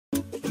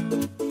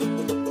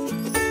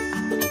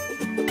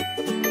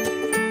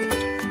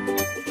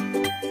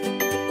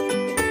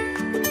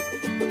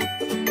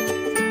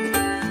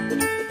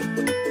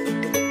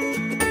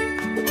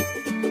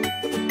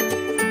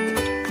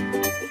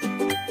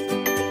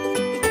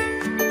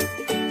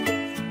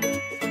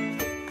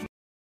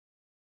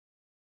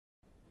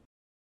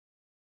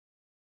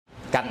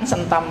cảnh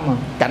sanh tâm mà.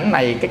 Cảnh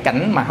này cái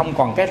cảnh mà không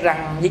còn cái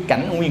răng, với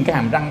cảnh nguyên cái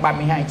hàm răng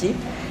 32 chiếc.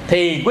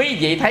 Thì quý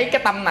vị thấy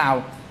cái tâm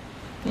nào?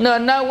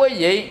 Nên đó quý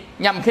vị,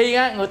 nhằm khi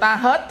á, người ta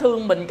hết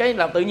thương mình cái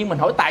là tự nhiên mình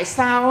hỏi tại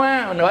sao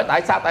á, mình hỏi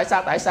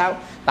tại sao?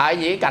 Tại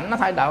vì cái cảnh nó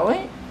thay đổi.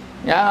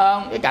 Dạ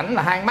không? Cái cảnh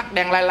là hai mắt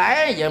đen lai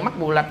lái, giờ mắt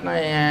bù lạch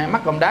này,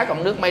 mắt cọng đá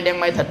cọng nước, mây đen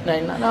mây thịt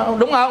này, nó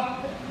đúng không?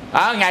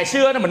 Ngày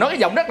xưa mình nói cái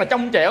giọng rất là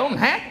trong trẻo, mình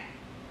hát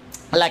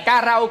là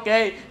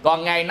karaoke,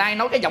 còn ngày nay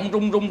nói cái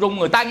giọng rung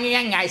người ta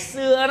nghe ngày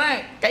xưa đó,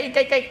 cái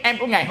em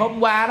của ngày hôm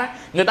qua đó,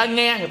 người ta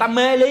nghe người ta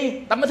mê ly,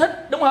 ta mới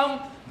thích, đúng không?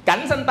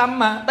 Cảnh sanh tâm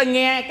mà, ta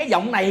nghe cái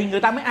giọng này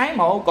người ta mới ái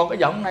mộ, còn cái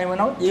giọng này mà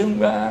nói gì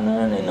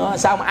nó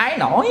sao mà ái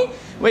nổi,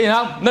 quý vị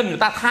không? Nên người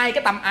ta thay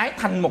cái tâm ái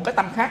thành một cái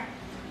tâm khác.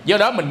 Do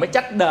đó mình mới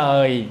trách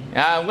đời,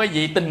 quý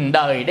vị, tình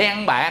đời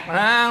đen bạc, phải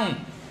không?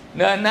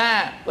 Nên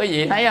quý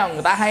vị thấy không,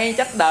 người ta hay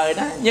trách đời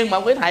đó, nhưng mà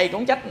quý thầy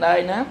cũng trách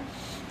đời nữa.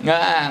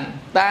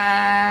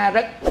 Ta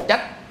rất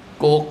trách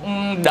cuộc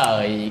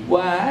đời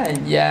quá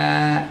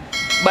già,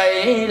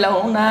 bấy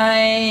lâu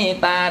nay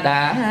ta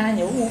đã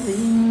nhủ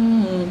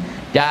viên,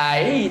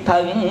 trải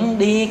thân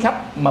đi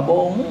khắp mà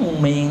bốn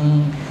miền,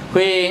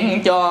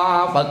 khuyên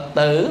cho Phật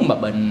tử mà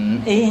bình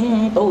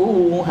yên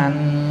tu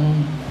hành.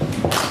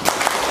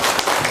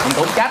 Mình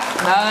cũng trách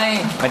thôi,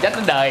 mà trách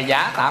cái đời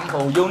giả tạm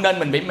phù du nên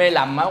mình bị mê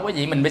lầm á quý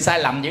vị, mình bị sai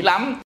lầm dữ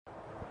lắm.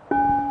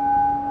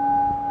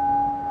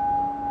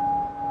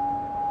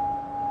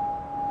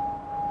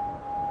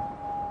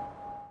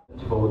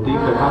 Phụ tiếng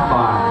về pháp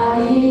hòa.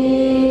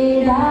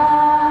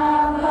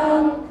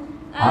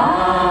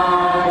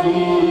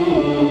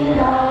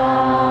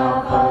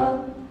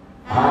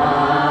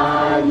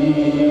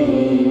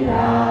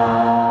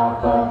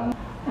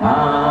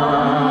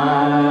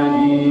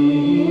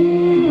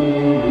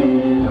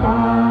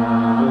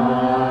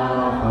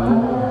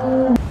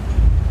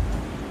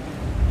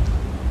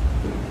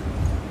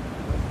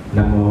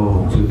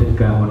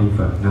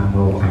 Nam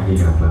mô A Di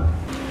Đà Phật.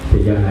 Thì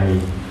giờ này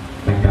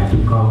tất cả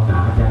chúng con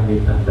đã trang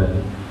nghiêm thanh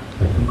tịnh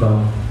và chúng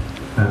con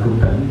cung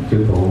thỉnh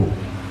chư phụ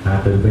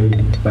từ bi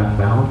ban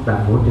báo ban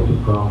bố cho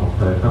chúng con một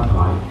thời pháp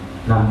thoại.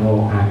 Nam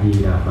mô A Di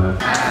Đà Phật.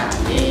 A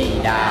Di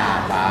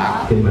Đà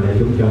Phật. Xin mời đại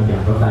chúng cho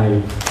chàng có tay.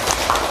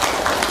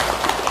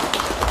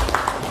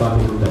 Con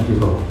thì cung thỉnh chư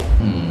phụ.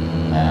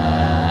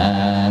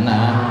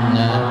 Nam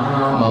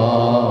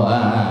mô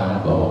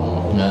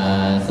Bổn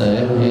Sư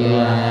Thích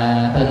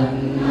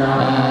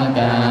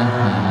Ca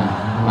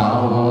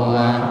Mâu Ni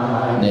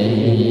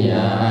Phật.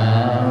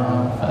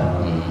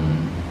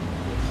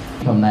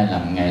 Hôm nay là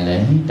ngày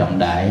lễ trọng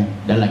đại,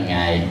 đó là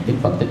ngày Đức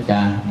Phật Thích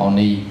Ca Mâu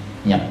Ni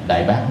nhập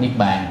Đại Bát Niết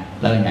Bàn,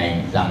 đó là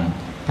ngày rằm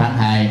tháng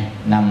 2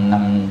 năm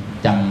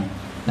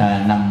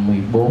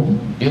 554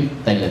 trước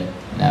Tây Lịch,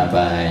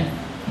 và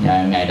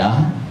ngày đó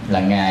là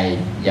ngày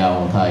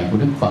vào thời của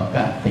Đức Phật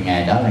á, thì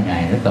ngày đó là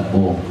ngày rất là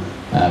buồn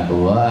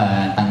của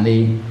tăng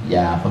ni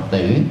và Phật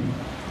tử.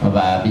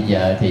 Và bây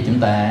giờ thì chúng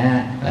ta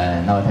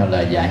noi theo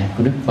lời dạy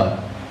của Đức Phật,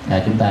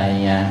 chúng ta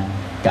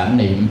cảm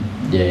niệm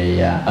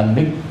về ân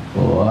đức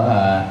của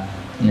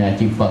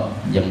chư Phật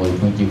và mười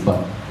phương chư Phật.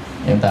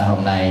 Chúng ta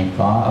hôm nay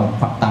có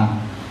phát tâm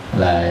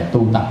là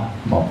tu tập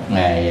một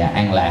ngày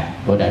an lạc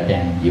của Đạo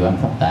Tràng Diệu Âm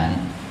Pháp Tạng.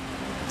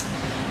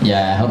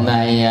 Và hôm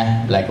nay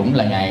lại cũng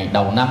là ngày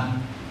đầu năm,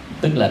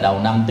 tức là đầu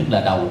năm, tức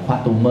là đầu khóa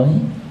tu mới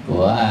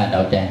của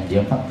Đạo Tràng Diệu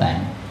Âm Pháp Tạng.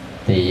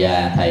 Thì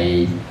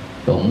thầy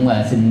cũng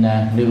xin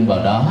nương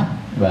vào đó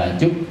và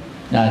chúc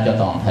cho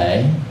toàn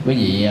thể quý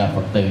vị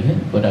Phật tử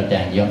của Đạo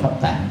Tràng Diệu Âm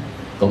Pháp Tạng,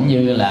 cũng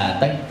như là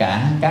tất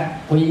cả các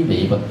quý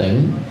vị Phật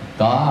tử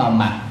có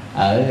mặt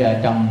ở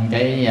trong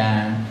cái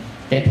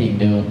thiền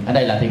đường. Ở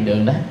đây là thiền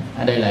đường đó,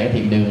 ở đây là cái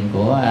thiền đường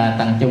của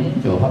tăng chúng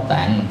chùa Pháp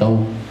Tạng mình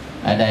tu.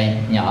 Ở đây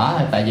nhỏ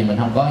tại vì mình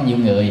không có nhiều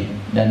người,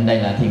 nên đây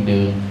là thiền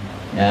đường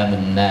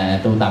mình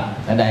tu tập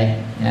ở đây.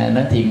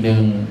 Nói thiền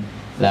đường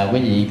là quý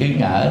vị cứ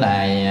ngỡ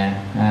là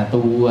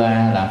tu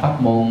là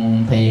pháp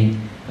môn thiền,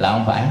 là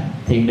không phải.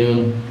 Thiền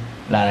đường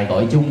là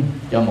gọi chung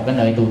cho một cái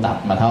nơi tu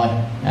tập mà thôi.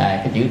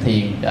 Cái chữ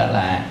thiền đó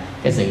là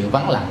cái sự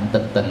vắng lặng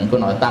tịch tịnh của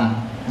nội tâm.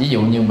 Ví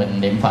dụ như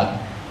mình niệm Phật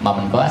mà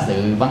mình có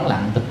sự vắng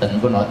lặng tịch tịnh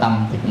của nội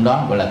tâm thì cũng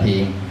đó gọi là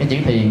thiền. Cái chữ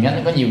thiền nó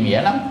có nhiều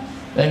nghĩa lắm.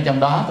 Nên trong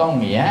đó có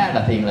nghĩa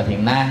là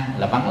thiền na,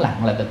 là vắng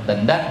lặng, là tịch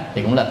tịnh đó,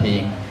 thì cũng là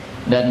thiền.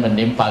 Nên mình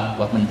niệm Phật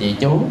hoặc mình trì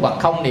chú, hoặc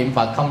không niệm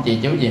Phật không trì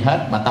chú gì hết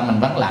mà tâm mình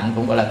vắng lặng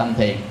cũng gọi là tâm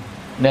thiền.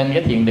 Nên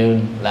cái thiền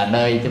đường là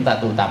nơi chúng ta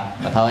tu tập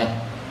mà thôi.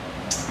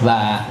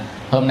 Và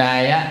hôm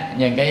nay á,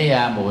 nhân cái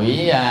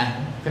buổi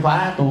cái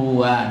khóa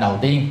tu đầu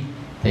tiên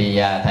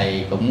thì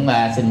thầy cũng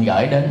xin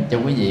gửi đến cho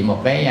quý vị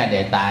một cái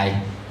đề tài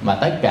mà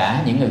tất cả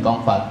những người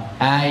con Phật,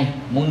 ai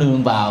muốn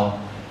nương vào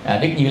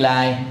Đức Như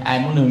Lai, ai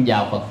muốn nương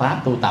vào Phật Pháp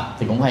tu tập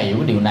thì cũng phải hiểu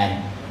điều này.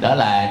 Đó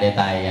là đề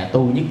tài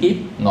tu nhất kiếp,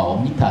 ngộ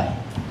nhất thời.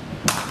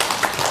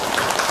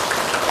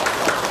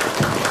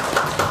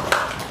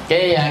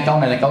 Cái câu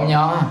này là câu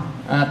nho.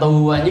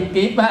 Tu nhất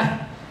kiếp á,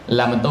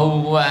 là mình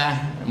tu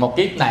một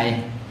kiếp này,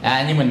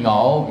 nhưng mình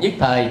ngộ nhất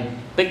thời,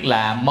 tức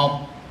là một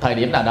thời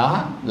điểm nào đó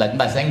là chúng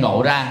ta sẽ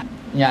ngộ ra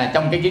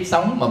trong cái kiếp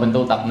sống mà mình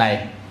tu tập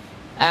này.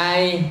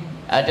 Ai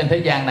ở trên thế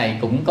gian này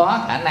cũng có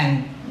khả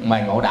năng mà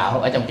ngộ đạo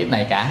ở trong kiếp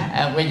này cả.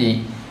 Quý vị,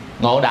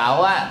 ngộ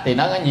đạo á, thì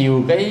nó có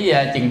nhiều cái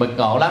chừng bậc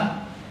ngộ lắm.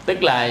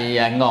 Tức là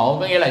ngộ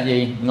có nghĩa là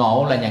gì?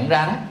 Ngộ là nhận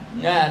ra đó,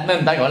 nên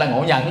người ta gọi là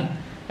ngộ nhận.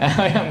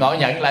 Ngộ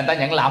nhận là người ta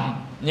nhận lầm,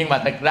 nhưng mà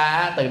thực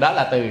ra từ đó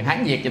là từ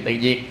Hán Việt và từ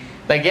Việt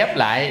ta ghép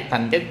lại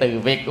thành cái từ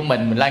Việt của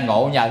mình là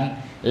ngộ nhận,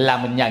 là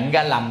mình nhận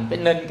ra lầm.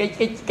 Nên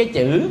cái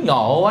chữ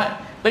ngộ á,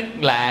 tức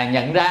là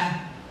nhận ra,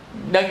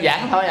 đơn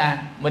giản thôi à.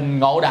 Mình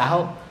ngộ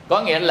đạo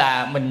có nghĩa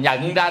là mình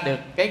nhận ra được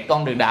cái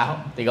con đường đạo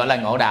thì gọi là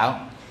ngộ đạo.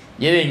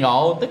 Vậy thì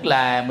ngộ tức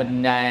là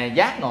mình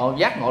giác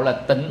ngộ là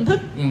tỉnh thức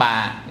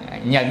mà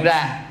nhận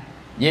ra.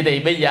 Vậy thì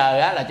bây giờ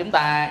á, là chúng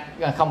ta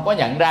không có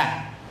nhận ra.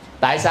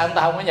 Tại sao chúng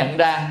ta không có nhận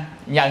ra?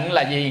 Nhận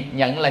là gì?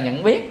 Nhận là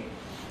nhận biết.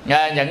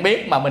 Nhận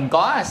biết mà mình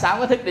có 6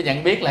 cái thức để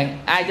nhận biết, là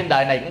ai trên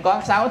đời này cũng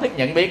có 6 thức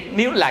nhận biết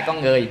nếu là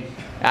con người.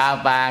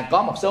 Và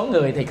có một số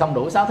người thì không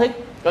đủ 6 thức.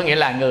 Có nghĩa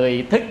là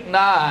người thức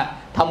nó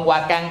thông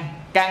qua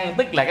căn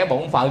tức là cái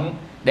bổn phận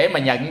để mà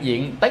nhận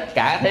diện tất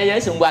cả thế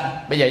giới xung quanh.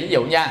 Bây giờ ví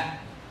dụ nha,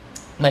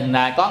 mình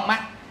có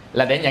mắt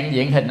là để nhận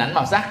diện hình ảnh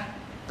màu sắc,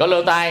 có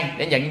lỗ tai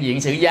để nhận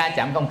diện sự va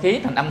chạm không khí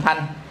thành âm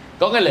thanh,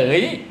 có cái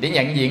lưỡi để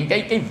nhận diện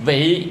cái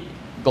vị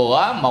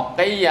của một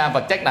cái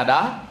vật chất nào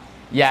đó,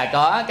 và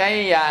có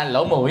cái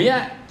lỗ mũi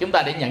á, chúng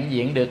ta để nhận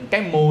diện được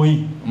cái mùi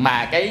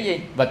mà cái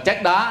vật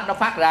chất đó nó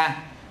phát ra,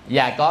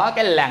 và có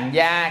cái làn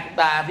da chúng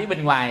ta phía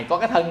bên ngoài, có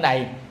cái thân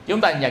này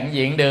chúng ta nhận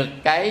diện được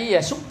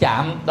cái xúc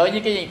chạm đối với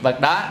cái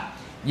vật đó,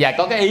 và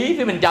có cái ý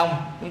phía bên trong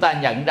chúng ta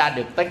nhận ra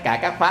được tất cả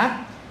các pháp.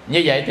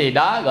 Như vậy thì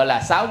đó gọi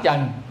là 6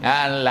 trần,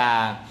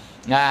 là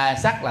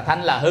sắc, là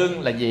thanh, là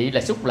hương, là vị,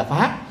 là xúc, là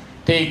pháp.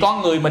 Thì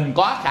con người mình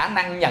có khả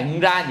năng nhận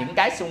ra những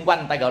cái xung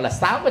quanh, ta gọi là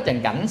 6 cái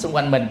trần cảnh xung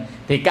quanh mình.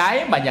 Thì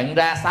cái mà nhận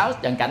ra 6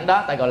 trần cảnh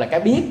đó ta gọi là cái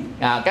biết.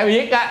 Cái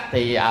biết á,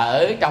 thì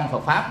ở trong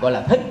Phật pháp gọi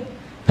là thức.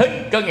 Thức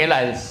có nghĩa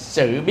là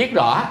sự biết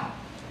rõ.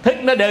 Thức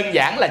nó đơn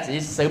giản là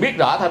chỉ sự biết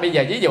rõ thôi. Bây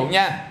giờ ví dụ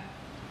nha,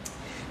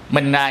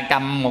 mình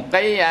cầm một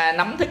cái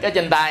nắm thức ở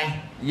trên tay,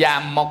 và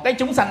một cái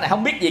chúng sanh này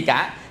không biết gì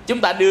cả,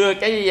 chúng ta đưa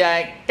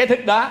cái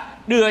thức đó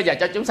đưa vào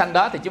cho chúng sanh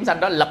đó, thì chúng sanh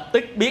đó lập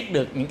tức biết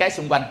được những cái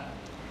xung quanh.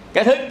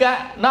 Cái thức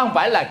á, nó không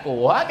phải là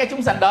của cái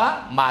chúng sanh đó,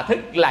 mà thức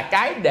là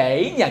cái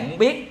để nhận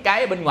biết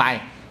cái bên ngoài.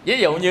 Ví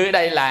dụ như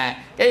đây là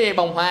cái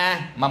bông hoa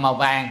mà màu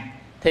vàng,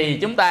 thì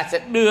chúng ta sẽ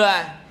đưa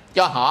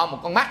cho họ một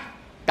con mắt,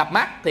 cặp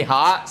mắt, thì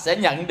họ sẽ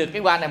nhận được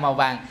cái hoa này màu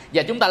vàng.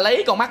 Và chúng ta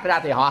lấy con mắt ra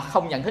thì họ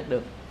không nhận thức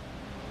được.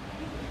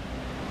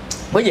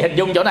 Quý vị hình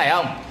dung chỗ này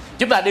không?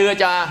 Chúng ta đưa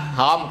cho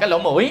họ một cái lỗ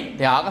mũi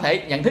thì họ có thể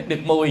nhận thức được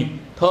mùi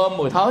thơm,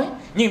 mùi thối.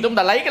 Nhưng chúng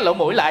ta lấy cái lỗ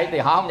mũi lại thì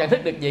họ không nhận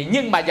thức được gì,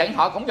 nhưng mà vẫn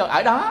họ cũng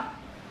ở đó.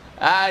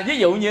 Ví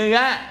dụ như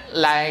á,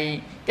 là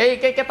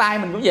cái tai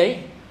mình cũng vậy,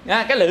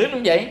 cái lưỡi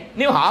cũng vậy.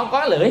 Nếu họ không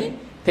có lưỡi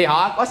thì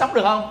họ có sống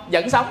được không?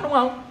 Vẫn sống, đúng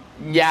không?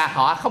 Và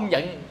họ không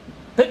nhận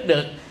thức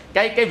được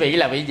cái vị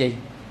là vị gì.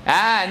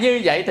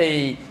 Như vậy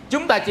thì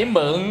chúng ta chỉ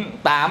mượn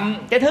tạm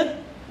cái thức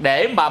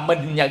để mà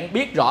mình nhận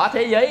biết rõ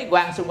thế giới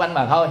quan xung quanh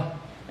mà thôi.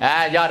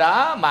 Do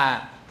đó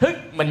mà thức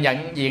mình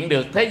nhận diện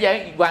được thế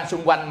giới quan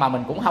xung quanh mà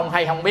mình cũng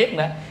không biết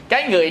nữa.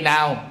 Cái người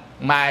nào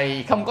mà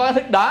không có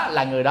thức đó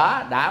là người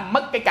đó đã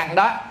mất cái căn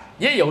đó.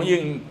 Ví dụ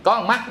như có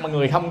một mắt mà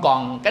người không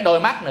còn cái đôi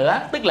mắt nữa,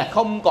 tức là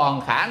không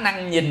còn khả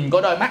năng nhìn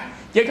của đôi mắt,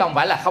 chứ không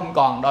phải là không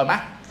còn đôi mắt.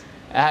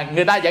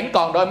 Người ta vẫn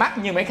còn đôi mắt,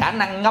 nhưng mà khả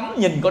năng ngắm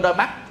nhìn của đôi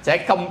mắt sẽ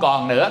không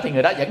còn nữa, thì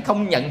người đó vẫn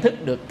không nhận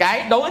thức được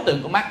cái đối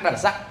tượng của mắt đó là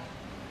sắc.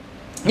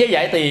 Như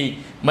vậy thì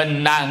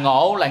mình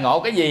ngộ là ngộ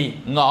cái gì?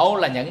 Ngộ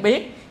là nhận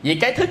biết. Vì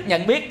cái thức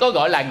nhận biết có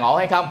gọi là ngộ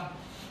hay không?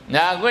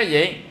 Quý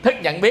vị, thức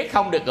nhận biết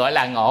không được gọi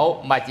là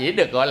ngộ, mà chỉ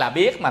được gọi là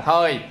biết mà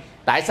thôi.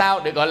 Tại sao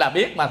được gọi là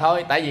biết mà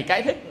thôi? Tại vì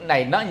cái thức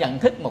này nó nhận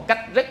thức một cách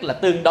rất là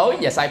tương đối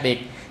và sai biệt,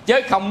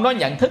 chứ không nó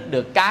nhận thức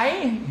được cái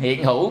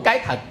hiện hữu, cái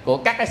thật của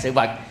các cái sự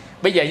vật.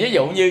 Bây giờ ví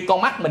dụ như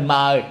con mắt mình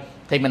mờ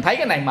thì mình thấy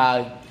cái này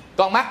mờ,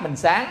 con mắt mình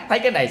sáng thấy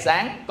cái này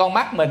sáng, con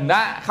mắt mình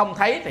đó không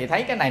thấy thì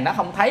thấy cái này nó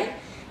không thấy.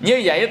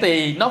 Như vậy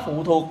thì nó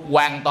phụ thuộc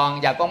hoàn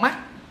toàn vào con mắt.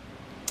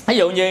 Ví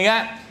dụ như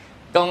á,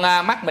 con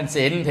mắt mình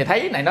xịn thì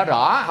thấy này nó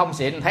rõ, không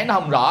xịn thì thấy nó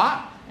không rõ.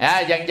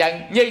 Dần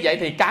dần như vậy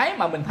thì cái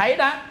mà mình thấy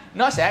đó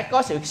nó sẽ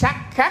có sự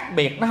khác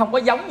biệt, nó không có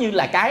giống như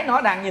là cái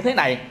nó đang như thế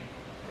này.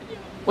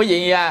 Quý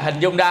vị hình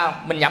dung ra,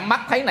 mình nhắm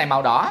mắt thấy này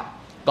màu đỏ,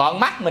 còn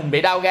mắt mình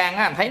bị đau gan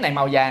á, thấy này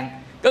màu vàng.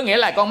 Có nghĩa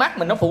là con mắt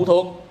mình nó phụ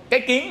thuộc cái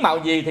kiến màu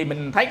gì thì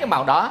mình thấy cái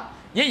màu đó.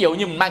 Ví dụ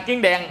như mình mang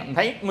kiến đen, mình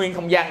thấy nguyên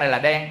không gian này là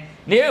đen.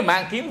 Nếu mà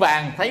mang kiến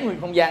vàng, thấy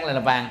nguyên không gian này là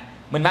vàng.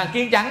 Mình mang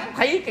kiến trắng,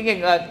 thấy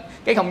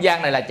cái không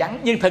gian này là trắng.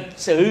 Nhưng thực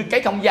sự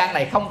cái không gian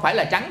này không phải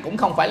là trắng, cũng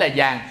không phải là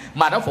vàng,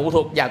 mà nó phụ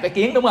thuộc vào cái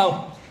kiến, đúng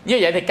không? Như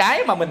vậy thì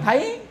cái mà mình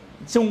thấy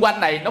xung quanh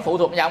này nó phụ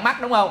thuộc vào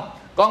mắt, đúng không?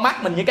 Con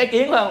mắt mình như cái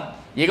kiến, phải không?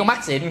 Vậy con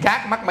mắt xịn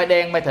khác, mắt mây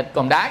đen, mây thịt,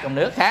 cồn đá, cồn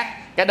nước khác.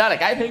 Cái đó là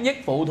cái thứ nhất,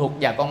 phụ thuộc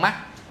vào con mắt.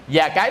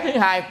 Và cái thứ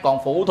hai còn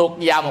phụ thuộc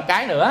vào một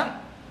cái nữa.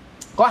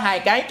 Có hai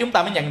cái chúng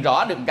ta mới nhận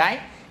rõ được cái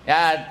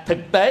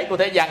thực tế của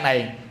thế gian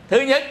này.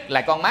 Thứ nhất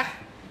là con mắt,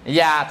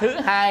 và thứ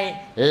hai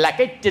là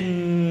cái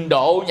trình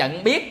độ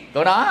nhận biết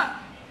của nó.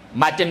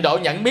 Mà trình độ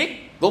nhận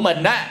biết của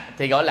mình á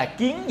thì gọi là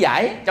kiến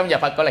giải, trong nhà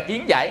Phật gọi là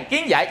kiến giải.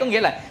 Kiến giải có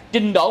nghĩa là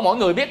trình độ mỗi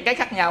người biết cái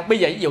khác nhau. Bây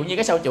giờ ví dụ như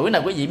cái sâu chuỗi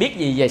này, quý vị biết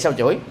gì về sâu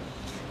chuỗi?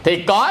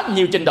 Thì có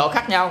nhiều trình độ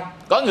khác nhau.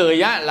 Có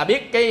người á là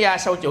biết cái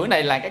sâu chuỗi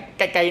này là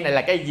cái cây này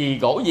là cây gì,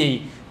 gỗ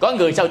gì. Có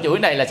người sâu chuỗi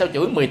này là sâu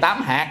chuỗi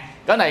 18 hạt.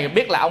 Có này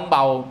biết là ông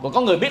bầu. Còn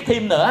có người biết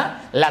thêm nữa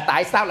là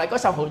tại sao lại có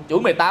sâu chuỗi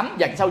 18,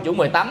 và sâu chuỗi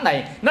 18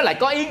 này nó lại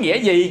có ý nghĩa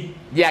gì.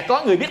 Và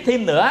có người biết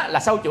thêm nữa là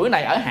sâu chuỗi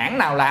này ở hãng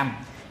nào làm,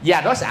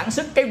 và nó sản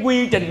xuất, cái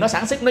quy trình nó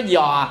sản xuất, nó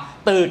dò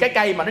từ cái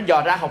cây mà nó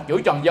dò ra hột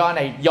chuỗi tròn do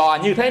này dò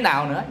như thế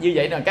nào nữa. Như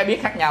vậy là cái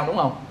biết khác nhau, đúng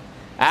không?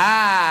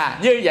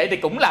 Như vậy thì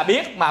cũng là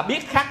biết, mà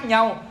biết khác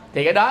nhau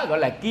thì cái đó gọi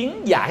là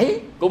kiến giải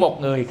của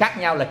một người khác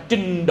nhau, là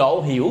trình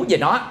độ hiểu về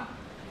nó.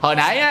 Hồi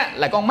nãy á,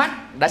 là con mắt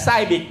đã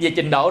sai biệt về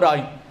trình độ rồi.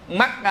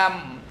 Mắt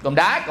còm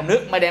đá, còm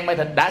nước, mây đen, mây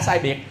thịt đã sai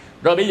biệt.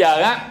 Rồi bây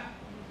giờ á,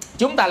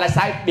 chúng ta là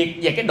sai biệt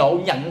về cái độ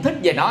nhận thức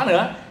về nó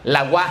nữa,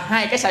 là qua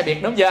hai cái sai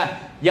biệt, đúng chưa?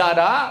 Do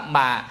đó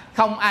mà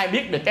không ai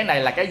biết được cái này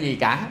là cái gì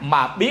cả,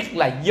 mà biết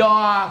là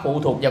do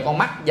phụ thuộc vào con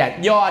mắt và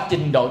do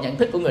trình độ nhận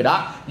thức của người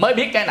đó mới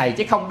biết cái này,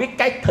 chứ không biết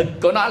cái thực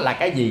của nó là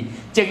cái gì.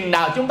 Chừng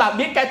nào chúng ta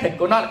biết cái thực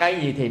của nó là cái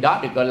gì thì đó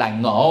được gọi là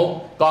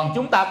ngộ. Còn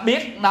chúng ta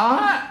biết nó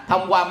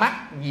thông qua mắt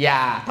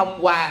và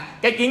thông qua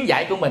cái kiến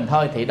giải của mình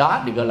thôi thì đó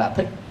được gọi là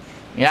thức.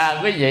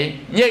 Quý vị,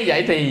 như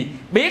vậy thì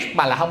biết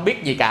mà là không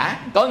biết gì cả.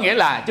 Có nghĩa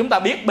là chúng ta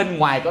biết bên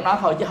ngoài của nó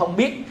thôi chứ không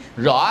biết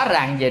rõ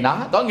ràng về nó.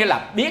 Có nghĩa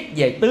là biết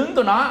về tướng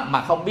của nó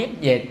mà không biết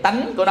về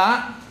tánh của nó.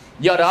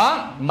 Do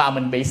đó mà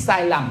mình bị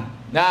sai lầm.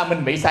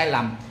 Mình bị sai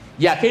lầm.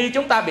 Và khi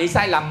chúng ta bị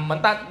sai lầm, mình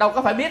ta đâu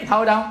có phải biết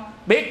thôi đâu.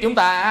 Biết chúng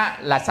ta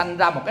là sanh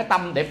ra một cái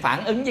tâm để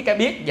phản ứng với cái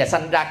biết, và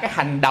sanh ra cái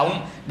hành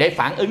động để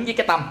phản ứng với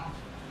cái tâm.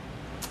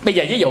 Bây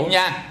giờ ví dụ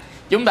nha,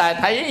 chúng ta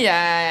thấy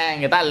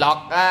người ta lọt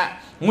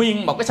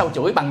nguyên một cái sâu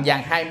chuỗi bằng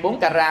vàng 24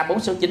 carat 4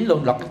 số 9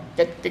 luôn, lọt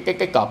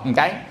cái cọp một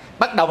cái.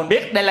 Bắt đầu mình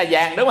biết đây là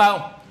vàng, đúng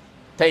không?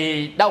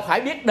 Thì đâu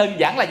phải biết đơn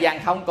giản là vàng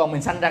không, còn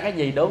mình sanh ra cái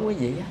gì đối với quý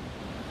vị?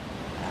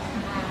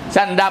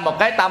 Sanh ra một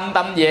cái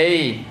tâm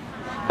gì?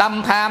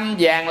 Tâm tham.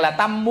 Vàng là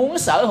tâm muốn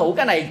sở hữu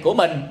cái này của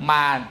mình,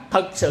 mà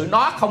thực sự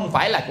nó không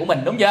phải là của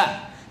mình, đúng chưa?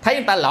 Thấy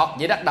người ta lọt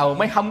vậy bắt đầu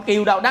mới không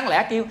kêu đâu. Đáng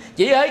lẽ kêu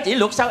chị ơi, chị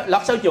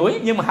lọt sâu chuỗi,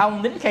 nhưng mà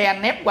không, nín khe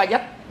nép qua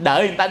vách,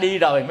 đợi người ta đi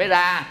rồi mới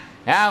ra.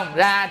 Thấy không?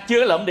 Ra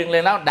chưa lượm điện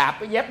liền đâu, đạp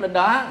cái dép lên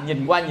đó,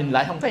 nhìn qua nhìn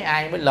lại không thấy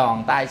ai, mới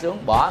lòn tay xuống,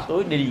 bỏ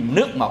túi đi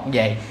nước một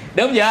về,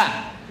 đúng chưa?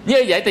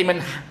 Như vậy thì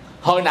mình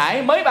hồi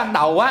nãy mới ban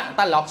đầu á,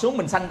 ta lọt xuống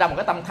mình sanh ra một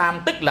cái tâm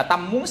tham, tức là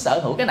tâm muốn sở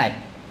hữu cái này,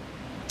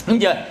 đúng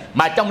chưa?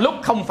 Mà trong lúc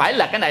không phải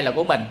là cái này là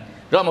của mình.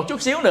 Rồi một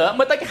chút xíu nữa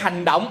mới tới cái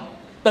hành động.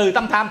 Từ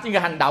tâm tham chuyên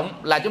hành động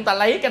là chúng ta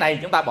lấy cái này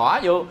chúng ta bỏ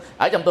vô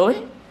ở trong túi.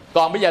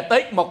 Còn bây giờ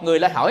tới một người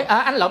lại hỏi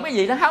anh lộn cái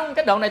gì đó? Không,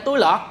 cái đồ này túi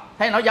lọt.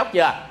 Thấy nó dốc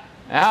chưa?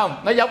 Thấy không?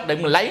 Nó dốc,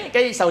 đừng mình lấy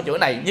cái sâu chuỗi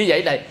này. Như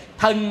vậy là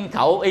thân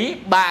khẩu ý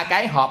ba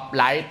cái hợp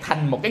lại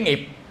thành một cái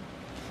nghiệp.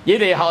 Vậy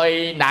thì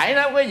hồi nãy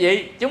đó quý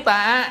vị, chúng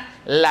ta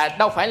là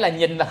đâu phải là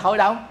nhìn là thôi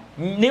đâu.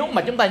 Nếu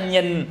mà chúng ta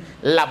nhìn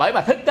là bởi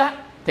bà thức á,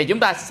 thì chúng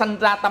ta sanh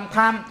ra tâm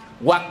tham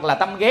hoặc là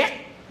tâm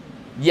ghét,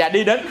 và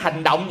đi đến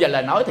hành động và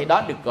lời nói, thì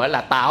đó được gọi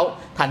là tạo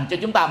thành cho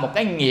chúng ta một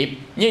cái nghiệp.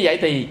 Như vậy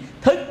thì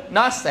thức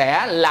nó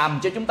sẽ làm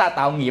cho chúng ta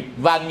tạo nghiệp,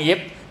 và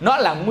nghiệp nó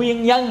là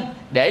nguyên nhân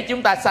để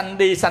chúng ta sanh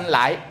đi sanh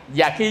lại.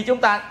 Và khi chúng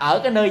ta ở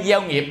cái nơi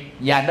gieo nghiệp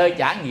và nơi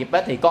trả nghiệp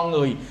á, thì con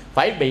người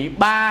phải bị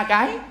ba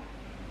cái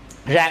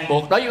ràng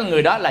buộc đối với con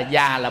người đó là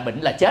già, là bệnh,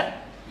 là chết.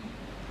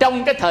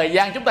 Trong cái thời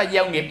gian chúng ta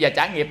gieo nghiệp và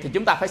trả nghiệp thì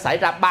chúng ta phải xảy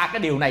ra ba cái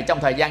điều này trong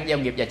thời gian gieo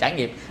nghiệp và trả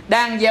nghiệp.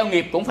 Đang gieo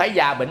nghiệp cũng phải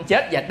già, bệnh,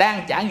 chết, và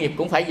đang trả nghiệp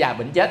cũng phải già,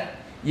 bệnh, chết.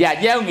 Và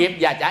gieo nghiệp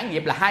và trả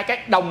nghiệp là hai cái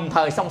đồng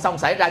thời song song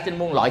xảy ra trên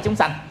muôn loại chúng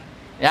sanh.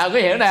 Có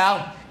hiểu này không?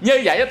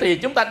 Như vậy thì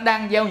chúng ta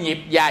đang gieo nghiệp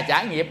và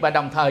trả nghiệp, và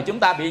đồng thời chúng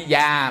ta bị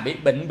già, bị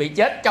bệnh, bị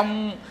chết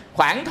trong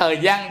khoảng thời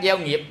gian gieo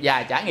nghiệp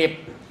và trả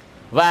nghiệp.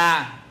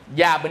 Và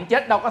già, bệnh,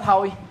 chết đâu có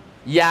thôi.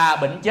 Già,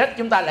 bệnh, chết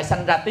chúng ta lại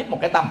sanh ra tiếp một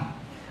cái tâm,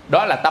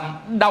 đó là tâm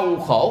đau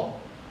khổ.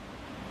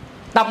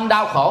 Tâm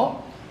đau khổ.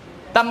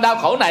 Tâm đau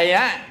khổ này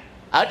á,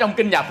 ở trong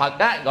kinh nhà Phật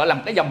á, gọi là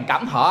một cái dòng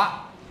cảm thọ.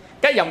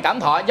 Cái dòng cảm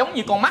thọ giống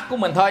như con mắt của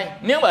mình thôi.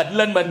 Nếu mà ịnh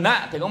lên mình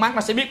á, thì con mắt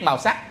nó sẽ biết màu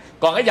sắc.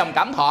 Còn cái dòng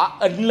cảm thọ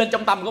ịnh lên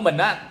trong tâm của mình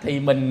á, thì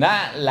mình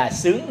á, là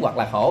sướng hoặc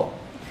là khổ.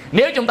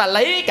 Nếu chúng ta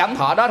lấy cảm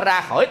thọ đó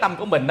ra khỏi tâm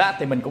của mình á,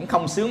 thì mình cũng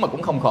không sướng mà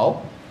cũng không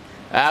khổ.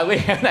 Quý vị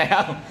hiểu này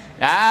không?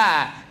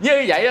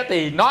 Như vậy đó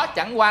thì nó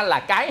chẳng qua là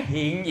cái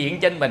hiện diện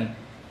trên mình.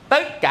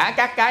 Tất cả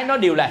các cái nó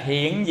đều là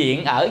hiện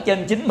diện ở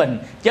trên chính mình,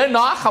 chứ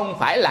nó không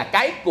phải là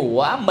cái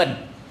của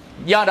mình.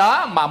 Do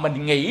đó mà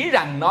mình nghĩ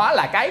rằng nó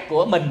là cái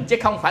của mình, chứ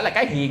không phải là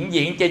cái hiện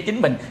diện trên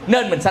chính mình.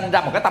 Nên mình sanh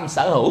ra một cái tâm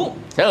sở hữu.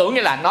 Sở hữu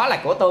nghĩa là nó là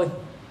của tôi.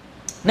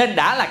 Nên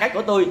đã là cái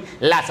của tôi,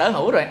 là sở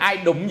hữu rồi, ai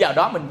đụng vào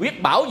đó mình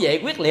quyết bảo vệ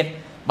quyết liệt.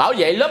 Bảo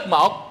vệ lớp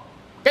 1.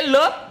 Cái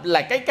lớp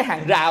là cái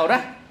hàng rào đó.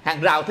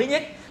 Hàng rào thứ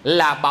nhất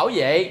là bảo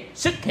vệ,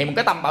 xuất hiện một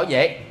cái tâm bảo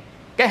vệ.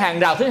 Cái hàng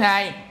rào thứ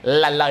hai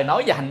là lời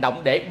nói và hành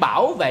động để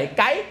bảo vệ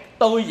cái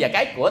tôi và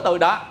cái của tôi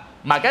đó.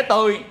 Mà cái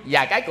tôi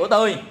và cái của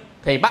tôi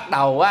thì bắt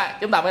đầu á,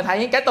 chúng ta mới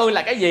thấy cái tôi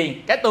là cái gì.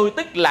 Cái tôi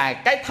tức là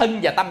cái thân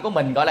và tâm của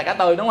mình, gọi là cái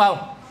tôi, đúng không?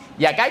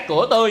 và cái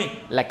của tôi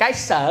là cái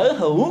sở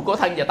hữu của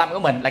thân và tâm của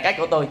mình, là cái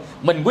của tôi.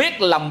 Mình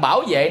quyết lòng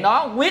bảo vệ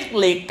nó, quyết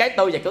liệt cái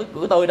tôi và cái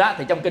của tôi đó,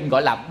 thì trong kinh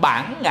gọi là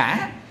bản ngã.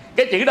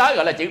 Cái chữ đó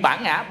gọi là chữ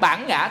bản ngã.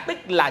 Bản ngã tức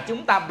là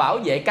chúng ta bảo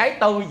vệ cái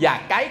tôi và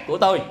cái của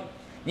tôi.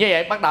 Như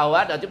vậy bắt đầu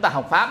rồi chúng ta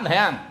học pháp này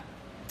ha.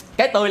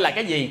 Cái tôi là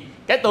cái gì?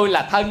 Cái tôi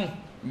là thân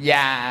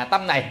và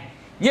tâm này.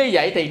 Như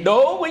vậy thì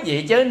đố quý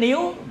vị, chứ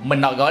nếu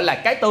mình gọi là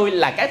cái tôi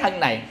là cái thân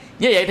này,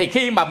 như vậy thì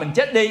khi mà mình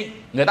chết đi,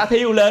 người ta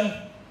thiêu lên,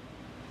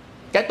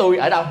 cái tôi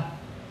ở đâu?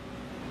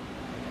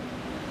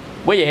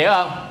 Quý vị hiểu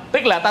không?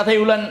 Tức là ta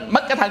thiêu lên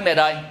mất cái thân này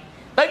rồi,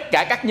 tất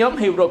cả các nhóm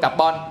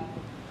hydrocarbon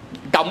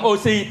cộng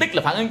oxy tức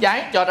là phản ứng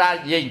cháy cho ra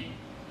gì?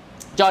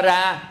 Cho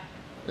ra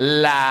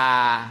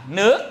là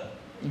nước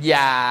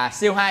và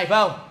CO2, phải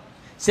không?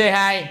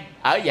 CO2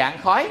 ở dạng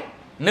khói,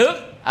 nước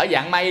ở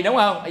dạng mây, đúng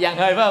không? Ở dạng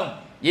hơi, phải không?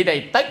 Vậy thì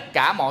tất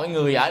cả mọi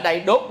người ở đây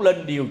đốt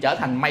lên đều trở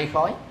thành mây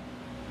khói.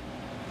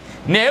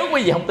 Nếu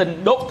quý vị không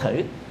tin, đốt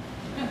thử.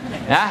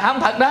 Không,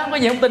 thật đó, quý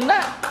vị không tin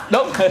đó,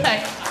 đốt thử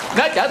này,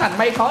 nó trở thành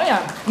mây khói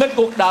à. Nên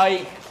cuộc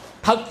đời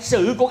thật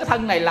sự của cái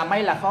thân này là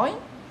mây là khói.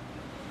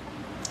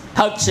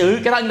 Thật sự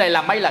cái thân này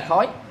là mây là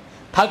khói.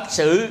 Thật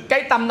sự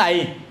cái tâm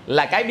này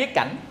là cái biết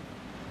cảnh.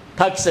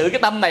 Thật sự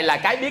cái tâm này là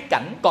cái biết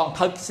cảnh. Còn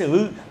thật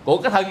sự của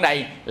cái thân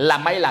này là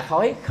mây là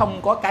khói, không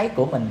có cái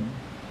của mình.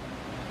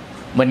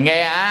 Mình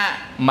nghe á,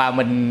 mà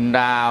mình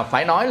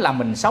phải nói là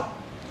mình sốc.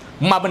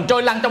 Mà mình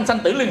trôi lăn trong sanh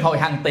tử luân hồi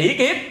hàng tỷ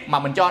kiếp, mà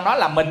mình cho nó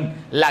là mình,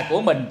 là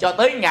của mình, cho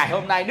tới ngày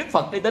hôm nay Đức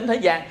Phật đi đến thế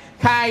gian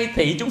khai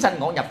thị chúng sanh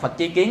ngộ nhập Phật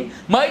chi kiến,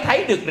 mới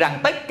thấy được rằng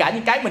tất cả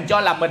những cái mình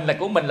cho là mình, là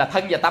của mình, là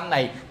thân và tâm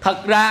này,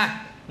 thật ra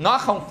nó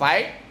không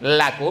phải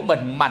là của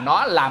mình, mà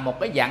nó là một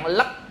cái dạng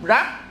lắp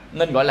ráp.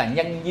 Nên gọi là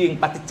nhân duyên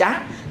paticca.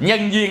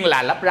 Nhân duyên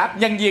là lắp ráp,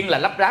 nhân duyên là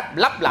lắp ráp,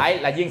 lắp lại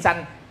là duyên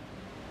sanh,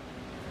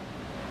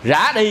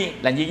 rã đi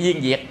là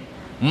duyên diệt.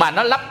 Mà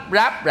nó lắp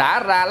ráp, rã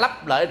ra,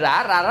 lắp lại,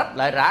 rã ra, lắp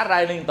lại, rã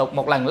ra liên tục,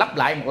 một lần lắp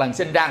lại, một lần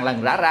sinh ra, một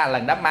lần rã ra,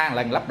 lần đám mang,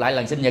 lần lắp lại,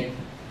 lần sinh nhật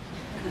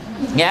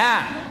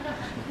nha.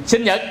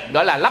 Sinh nhật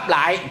gọi là lắp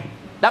lại,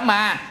 đám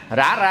ma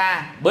rã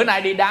ra. Bữa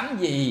nay đi đám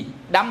gì?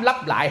 Đám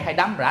lắp lại hay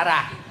đám rã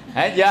ra?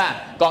 Thấy chưa?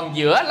 Còn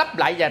giữa lắp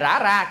lại và rã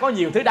ra có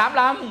nhiều thứ đám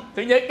lắm.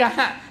 Thứ nhất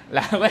á,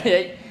 là cái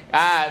gì?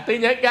 Thứ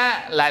nhất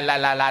á,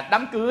 là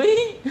đám cưới,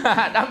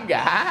 đám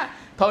gả,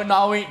 thôi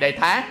nôi, đầy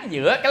tháng.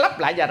 Giữa cái lắp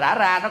lại và rã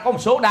ra nó có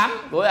một số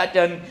đám của ở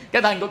trên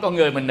cái thân của con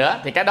người mình nữa,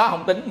 thì cái đó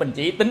không tính, mình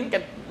chỉ tính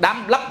cái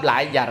đám lắp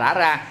lại và rã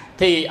ra.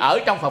 Thì ở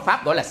trong Phật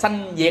pháp gọi là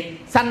sanh diệt.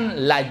 Sanh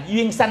là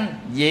duyên sanh,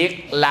 diệt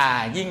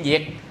là duyên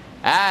diệt.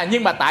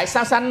 Nhưng mà tại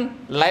sao sanh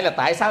lại là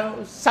tại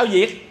sao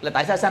diệt? Là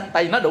tại sao sanh?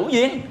 Tại vì nó đủ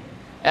duyên.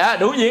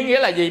 Đủ duyên nghĩa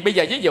là gì? Bây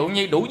giờ ví dụ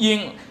như đủ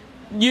duyên,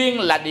 duyên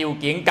là điều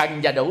kiện cần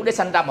và đủ để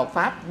sanh ra một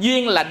pháp,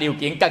 duyên là điều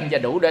kiện cần và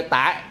đủ để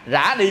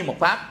rã đi một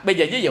pháp. Bây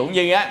giờ ví dụ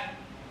như á,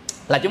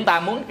 là chúng ta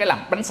muốn cái làm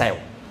bánh xèo.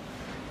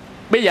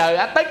 Bây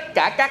giờ tất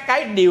cả các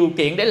cái điều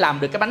kiện để làm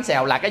được cái bánh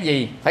xèo là cái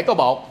gì? Phải có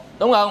bột,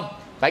 đúng không?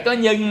 Phải có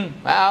nhân,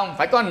 phải không?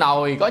 Phải có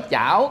nồi, có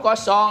chảo, có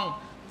son,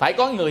 phải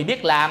có người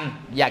biết làm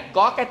và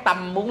có cái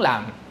tâm muốn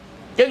làm.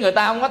 Chứ người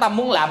ta không có tâm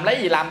muốn làm, lấy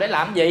gì làm để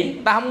làm gì?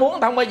 Người ta không muốn,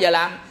 người ta không bao giờ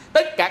làm.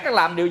 Tất cả các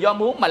làm đều do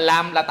muốn, mà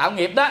làm là tạo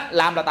nghiệp đó,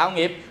 làm là tạo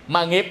nghiệp,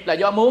 mà nghiệp là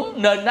do muốn.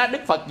 Nên đó,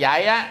 Đức Phật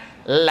dạy á,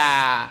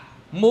 là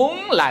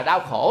muốn là đau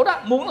khổ đó,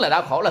 muốn là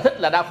đau khổ, là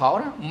thích là đau khổ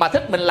đó. Mà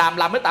thích mình làm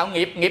mới tạo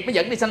nghiệp, nghiệp mới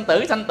dẫn đi sanh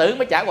tử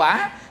mới trả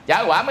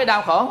quả mới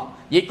đau khổ.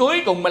 Vì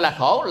cuối cùng mình là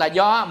khổ là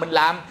do mình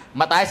làm.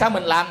 Mà tại sao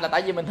mình làm? Là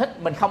tại vì mình thích,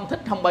 mình không thích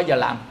không bao giờ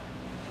làm.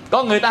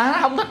 Có người ta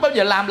không thích bao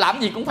giờ làm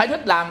gì cũng phải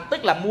thích làm,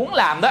 tức là muốn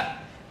làm đó.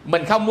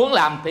 Mình không muốn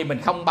làm thì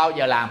mình không bao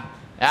giờ làm.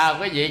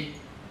 Quý vị,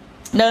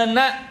 nên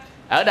á,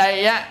 ở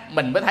đây á,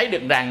 mình mới thấy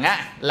được rằng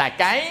á, là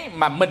cái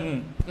mà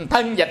mình,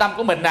 thân và tâm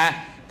của mình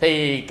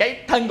thì cái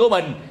thân của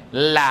mình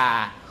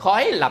là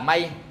khói là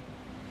mây,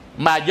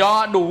 mà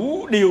do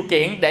đủ điều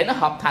kiện để nó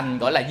hợp thành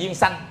gọi là duyên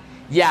sanh,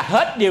 và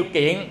hết điều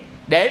kiện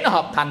để nó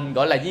hợp thành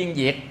gọi là duyên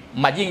diệt.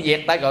 Mà duyên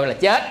diệt ta gọi là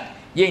chết,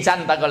 duyên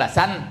sanh ta gọi là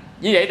sanh.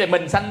 Như vậy thì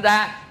mình sanh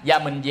ra và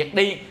mình diệt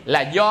đi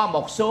là do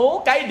một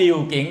số cái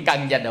điều kiện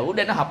cần và đủ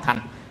để nó hợp thành.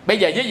 Bây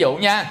giờ ví dụ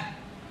nha,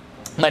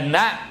 mình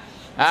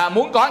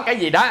muốn có cái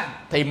gì đó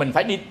thì mình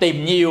phải đi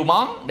tìm nhiều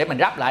món để mình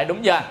ráp lại,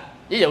 đúng chưa?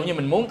 Ví dụ như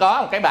mình muốn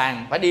có một cái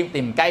bàn, phải đi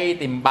tìm cây,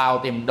 tìm bào,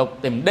 tìm đục,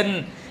 tìm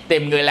đinh,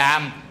 tìm người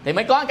làm thì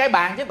mới có cái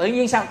bàn, chứ tự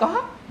nhiên sao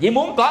có? Chỉ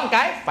muốn có một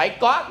cái phải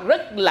có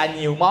rất là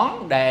nhiều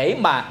món để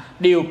mà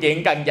điều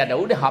kiện cần và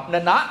đủ để hợp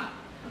nên nó.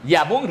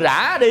 Và muốn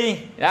rã đi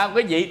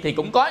cái gì thì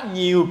cũng có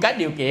nhiều cái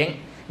điều kiện.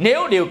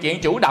 Nếu điều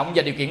kiện chủ động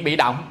và điều kiện bị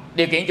động.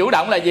 Điều kiện chủ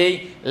động là gì?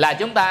 Là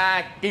chúng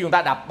ta khi chúng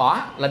ta đập bỏ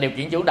là điều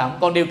kiện chủ động.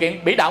 Còn điều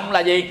kiện bị động là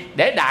gì?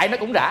 Để đại nó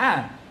cũng rã.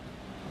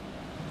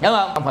 Đúng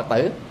không? Ông Phật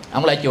tử,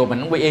 ông lại chùa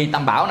mình, ông quy y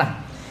Tam Bảo nè.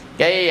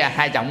 Cái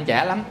hai chồng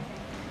trẻ lắm,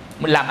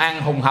 mình làm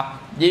ăn hùng hập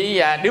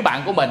với đứa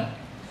bạn của mình.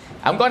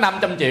 Ông có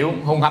 500 triệu,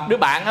 hùng hập đứa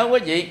bạn đó quý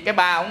vị. Cái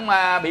ba ông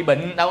bị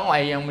bệnh đâu ở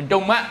ngoài miền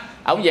Trung á,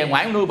 ông về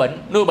ngoài ông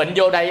nuôi bệnh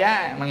vô đây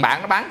á, thằng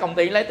bạn nó bán công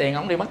ty lấy tiền,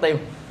 ông đi mất tiêu.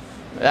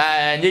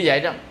 Như vậy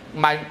đó.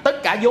 Mà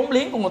tất cả vốn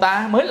liếng của người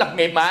ta mới lập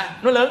nghiệp mà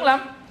nó lớn lắm.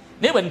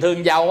 Nếu bình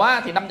thường giàu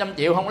á thì 500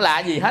 triệu không là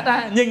gì hết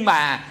á, nhưng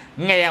mà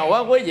nghèo á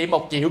quý vị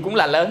 1 triệu cũng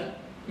là lớn.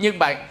 Nhưng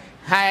mà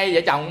hai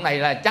vợ chồng này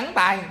là trắng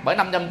tay bởi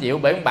 500 triệu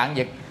bởi một bạn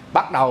giật.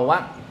 Bắt đầu á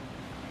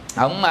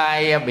ông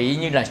bị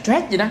như là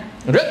stress vậy đó,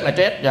 rất là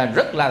stress và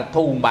rất là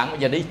thù bạn, bây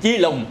giờ đi chia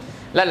lùng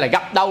lên là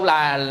gặp đâu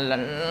là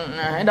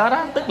đó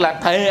đó, tức là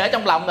thề ở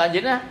trong lòng là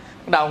vậy đó.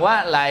 Đầu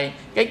á là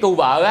cái cô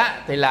vợ á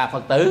thì là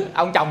Phật tử,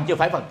 ông chồng chưa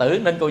phải Phật tử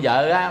nên cô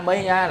vợ á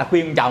mới là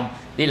khuyên chồng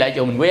đi lại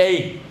chùa mình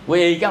quy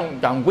y cái ông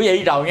chồng quy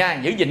y rồi nha,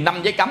 giữ gìn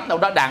 5 giới cấm đâu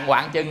đó đàng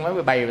hoàng chân mới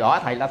bày rõ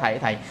thầy là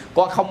thầy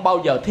con không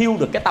bao giờ thiêu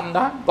được cái tâm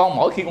đó, con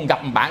mỗi khi con gặp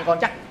bạn con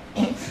chắc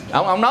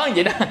ông nói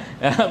vậy đó.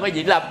 Bởi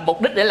vì là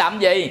mục đích để làm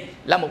gì,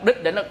 là mục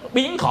đích để nó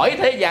biến khỏi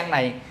thế gian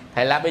này.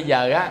 Thầy là bây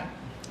giờ á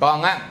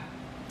con á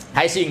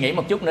hãy suy nghĩ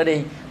một chút nữa đi,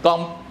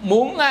 con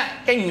muốn á,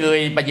 cái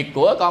người bà giật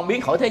của con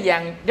biến khỏi thế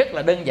gian rất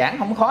là đơn giản,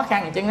 không khó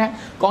khăn chứ á.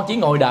 Con chỉ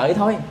ngồi đợi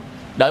thôi,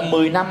 đợi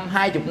 10 năm,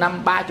 20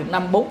 năm, 30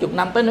 năm, 40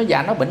 năm tới nó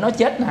già nó bệnh nó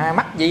chết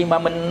mắc gì mà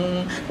mình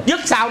dứt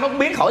sao nó cũng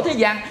biến khỏi thế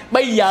gian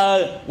bây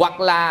giờ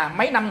hoặc là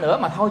mấy năm nữa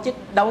mà thôi chứ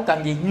đâu có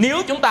cần gì.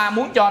 Nếu chúng ta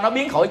muốn cho nó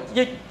biến khỏi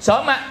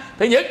sớm á,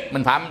 thứ nhất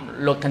mình phạm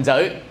luật hình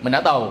sự mình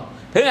ở tù,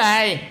 thứ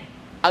hai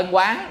ân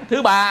oán,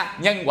 thứ ba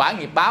nhân quả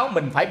nghiệp báo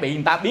mình phải bị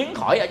người ta biến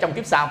khỏi ở trong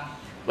kiếp sau.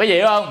 Quý vị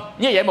hiểu không?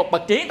 Như vậy một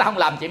bậc trí ta không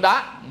làm chuyện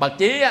đó. Bậc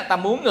trí ta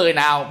muốn người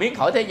nào biến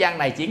khỏi thế gian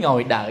này chỉ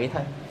ngồi đợi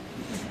thôi,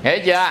 hiểu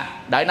chưa?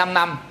 Đợi 5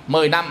 năm,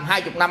 10 năm,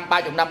 20 năm,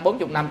 30 năm,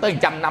 40 năm tới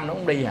 100 năm nó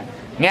cũng đi à.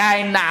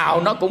 Ngày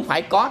nào nó cũng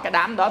phải có cái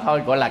đám đó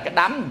thôi, gọi là cái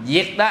đám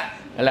diệt đó,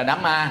 gọi là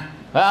đám ma,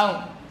 phải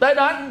không? Tới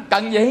đó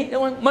cần gì,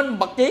 đúng không? Mình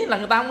bậc trí là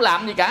người ta không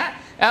làm gì cả.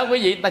 Quý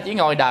vị ta chỉ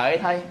ngồi đợi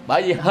thôi,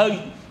 bởi vì hơn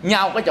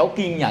nhau cái chỗ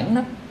kiên nhẫn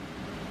đó.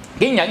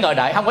 Kiên nhẫn ngồi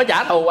đợi, không có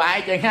trả thù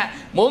ai chứ ha.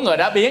 Muốn người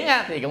đó biến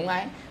á, thì cũng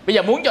ai. Bây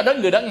giờ muốn cho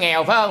đến người đó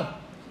nghèo phải không?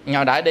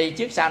 Ngồi đợi đi,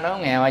 trước sau nó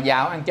nghèo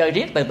giàu ăn chơi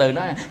riết từ từ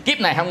nó kiếp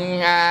này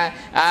không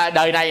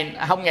đời này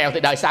không nghèo thì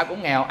đời sau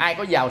cũng nghèo. Ai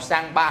có giàu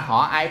sang 3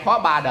 họ, ai khó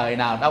 3 đời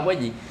nào đâu có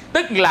gì.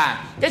 Tức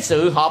là cái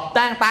sự hợp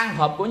tan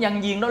hợp của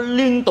nhân duyên nó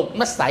liên tục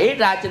nó xảy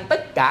ra trên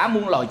tất cả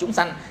muôn loài chúng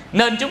sanh,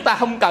 nên chúng ta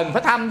không cần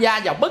phải tham gia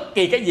vào bất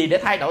kỳ cái gì để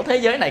thay đổi thế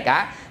giới này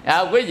cả,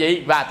 quý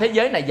vị. Và thế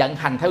giới này vận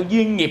hành theo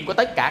duyên nghiệp của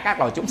tất cả các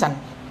loài chúng sanh,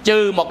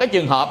 trừ một cái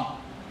trường hợp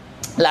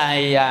là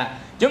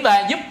chúng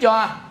ta giúp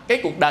cho cái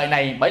cuộc đời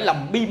này bởi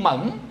lòng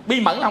bi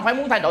mẫn không phải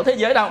muốn thay đổi thế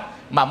giới đâu,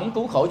 mà muốn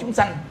cứu khổ chúng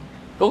sanh.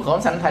 Cứu khổ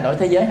chúng sanh, thay đổi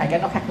thế giới, hai cái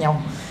nó khác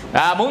nhau.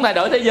 Muốn thay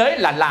đổi thế giới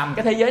là làm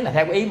cái thế giới này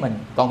theo cái ý mình,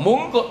 còn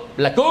muốn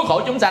là cứu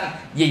khổ chúng sanh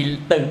vì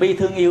từ bi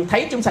thương yêu,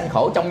 thấy chúng sanh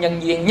khổ trong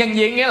nhân duyên. Nhân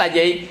duyên nghĩa là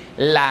gì?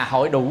 Là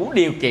hội đủ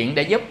điều kiện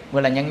để giúp,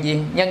 gọi là nhân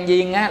duyên. Nhân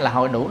duyên á, là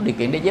hội đủ điều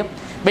kiện để giúp.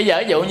 Bây giờ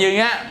ví dụ như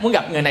á, muốn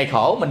gặp người này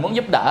khổ mình muốn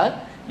giúp đỡ,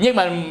 nhưng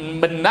mà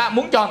mình á,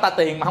 muốn cho người ta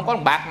tiền mà không có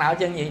đồng bạc nào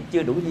chứ gì,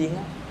 chưa đủ duyên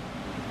á.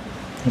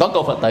 Có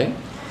cô Phật tử,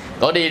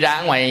 cô đi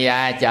ra ngoài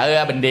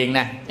chợ Bình Điền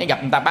nè,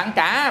 gặp người ta bán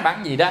cá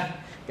bán gì đó,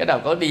 cái đầu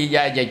có đi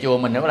về chùa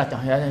mình nữa là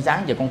trời ơi sáng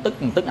giờ con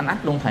tức anh ách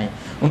luôn thầy,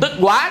 con tức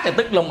quá trời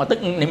tức luôn, mà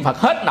tức niệm Phật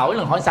hết nổi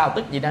lần, hỏi sao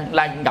tức gì đó,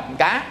 là gặp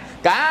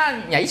cá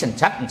nhảy sình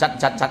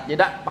sạch vậy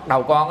đó. Bắt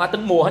đầu con á,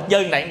 tính mua hết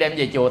dơn này đem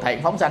về chùa thầy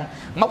phóng sanh,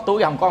 móc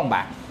túi không có một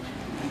bạc,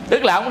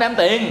 tức là không đem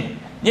tiền.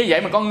 Như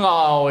vậy mà con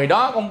ngồi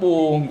đó con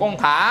buồn, con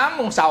thảm,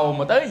 con sầu,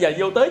 mà tới giờ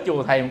vô tới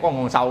chùa thầy con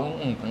còn sầu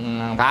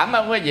thảm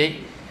không quý vị.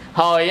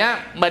 Hồi á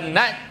mình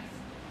á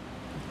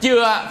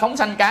chưa phóng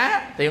sanh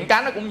cá thì con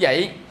cá nó cũng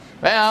vậy,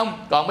 phải không?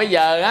 Còn bây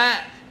giờ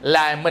á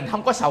là mình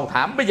không có sầu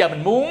thảm, bây giờ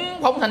mình muốn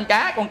phóng sanh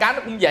cá, con cá nó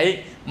cũng vậy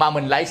mà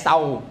mình lại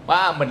sầu,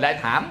 mình lại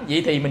thảm.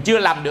 Vậy thì mình chưa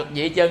làm được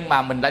vậy chân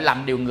mà mình lại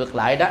làm điều ngược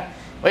lại đó.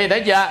 Bởi vì thấy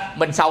chưa,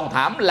 mình sầu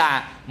thảm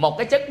là một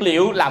cái chất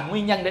liệu làm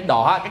nguyên nhân để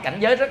đọa cái cảnh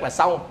giới rất là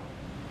sâu,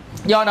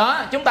 do đó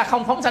chúng ta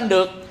không phóng sanh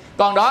được.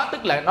 Còn đó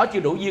tức là nó chưa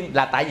đủ duyên,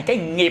 là tại vì cái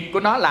nghiệp của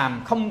nó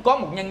làm không có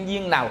một nhân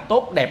duyên nào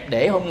tốt đẹp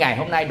để ngày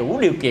hôm nay đủ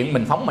điều kiện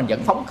mình phóng, mình vẫn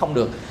phóng không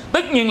được.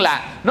 Tất nhiên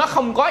là nó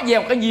không có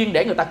gieo cái duyên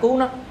để người ta cứu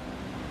nó.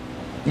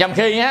 Nhằm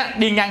khi á,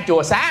 đi ngang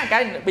chùa xá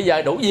cái bây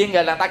giờ đủ duyên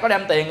rồi là người ta có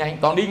đem tiền rồi,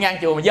 còn đi ngang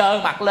chùa mà dơ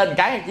mặt lên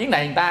cái chuyến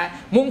này người ta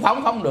muốn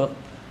phóng không được.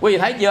 Quý vị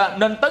thấy chưa?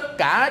 Nên tất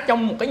cả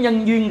trong một cái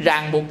nhân duyên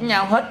ràng buộc với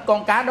nhau hết.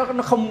 Con cá đó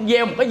nó không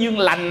gieo một cái duyên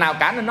lành nào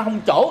cả, nên nó không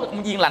trổ được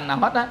một duyên lành nào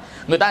hết á.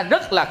 Người ta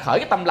rất là khởi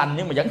cái tâm lành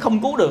nhưng mà vẫn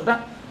không cứu được đó.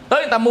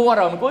 Tới người ta mua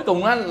rồi mà cuối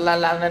cùng á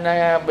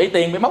là bị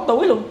tiền, bị móc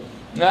túi luôn,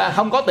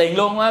 không có tiền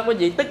luôn á quý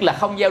vị. Tức là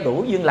không gieo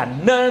đủ duyên lành.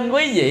 Nên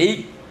quý vị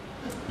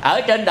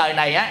ở trên đời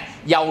này á,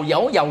 giàu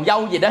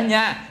dâu gì đó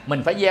nha,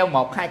 mình phải gieo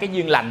 1-2 cái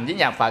duyên lành với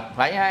nhà Phật.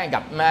 Phải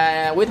gặp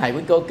quý thầy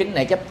quý cô kính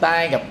này chắp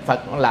tay, gặp Phật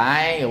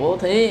lại rồi bố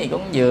thí,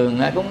 cúng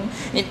dường, cúng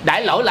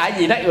đãi lỗi lại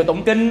gì đó, rồi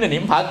tụng kinh, rồi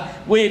niệm Phật,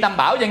 quy tam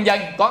bảo vân vân,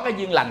 có cái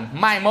duyên lành.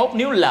 Mai mốt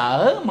nếu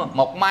lỡ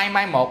một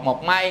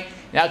mai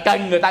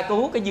cần người ta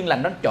cứu, cái duyên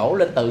lành nó trổ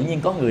lên tự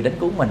nhiên có người đến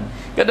cứu mình.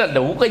 Cái đó là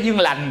đủ cái duyên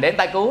lành để người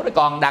ta cứu.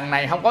 Còn đằng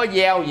này không có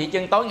gieo vậy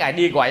chân tối ngày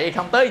đi quậy,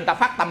 không tới người ta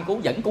phát tâm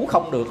cứu vẫn cứu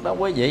không được đó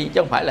quý vị,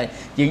 chứ không phải là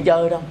chuyện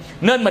chơi đâu.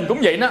 Nên mình cũng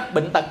vậy đó,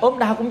 bệnh tật ốm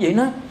đau cũng vậy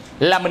đó,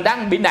 là mình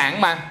đang bị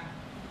nạn mà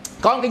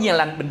có cái duyên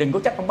lành mình đừng có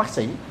trách ông bác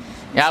sĩ.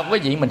 Quý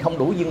vị mình không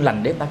đủ duyên lành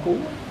để người ta cứu.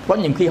 có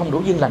nhiều khi không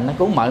đủ duyên lành nó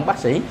cũng mời bác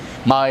sĩ,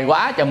 mời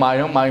quá trời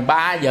mời, mời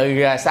 3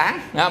 giờ sáng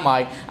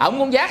mời, ổng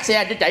muốn dắt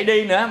xe cho chạy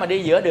đi nữa mà đi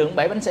giữa đường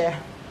bể bánh xe,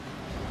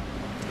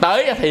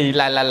 tới thì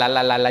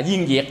là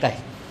duyên diệt rồi.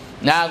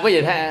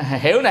 Quý vị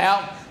hiểu này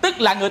không?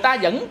 Tức là người ta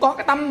vẫn có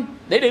cái tâm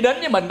để đi đến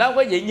với mình đó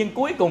quý vị, nhưng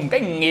cuối cùng cái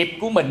nghiệp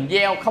của mình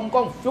gieo không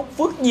có một chút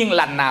phước duyên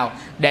lành nào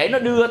để nó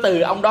đưa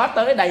từ ông đó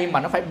tới đây, mà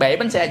nó phải bể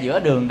bánh xe giữa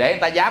đường để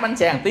người ta giá bánh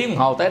xe 1 tiếng đồng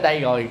hồ tới đây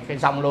rồi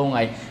xong luôn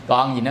rồi,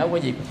 còn gì nữa quý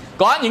vị.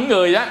 Có những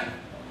người đó,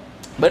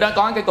 bữa đó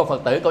có cái cô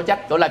Phật tử cổ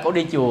trách, cổ là cổ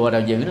đi chùa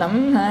rồi dữ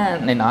lắm ha,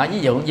 này nọ ví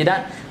dụ gì đó,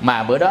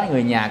 mà bữa đó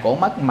người nhà cổ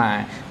mất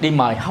mà đi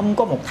mời không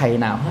có một thầy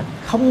nào hết,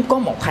 không có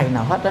một thầy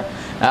nào hết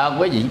đó.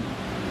 Quý vị,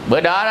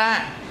 bữa đó đó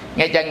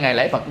ngay chân ngày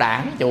lễ Phật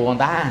đản chùa người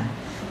ta,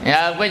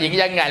 quý vị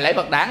dân ngày lễ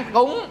Phật đản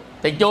cúng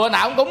thì chùa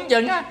nào cũng cúng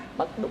chừng á,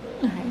 mất đúng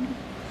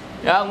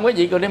ngày. Quý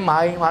vị còn đi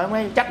mời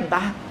mới trách người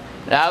ta.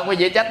 Quý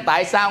vị trách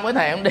tại sao cái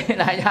thầy không đi,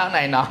 tại sao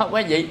này nọ,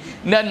 quý vị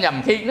nên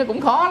nhầm khi nó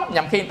cũng khó lắm,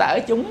 nhầm khi người ta ở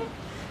chúng.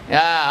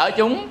 Ở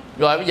chúng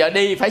rồi bây giờ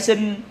đi phải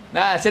xin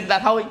ra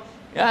thôi.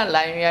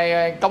 Là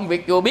công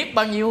việc chùa biết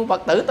bao nhiêu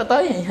Phật tử ta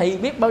tới thì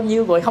biết bao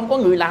nhiêu rồi, không có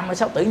người làm mà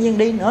sao tự nhiên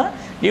đi nữa,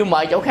 đi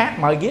mời chỗ khác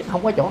mời ghét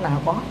không có chỗ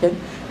nào có chứ.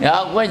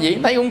 Quý vị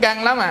thấy cũng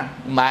căng lắm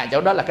mà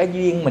chỗ đó là cái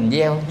duyên mình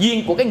gieo,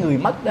 duyên của cái người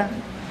mất đó.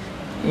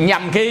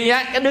 Nhằm khi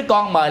á cái đứa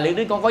con mời lại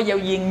đứa con có gieo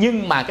duyên,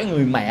 nhưng mà cái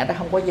người mẹ đó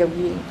không có gieo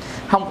duyên,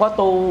 không có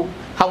tu,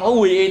 không có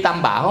quy y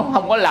tam bảo,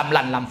 không có làm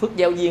lành làm phước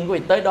gieo duyên, quý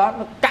vị tới đó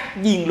nó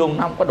cắt duyên luôn,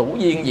 nó không có đủ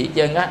duyên gì hết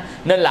trơn á,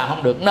 nên là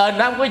không được. Nên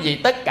đó quý vị,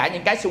 tất cả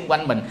những cái xung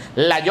quanh mình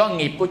là do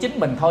nghiệp của chính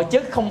mình thôi, chứ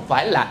không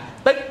phải là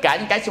tất cả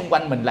những cái xung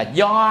quanh mình là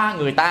do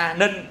người ta.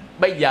 Nên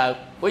bây giờ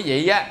quý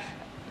vị á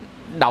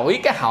đổi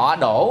cái họ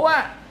Đỗ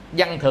á,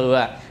 văn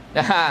thừa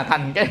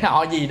thành cái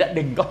họ gì đó,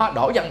 đừng có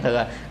đổ văn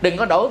thừa, đừng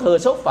có đổ thừa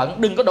số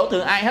phận, đừng có đổ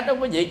thừa ai hết đó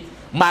quý vị,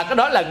 mà cái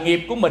đó là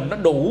nghiệp của mình nó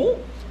đủ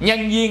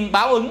nhân duyên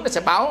báo ứng, nó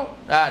sẽ báo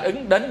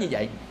ứng đến như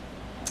vậy.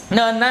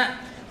 Nên á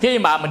khi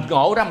mà mình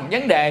ngộ ra một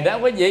vấn đề đó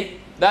quý vị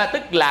đó,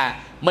 tức là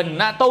mình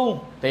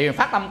tu thì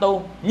phát tâm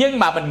tu, nhưng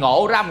mà mình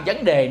ngộ ra một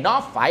vấn đề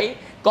nó phải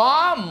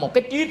có một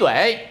cái trí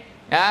tuệ.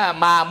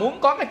 Mà muốn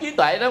có cái trí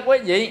tuệ đó quý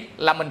vị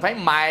là mình phải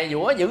mài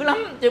dũa dữ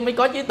lắm chứ mới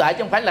có trí tuệ, chứ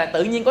không phải là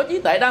tự nhiên có trí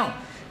tuệ đâu.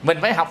 Mình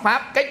phải học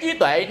pháp, cái trí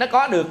tuệ nó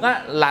có được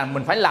á, là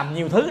mình phải làm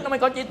nhiều thứ nó mới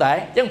có trí tuệ,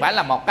 chứ không phải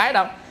là một cái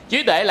đâu.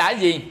 Trí tuệ là cái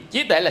gì?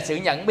 Trí tuệ là sự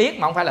nhận biết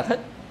mà không phải là thức.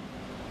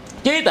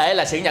 Trí tuệ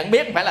là sự nhận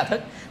biết không phải là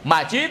thức,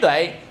 mà trí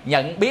tuệ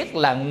nhận biết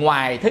là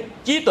ngoài thức.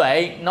 Trí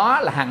tuệ nó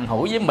là hằng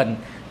hữu với mình,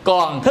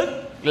 còn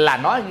thức là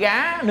nó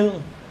gá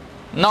nương.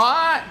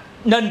 Nó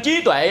nên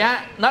trí tuệ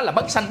á nó là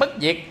bất sanh bất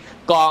diệt,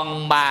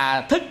 còn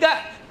mà thức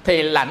á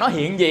thì là nó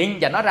hiện diện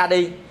và nó ra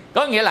đi.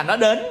 Có nghĩa là nó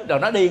đến rồi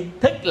nó đi.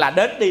 Thức là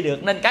đến đi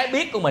được, nên cái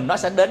biết của mình nó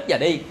sẽ đến và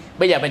đi.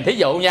 Bây giờ mình thí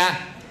dụ nha,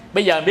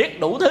 bây giờ biết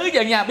đủ thứ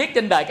chân nha, biết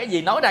trên đời cái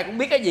gì nói ra cũng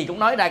biết, cái gì cũng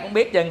nói ra cũng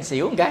biết, chân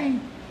xỉu một cái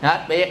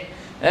hết biết,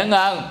 đúng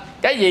không?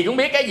 Cái gì cũng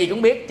biết, cái gì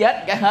cũng biết,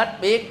 chết cái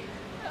hết biết,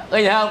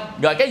 quý vị không?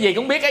 Rồi cái gì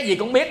cũng biết, cái gì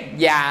cũng biết,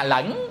 già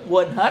lẫn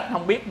quên hết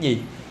không biết gì,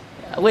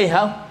 quý vị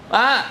không?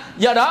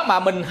 Do đó mà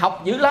mình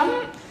học dữ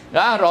lắm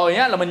đó, rồi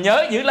á, là mình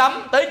nhớ dữ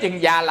lắm, tới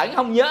chừng già lẫn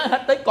không nhớ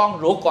hết, tới con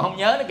ruột còn không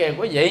nhớ nữa kìa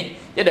quý vị,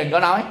 chứ đừng có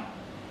nói.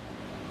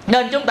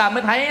 Nên chúng ta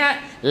mới thấy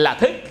á, là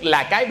thức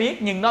là cái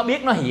biết, nhưng nó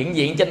biết nó hiện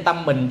diện trên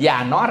tâm mình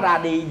và nó ra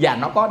đi, và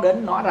nó có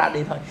đến nó ra đi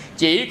thôi.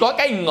 Chỉ có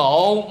cái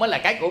ngộ mới là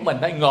cái của mình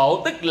thôi.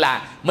 Ngộ tức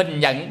là mình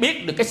nhận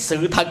biết được cái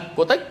sự thật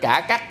của tất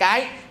cả các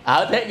cái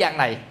ở thế gian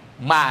này,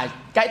 mà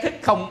cái thức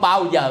không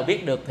bao giờ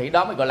biết được, thì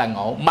đó mới gọi là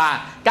ngộ.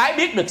 Mà cái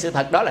biết được sự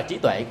thật đó là trí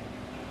tuệ.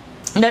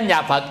 Nên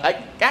nhà Phật ở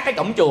các cái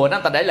cổng chùa đó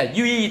ta để là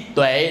duy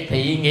tuệ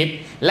thị nghiệp,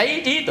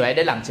 lấy trí tuệ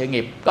để làm sự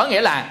nghiệp. Có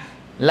nghĩa là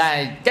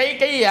cái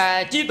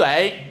trí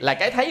tuệ là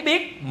cái thấy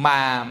biết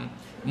mà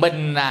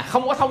mình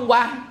không có thông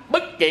qua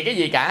bất kỳ cái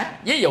gì cả.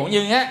 Ví dụ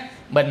như á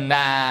mình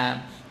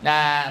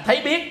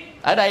thấy biết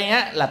ở đây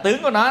á là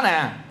tướng của nó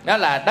nè, đó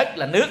là đất,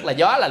 là nước, là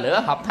gió, là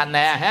lửa hợp thành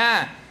nè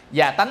ha,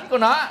 và tánh của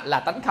nó là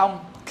tánh không.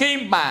 Khi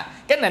mà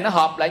cái này nó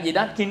hợp lại gì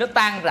đó, khi nó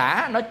tan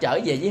rã, nó trở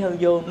về với hư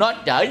vô, nó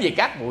trở về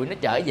cát bụi, nó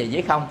trở về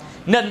với không.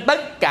 Nên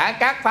tất cả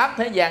các pháp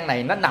thế gian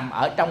này nó nằm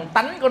ở trong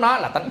tánh của nó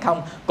là tánh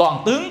không,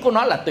 còn tướng của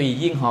nó là tùy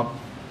duyên hợp.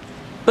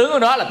 Tướng của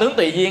nó là tướng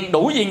tùy duyên,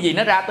 đủ duyên gì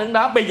nó ra tướng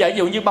đó. Bây giờ ví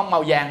dụ như bông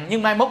màu vàng,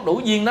 nhưng mai mốt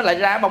đủ duyên nó lại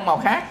ra bông màu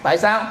khác. Tại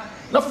sao?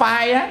 Nó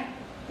phai á,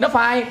 nó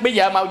phai. Bây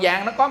giờ màu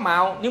vàng nó có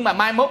màu, nhưng mà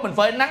mai mốt mình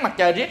phơi nắng mặt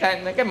trời riết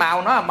cái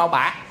màu nó là màu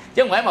bạc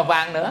chứ không phải màu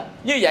vàng nữa.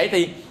 Như vậy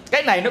thì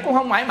cái này nó cũng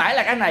không mãi mãi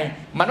là cái này,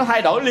 mà nó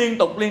thay đổi liên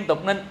tục.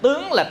 Nên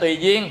tướng là tùy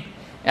duyên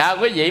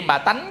quý vị, mà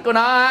tánh của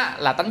nó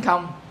là tánh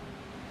không.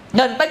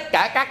 Nên tất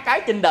cả các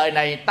cái trên đời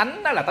này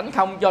tánh nó là tánh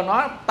không, cho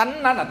nó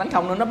tánh nó là tánh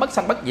không nên nó bất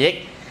sanh bất diệt.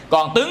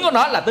 Còn tướng của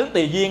nó là tướng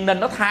tùy duyên nên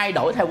nó thay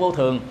đổi theo vô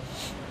thường.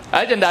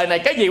 Ở trên đời này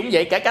cái gì cũng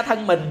vậy, kể cả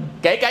thân mình,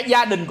 kể cả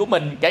gia đình của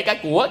mình, kể cả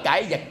của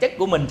cải vật chất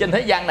của mình trên thế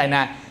gian này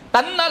nè,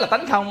 tánh nó là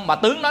tánh không, mà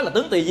tướng nó là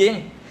tướng tùy duyên.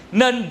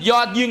 Nên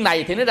do duyên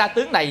này thì nó ra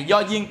tướng này, do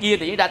duyên kia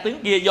thì nó ra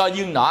tướng kia, do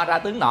duyên nọ ra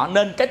tướng nọ.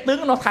 Nên cái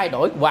tướng nó thay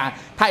đổi, và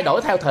thay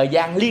đổi theo thời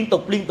gian, liên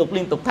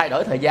tục thay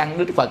đổi thời gian.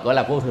 Đức Phật gọi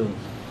là vô thường.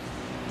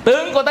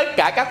 Tướng của tất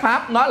cả các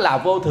pháp nó là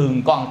vô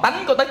thường, còn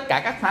tánh của tất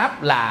cả các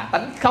pháp là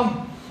tánh không.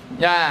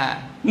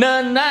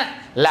 Nên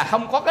là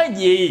không có cái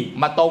gì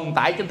mà tồn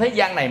tại trên thế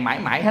gian này mãi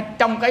mãi hết.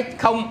 Trong cái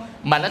không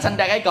mà nó sanh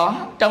ra cái có,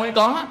 trong cái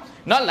có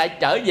nó lại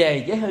trở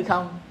về với hư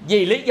không.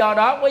 Vì lý do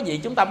đó quý vị,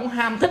 chúng ta muốn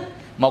ham thích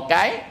một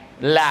cái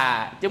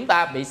là chúng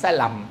ta bị sai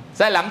lầm.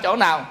 Sai lầm chỗ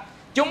nào?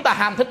 Chúng ta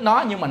ham thích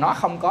nó nhưng mà nó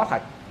không có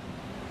thật,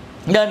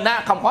 nên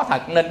không có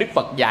thật. Nên Đức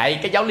Phật dạy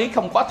cái giáo lý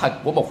không có thật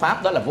của một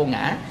pháp, đó là vô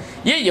ngã.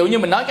 Ví dụ như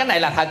mình nói cái này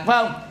là thật, phải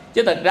không?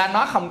 Chứ thực ra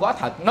nó không có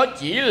thật. Nó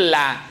chỉ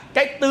là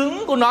cái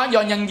tướng của nó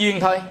do nhân duyên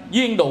thôi.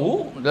 Duyên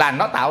đủ là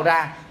nó tạo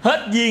ra,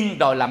 hết duyên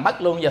rồi là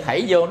mất luôn. Giờ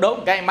thảy vô đốt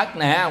cái mất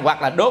nè.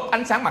 Hoặc là đốt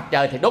ánh sáng mặt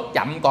trời thì đốt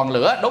chậm, còn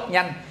lửa đốt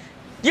nhanh.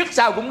 Trước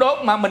sau cũng đốt,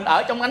 mà mình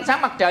ở trong ánh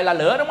sáng mặt trời là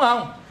lửa, đúng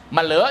không?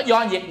 Mà lửa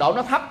do nhiệt độ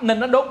nó thấp nên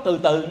nó đốt từ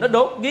từ, nó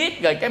đốt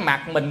ghét rồi cái mặt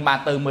mình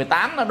mà từ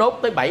 18 nó đốt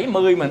tới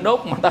 70, mình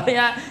đốt mà tới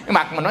cái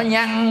mặt mà nó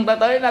nhăn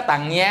tới nó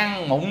tàn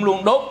nhang mụn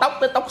luôn, đốt tóc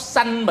tới tóc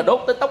xanh, mà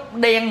đốt tới tóc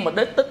đen, mà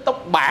đến tới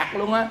tóc bạc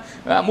luôn á,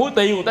 muối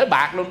tiêu tới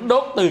bạc luôn,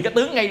 đốt từ cái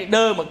tướng ngay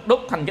đơ mà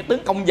đốt thành cái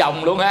tướng cong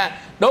vòng luôn ha,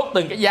 đốt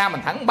từng cái da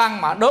mình thẳng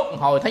băng mà đốt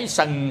hồi thấy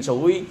sần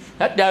sụi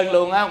hết trơn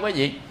luôn á quý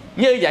vị.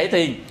 Như vậy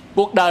thì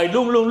cuộc đời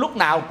luôn luôn lúc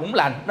nào cũng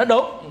là nó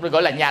đốt,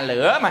 gọi là nhà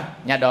lửa mà,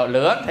 nhà đồ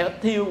lửa theo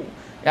thiêu.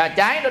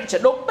 Trái nó sẽ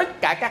đốt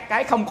tất cả các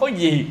cái, không có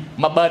gì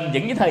mà bền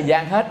vững với thời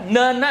gian hết.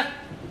 Nên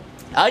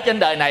ở trên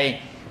đời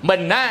này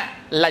mình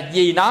là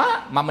vì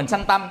nó mà mình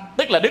sanh tâm.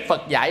 Tức là Đức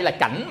Phật dạy là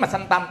cảnh mà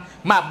sanh tâm,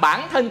 mà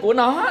bản thân của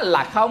nó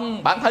là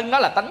không, bản thân nó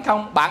là tánh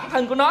không, bản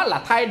thân của nó là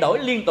thay đổi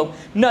liên tục,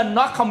 nên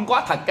nó không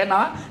có thật cái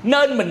nó.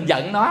 Nên mình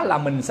giận nó là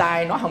mình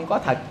sai, nó không có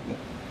thật.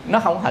 Nó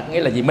không thật nghĩa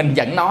là gì? Mình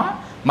giận nó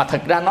mà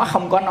thực ra nó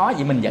không có nó,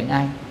 vậy mình giận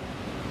ai?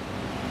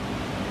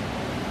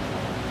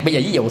 Bây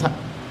giờ ví dụ thôi,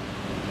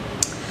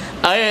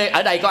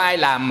 ở đây có ai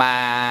làm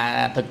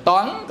mà thực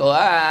toán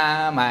của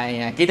mà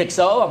kỹ thuật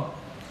số không?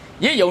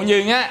 Ví dụ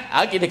như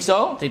ở kỹ thuật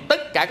số thì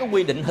tất cả các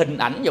quy định hình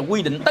ảnh và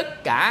quy định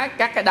tất cả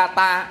các cái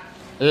data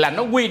là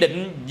nó quy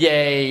định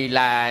về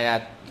là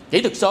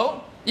kỹ thuật số.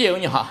 Ví dụ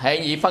như hệ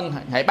nhị phân,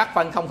 hệ bát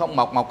phân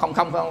 001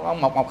 100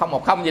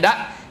 11010 gì đó,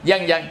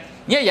 dần dần.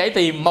 Như vậy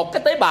thì một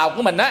cái tế bào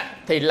của mình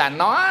thì là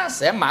nó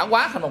sẽ mã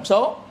hóa thành một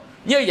số.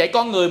 Như vậy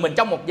con người mình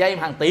trong một giây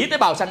hàng tỷ tế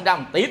bào sanh ra,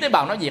 1 tỷ tế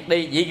bào nó diệt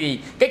đi. Vì gì?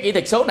 Cái kỹ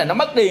thuật số này nó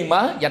mất đi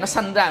mới và nó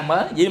sanh ra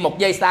mới. Vì một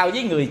giây sau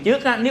với người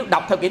trước nếu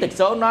đọc theo kỹ thuật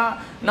số nó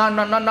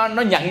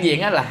nhận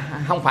diện là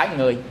không phải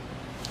người.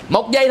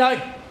 Một giây thôi,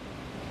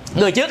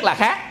 người trước là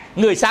khác,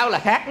 người sau là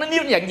khác. Nó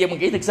nếu nhận diện bằng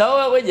kỹ thuật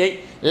số quý vị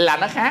là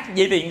nó khác.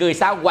 Vậy thì người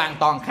sau hoàn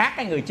toàn khác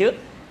cái người trước.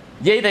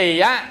 Vậy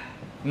thì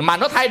mà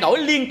nó thay đổi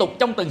liên tục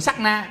trong từng sát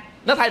na.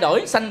 Nó thay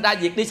đổi, sanh ra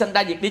diệt đi, sanh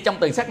ra diệt đi trong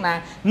từng sát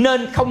na.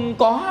 Nên không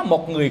có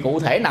một người cụ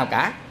thể nào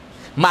cả,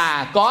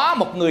 mà có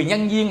một người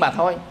nhân duyên mà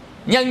thôi.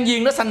 Nhân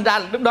duyên nó sanh ra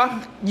lúc đó,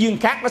 duyên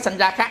khác nó sanh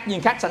ra khác,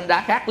 duyên khác sanh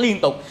ra khác liên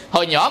tục.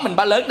 Hồi nhỏ mình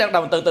ba lớn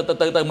đầu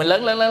từ mình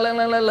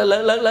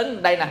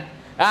lớn đây nè.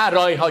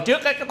 Rồi hồi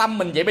trước cái tâm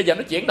mình vậy, bây giờ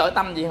nó chuyển đổi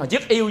tâm gì? Hồi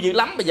trước yêu dữ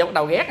lắm, bây giờ bắt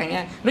đầu ghét rồi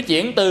nha. Nó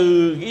chuyển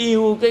từ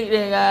yêu cái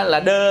là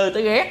đơ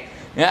tới ghét.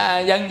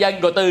 Dần dần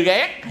rồi từ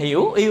ghét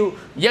hiểu yêu,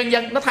 dần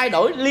dần nó thay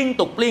đổi liên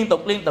tục.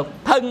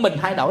 Thân mình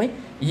thay đổi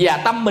và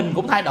tâm mình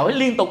cũng thay đổi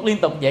liên tục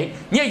vậy.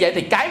 Như vậy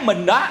thì cái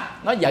mình đó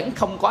nó vẫn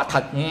không có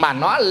thật, mà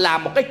nó là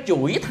một cái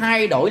chuỗi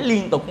thay đổi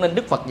liên tục. Nên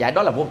Đức Phật dạy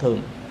đó là vô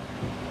thường.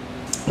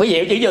 Quý vị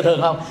hiểu chữ vô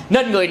thường không?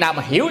 Nên người nào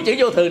mà hiểu chữ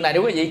vô thường này,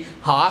 đúng quý vị,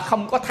 họ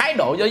không có thái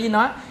độ đối với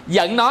nó.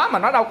 Giận nó mà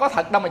nó đâu có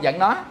thật đâu mà giận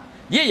nó.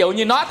 Ví dụ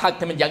như nó thật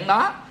thì mình giận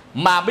nó,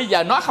 mà bây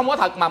giờ nó không có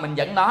thật mà mình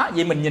giận nó,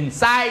 vì mình nhìn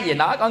sai về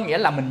nó, có nghĩa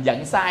là mình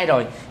giận sai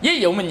rồi. Ví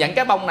dụ mình giận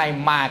cái bông này,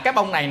 mà cái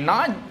bông này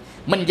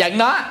mình giận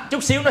nó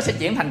chút xíu nó sẽ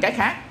chuyển thành cái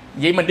khác.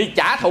 Vì mình đi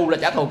trả thù là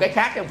trả thù cái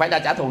khác, chứ không phải là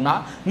trả thù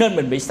nó. Nên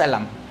mình bị sai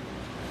lầm.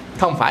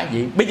 Không phải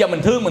vậy. Bây giờ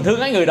mình thương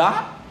cái người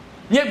đó,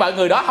 nhưng mà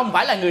người đó không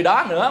phải là người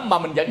đó nữa, mà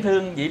mình vẫn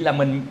thương, vậy là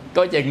mình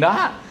coi chừng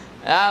đó.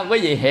 Quý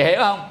vị hiểu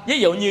không? Ví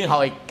dụ như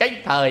hồi cái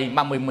thời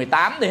mà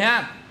 18 đi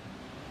ha,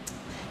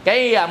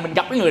 cái mình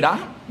gặp cái người đó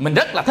mình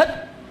rất là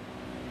thích.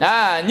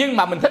 Nhưng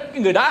mà mình thích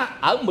cái người đó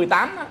ở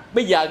 18 đó.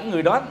 Bây giờ cái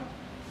người đó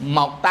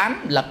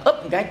 18 lật úp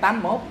cái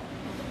 81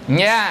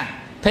 nha.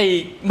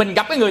 Thì mình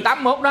gặp cái người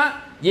 81 đó,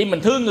 vì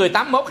mình thương người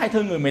 81 hay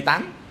thương người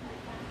 18?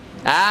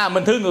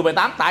 Mình thương người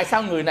 18. Tại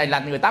sao người này là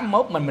người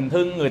 81 mình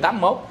thương người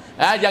 81?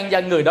 Dần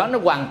dần người đó nó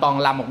hoàn toàn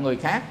là một người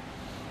khác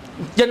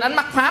trên ánh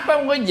mắt Pháp đó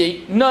quý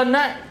vị. Nên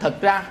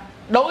thật ra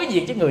đối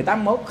diện với người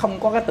 81 không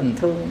có cái tình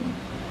thương.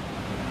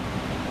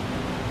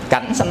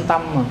 Cảnh sanh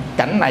tâm mà.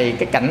 Cảnh này,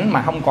 cái cảnh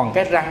mà không còn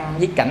cái răng,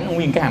 với cảnh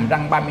nguyên cái hàm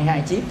răng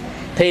 32 chiếc,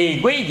 thì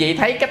quý vị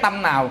thấy cái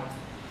tâm nào.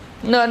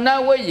 Nên đó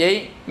quý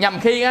vị, nhằm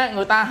khi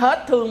người ta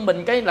hết thương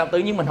mình, cái là tự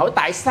nhiên mình hỏi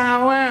tại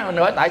sao mình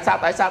hỏi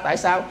tại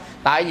sao.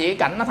 Tại vì cái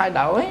cảnh nó thay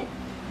đổi.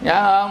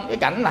 Dạ không? Cái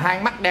cảnh là hai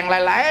mắt đen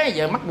lai lái,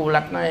 giờ mắt bù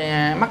lạch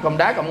này, mắt cọng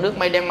đá cọng nước,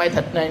 mây đen mây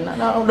thịt này,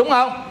 nó đúng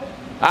không?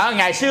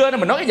 Ngày xưa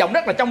mình nói cái giọng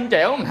rất là trong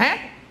trẻo, mình hát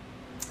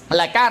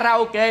là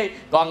karaoke.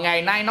 Còn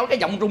ngày nay nói cái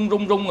giọng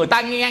rung, người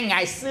ta nghe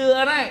ngày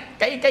xưa đó,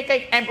 cái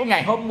em của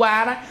ngày hôm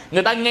qua đó,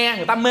 người ta nghe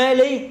người ta mê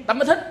ly, người ta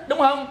mới thích, đúng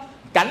không?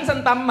 cảnh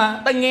sanh tâm mà,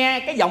 ta nghe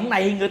cái giọng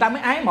này người ta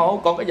mới ái mộ,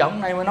 còn cái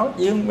giọng này mà nói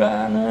chuyện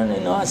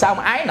nó sao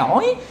mà ái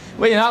nổi,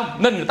 biết không?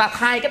 Nên người ta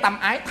thay cái tâm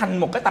ái thành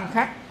một cái tâm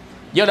khác.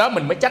 Do đó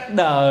mình mới trách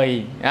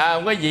đời,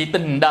 quý vị,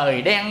 tình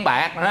đời đen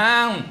bạc, phải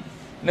không?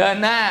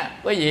 Nên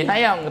quý vị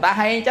thấy không, người ta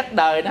hay trách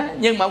đời đó,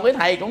 nhưng mà quý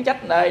thầy cũng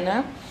trách đời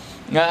nữa.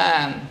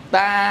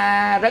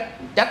 Ta rất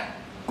trách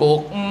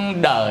cuộc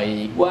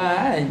đời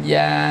quá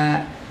già,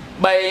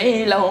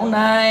 bấy lâu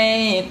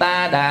nay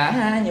ta đã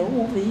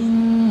nhủ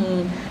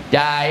viên,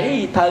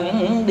 trải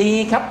thân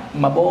đi khắp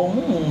mà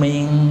bốn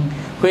miền,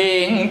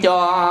 khuyên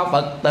cho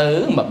Phật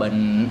tử mà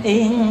bình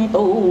yên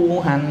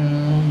tu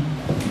hành.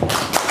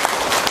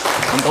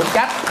 Mình cũng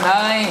trách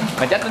thôi,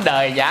 mà trách cái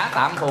đời giả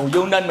tạm phù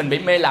du, nên mình bị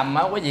mê lầm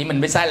á quý vị,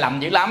 mình bị sai lầm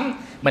dữ lắm.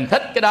 Mình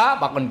thích cái đó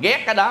hoặc mình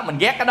ghét cái đó, mình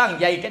ghét cái đó một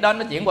giây, cái đó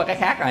nó chuyển qua cái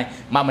khác rồi,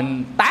 mà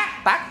mình tác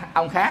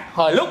ông khác.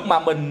 Hồi lúc mà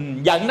mình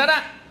giận đó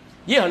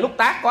với hồi lúc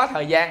tác có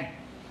thời gian,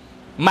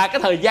 mà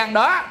cái thời gian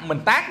đó mình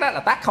tác đó là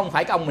tác không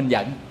phải cái ông mình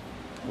giận.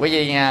 Quý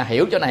vị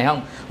hiểu chỗ này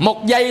không?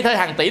 Một giây thôi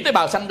hàng tỷ tế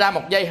bào sanh ra,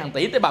 một giây hàng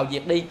tỷ tế bào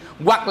diệt đi.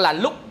 Hoặc là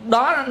lúc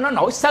đó nó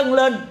nổi sân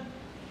lên,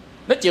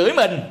 nó chửi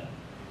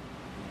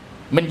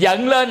mình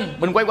giận lên,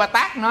 mình quay qua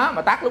tác nó,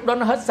 mà tác lúc đó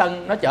nó hết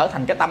sân, nó trở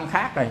thành cái tâm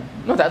khác rồi,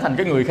 nó trở thành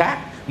cái người khác.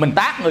 Mình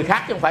tác người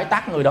khác chứ không phải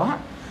tác người đó.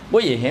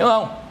 Quý vị hiểu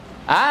không?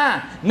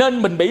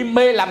 Nên mình bị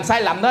mê làm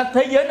sai lầm đó.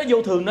 Thế giới nó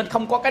vô thường nên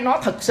không có cái nó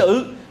thật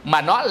sự,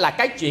 mà nó là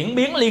cái chuyển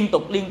biến liên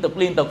tục.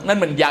 Nên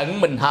mình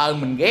giận, mình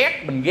hờn, mình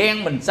ghét, mình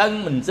ghen, mình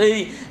sân, mình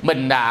si,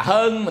 mình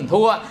hơn, mình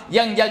thua,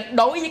 dần dần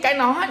đối với cái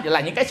nó là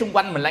những cái xung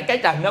quanh mình là cái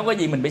trần đó. Có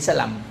gì mình bị sai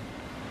lầm.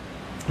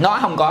 Nó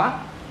không có,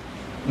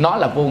 nó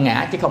là vô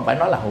ngã chứ không phải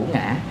nó là hữu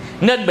ngã.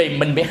 Nên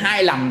mình bị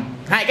hai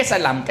cái sai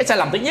lầm. Cái sai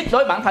lầm thứ nhất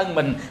đối bản thân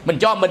mình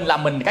cho mình là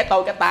mình, cái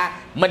tôi cái ta,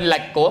 mình là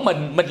của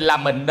mình là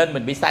mình, nên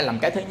mình bị sai lầm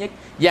cái thứ nhất.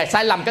 Và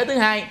sai lầm cái thứ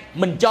hai,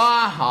 mình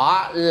cho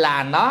họ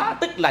là nó,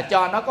 tức là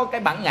cho nó có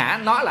cái bản ngã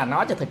nó là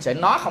nó, chứ thực sự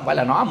nó không phải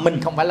là nó,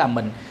 mình không phải là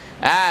mình.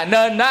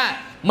 Nên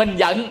mình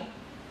giận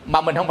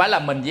mà mình không phải là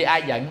mình, vì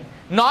ai giận?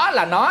 Nó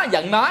là nó,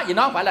 giận nó, vì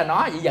nó không phải là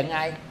nó, vì giận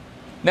ai?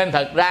 Nên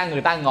thật ra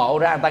người ta ngộ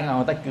ra, người ta ngồi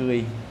người ta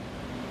cười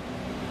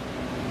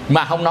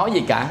mà không nói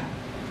gì cả,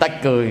 ta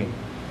cười.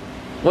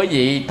 Quý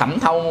vị thẩm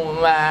thấu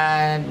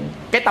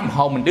cái tâm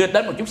hồn mình đưa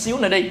đến một chút xíu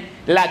nữa đi,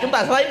 là chúng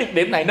ta thấy được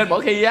điểm này. Nên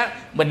mỗi khi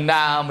mình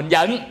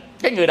giận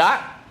cái người đó,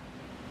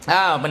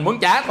 mình muốn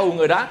trả thù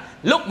người đó,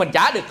 lúc mình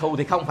trả được thù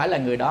thì không phải là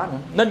người đó nữa.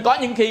 Nên có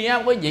những khi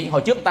quý vị,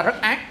 hồi trước người ta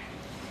rất ác,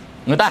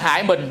 người ta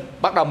hại mình,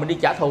 bắt đầu mình đi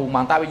trả thù, mà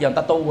người ta bây giờ người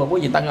ta tu rồi,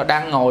 quý vị, người ta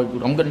đang ngồi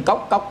động kinh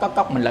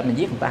cốc, mình lại mình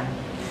giết người ta.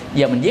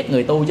 Giờ mình giết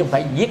người tu chứ không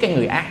phải giết cái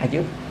người ác này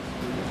chứ.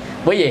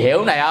 Quý vị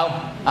hiểu này không?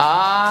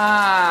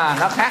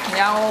 Nó khác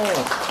nhau.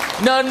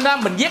 Nên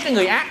mình giết cái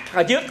người ác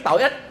hồi trước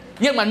tội ít,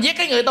 nhưng mà mình giết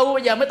cái người tu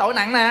bây giờ mới tội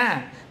nặng nè.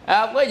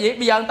 Quý vị,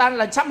 bây giờ người ta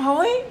là sám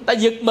hối, người ta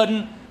giật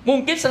mình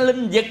muôn kiếp sanh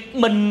linh, giật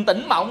mình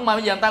tỉnh mộng, mà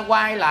bây giờ người ta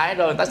quay lại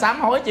rồi người ta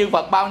sám hối chư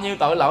Phật bao nhiêu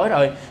tội lỗi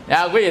rồi.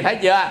 Quý vị thấy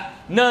chưa?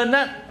 Nên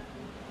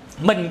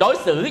mình đối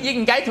xử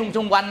với cái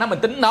xung quanh nó, mình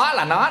tính nó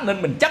là nó,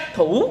 nên mình chấp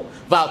thủ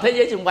vào thế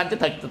giới xung quanh, chứ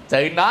thực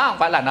sự nó không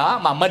phải là nó,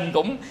 mà mình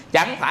cũng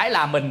chẳng phải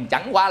là mình,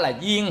 chẳng qua là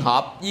duyên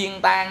hợp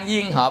duyên tan,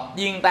 duyên hợp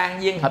duyên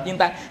tan, duyên hợp duyên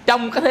tan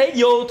trong cái thế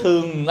vô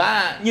thường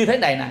như thế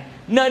này nè.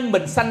 Nên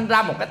mình sanh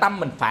ra một cái tâm,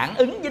 mình phản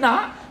ứng với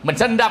nó, mình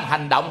sanh ra một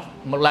hành động,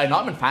 một lời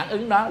nói mình phản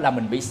ứng đó, là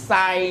mình bị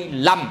sai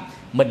lầm,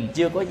 mình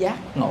chưa có giác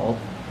ngộ.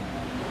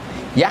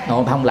 Giác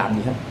ngộ không làm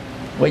gì hết.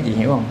 Quý vị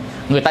hiểu không?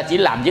 Người ta chỉ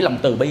làm với lòng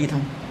từ bi thôi,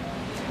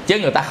 chứ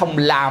người ta không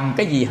làm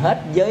cái gì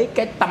hết với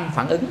cái tâm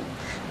phản ứng.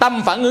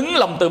 Tâm phản ứng,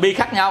 lòng từ bi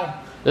khác nhau.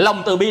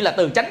 Lòng từ bi là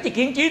từ chánh tri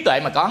kiến trí tuệ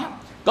mà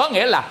có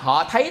nghĩa là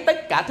họ thấy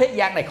tất cả thế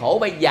gian này khổ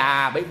bởi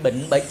già, bởi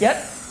bệnh, bởi chết.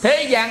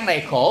 Thế gian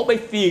này khổ bởi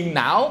phiền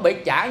não, bởi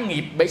trả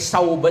nghiệp, bởi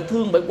sầu, bởi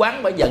thương, bởi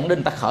oán, bởi giận,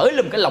 nên ta khởi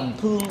lên cái lòng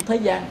thương thế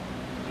gian.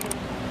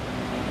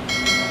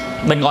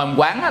 Mình ngồi một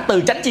quán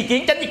từ chánh tri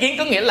kiến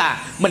có nghĩa là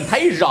mình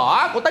thấy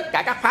rõ của tất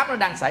cả các pháp nó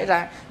đang xảy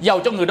ra. Giàu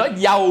cho người đó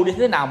giàu đi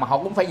thế nào mà họ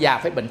cũng phải già,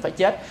 phải bệnh, phải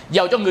chết.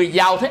 Giàu cho người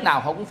giàu thế nào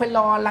họ cũng phải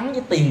lo lắng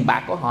với tiền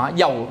bạc của họ.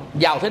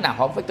 Giàu thế nào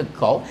họ cũng phải cực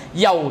khổ.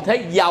 Giàu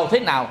thế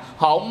nào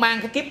họ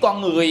mang cái kiếp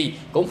con người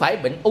cũng phải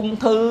bệnh ung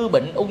thư,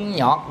 bệnh ung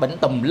nhọt, bệnh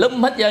tùm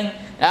lum hết trơn.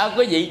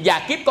 Quý vị, và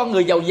kiếp con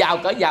người giàu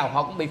cỡ giàu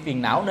họ cũng bị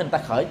phiền não, nên ta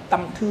khởi tâm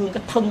thương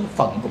cái thân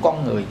phận của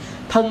con người,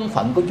 thân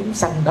phận của chúng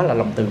sanh, đó là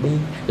lòng từ bi.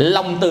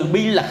 Lòng từ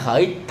bi là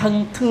khởi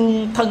thân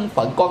thương thân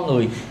phận con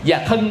người và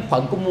thân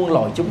phận của muôn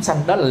loài chúng sanh,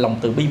 đó là lòng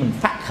từ bi mình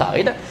phát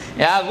khởi đó.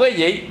 Quý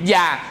vị,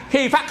 và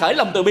khi phát khởi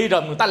lòng từ bi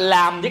rồi, người ta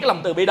làm với cái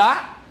lòng từ bi đó.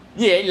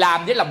 Như vậy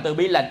làm với lòng từ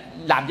bi là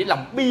làm với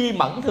lòng bi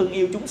mẫn thương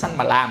yêu chúng sanh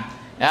mà làm.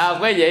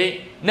 Quý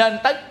vị, nên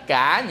tất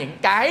cả những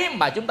cái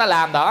mà chúng ta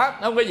làm đó,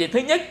 quý vị, thứ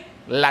nhất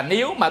là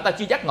nếu mà ta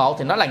chưa giác ngộ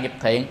thì nó là nghiệp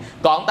thiện.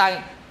 Còn ta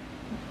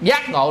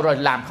giác ngộ rồi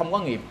làm không có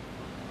nghiệp,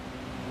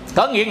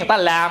 có nghĩa người ta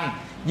làm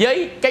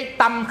với cái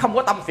tâm không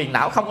có tâm phiền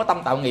não, không có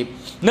tâm tạo nghiệp,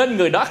 nên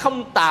người đó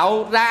không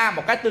tạo ra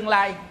một cái tương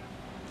lai,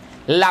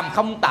 làm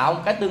không tạo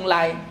một cái tương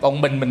lai.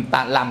 Còn mình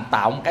làm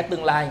tạo một cái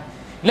tương lai.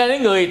 Nên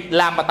những người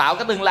làm mà tạo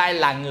cái tương lai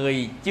là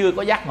người chưa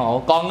có giác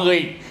ngộ. Còn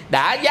người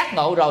đã giác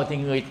ngộ rồi thì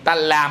người ta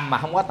làm mà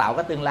không có tạo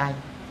cái tương lai.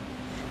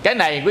 Cái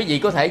này quý vị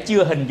có thể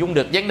chưa hình dung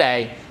được vấn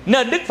đề.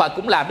 Nên Đức Phật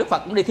cũng làm, Đức Phật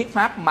cũng đi thuyết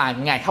pháp mà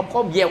Ngài không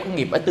có gieo cái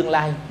nghiệp ở tương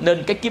lai.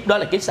 Nên cái kiếp đó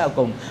là kiếp sau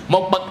cùng.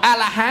 Một bậc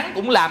A-la-hán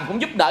cũng làm,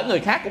 cũng giúp đỡ người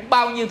khác, cũng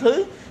bao nhiêu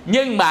thứ.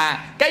 Nhưng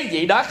mà cái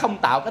vị đó không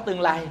tạo cái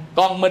tương lai.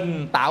 Còn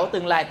mình tạo cái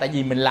tương lai. Tại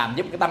vì mình làm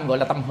với cái tâm gọi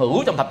là tâm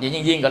hữu, trong thập vị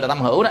nhân duyên gọi là tâm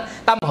hữu đó.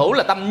 Tâm hữu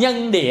là tâm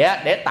nhân địa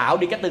để tạo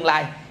đi cái tương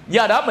lai.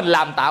 Do đó mình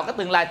làm tạo cái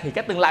tương lai thì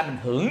cái tương lai mình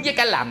hưởng với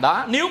cái làm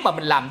đó. Nếu mà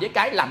mình làm với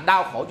cái làm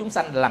đau khổ chúng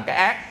sanh là làm cái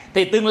ác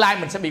thì tương lai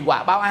mình sẽ bị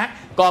quả báo ác.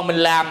 Còn mình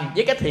làm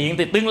với cái thiện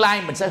thì tương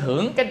lai mình sẽ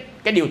hưởng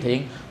cái điều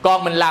thiện.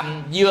 Còn mình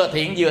làm vừa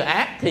thiện vừa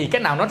ác thì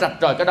cái nào nó rạch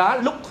ròi cái đó,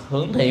 lúc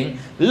hưởng thiện,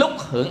 lúc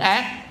hưởng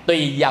ác,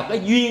 tùy vào cái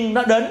duyên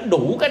nó đến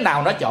đủ cái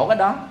nào nó chỗ cái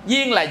đó.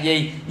 Duyên là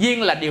gì?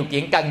 Duyên là điều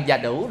kiện cần và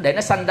đủ để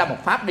nó sanh ra một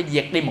pháp, để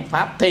diệt đi một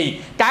pháp. Thì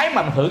cái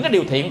mà hưởng cái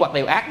điều thiện hoặc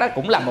điều ác đó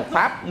cũng là một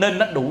pháp. Nên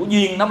nó đủ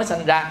duyên nó mới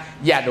sanh ra,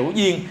 và đủ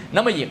duyên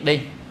nó mới diệt đi.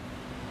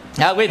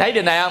 Quý vị thấy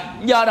điều này không?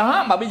 Do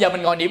đó mà bây giờ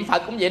mình ngồi niệm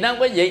Phật cũng vậy đó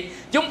quý vị.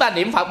 Chúng ta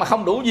niệm Phật mà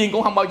không đủ duyên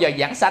cũng không bao giờ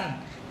giảng sanh.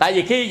 Tại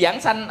vì khi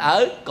giảng sanh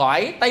ở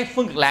cõi Tây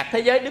Phương Cực Lạc thế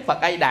giới Đức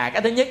Phật A Di Đà,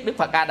 cái thứ nhất Đức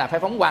Phật A Di Đà phải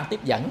phóng quang tiếp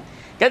dẫn.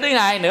 Cái thứ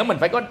hai nữa mình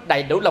phải có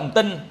đầy đủ lòng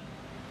tin.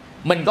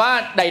 Mình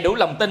có đầy đủ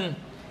lòng tin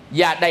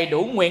và đầy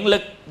đủ nguyện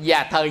lực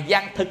và thời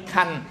gian thực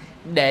hành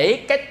để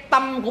cái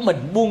tâm của mình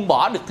buông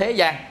bỏ được thế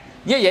gian.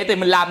 Như vậy thì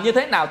mình làm như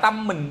thế nào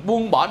tâm mình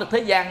buông bỏ được thế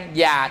gian,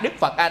 và Đức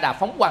Phật A Đà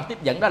phóng quang tiếp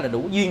dẫn, đó là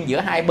đủ duyên giữa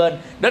hai bên.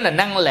 Đó là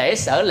năng lễ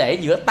sở lễ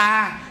giữa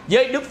ta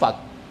với Đức Phật.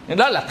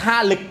 Đó là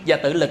tha lực và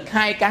tự lực,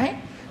 hai cái.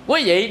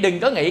 Quý vị đừng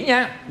có nghĩ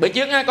nha. Bữa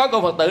trước có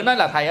cô Phật tử nói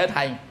là thầy ơi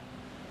thầy,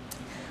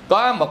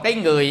 có một cái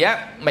người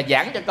mà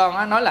giảng cho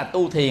con nói là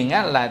tu thiền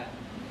là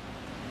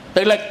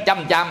tự lực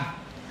 100%,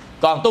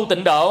 còn tu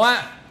tịnh độ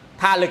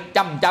tha lực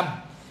 100%.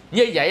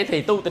 Như vậy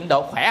thì tu tịnh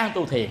độ khỏe hơn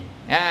tu thiền.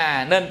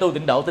 Nên tu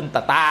tịnh độ tinh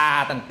tà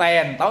tàn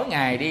ten, tối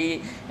ngày đi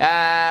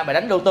mà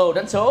đánh lô tô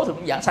đánh số thì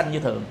cũng giảng sanh như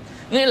thường.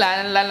 Nghĩa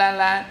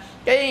là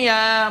cái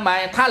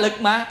mà tha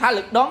lực, mà tha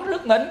lực đón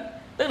rước mình.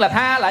 Tức là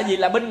tha là gì?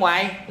 Là bên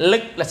ngoài,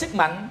 lực là sức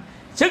mạnh.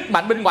 Sức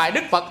mạnh bên ngoài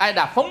Đức Phật A Di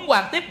Đà phóng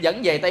quang tiếp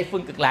dẫn về Tây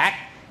Phương Cực Lạc.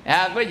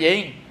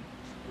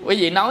 Quý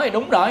vị nói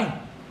đúng rồi,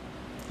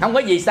 không có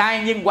gì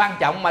sai. Nhưng quan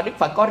trọng mà Đức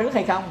Phật có rước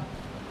hay không.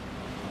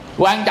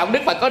 Quan trọng Đức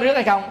Phật có rước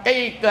hay không.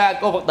 Cái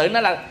cô Phật tử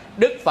nói là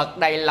Đức Phật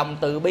đầy lòng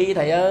từ bi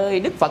thầy ơi.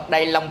 Đức Phật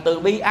đầy lòng từ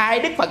bi, ai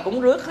Đức Phật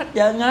cũng rước hết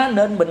trơn á.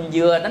 Nên mình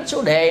vừa đánh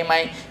số đề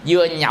mà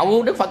vừa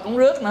nhậu Đức Phật cũng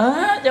rước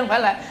nữa, chứ không phải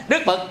là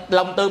Đức Phật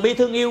lòng từ bi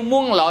thương yêu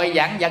muôn loài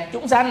vạn vật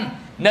chúng sanh.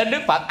 Nên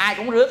Đức Phật ai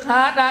cũng rước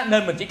hết á.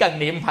 Nên mình chỉ cần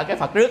niệm Phật cái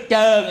Phật rước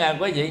trơn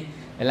quý vị.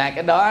 Là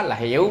cái đó là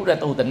hiểu ra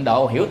tu tịnh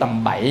độ, hiểu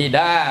tầm bậy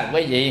đó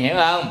quý vị, hiểu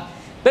không?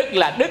 Tức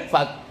là Đức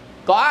Phật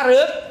có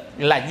rước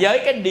là với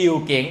cái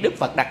điều kiện Đức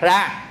Phật đặt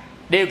ra.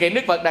 Điều kiện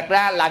Đức Phật đặt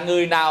ra là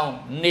người nào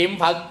niệm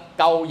Phật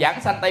cầu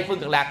giảng sanh Tây Phương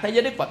Cực Lạc thế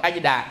giới Đức Phật A Di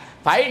Đà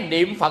phải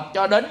niệm Phật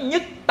cho đến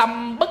nhất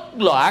tâm bất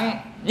loạn.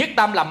 Nhất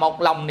tâm là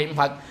một lòng niệm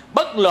Phật,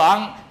 bất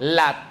loạn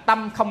là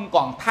tâm không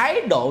còn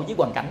thái độ với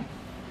hoàn cảnh.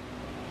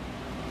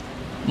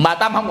 Mà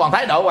tâm không còn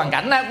thái độ hoàn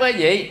cảnh á quý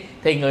vị,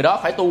 thì người đó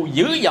phải tu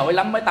dữ dội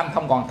lắm mới tâm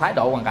không còn thái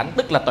độ hoàn cảnh,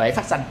 tức là tuệ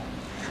phát sanh.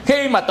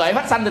 Khi mà tuệ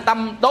phát sanh thì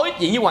tâm đối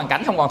diện với hoàn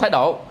cảnh không còn thái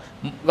độ,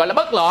 gọi là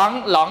bất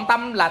loạn. Loạn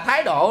tâm là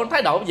thái độ.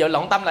 Thái độ giờ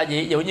loạn tâm là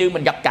gì? Ví dụ như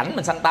mình gặp cảnh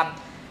mình sanh tâm.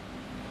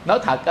 Nói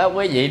thật á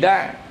quý vị đó,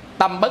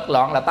 tâm bất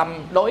loạn là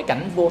tâm đối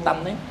cảnh vô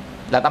tâm đấy,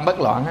 là tâm bất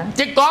loạn á.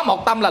 Chứ có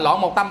một tâm là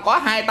loạn một tâm, có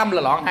hai tâm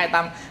là loạn hai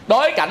tâm.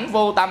 Đối cảnh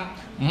vô tâm.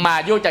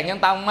 Mà vô Trần Nhân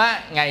Tông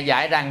Ngài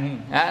dạy rằng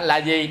là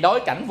gì? Đối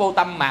cảnh vô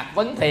tâm mạc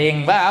vấn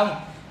thiền, phải không?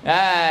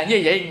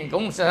 Như vậy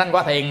cũng sanh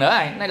qua thiền nữa.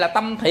 Đây là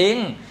tâm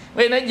thiền.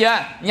 Vì nói chưa,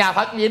 nhà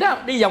Phật gì đó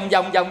đi vòng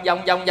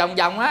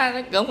vòng á,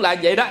 cũng là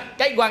vậy đó.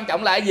 Cái quan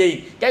trọng là cái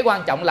gì? Cái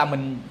quan trọng là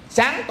mình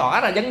sáng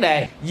tỏ ra vấn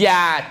đề.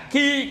 Và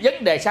khi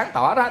vấn đề sáng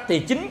tỏ đó thì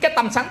chính cái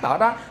tâm sáng tỏ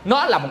đó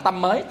nó là một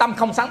tâm mới. Tâm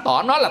không sáng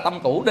tỏ nó là tâm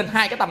cũ. Nên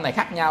hai cái tâm này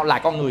khác nhau, là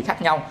con người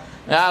khác nhau.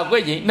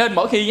 Quý vị, nên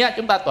mỗi khi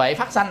chúng ta tuệ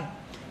phát sanh.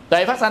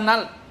 Tuệ phát sanh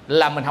đó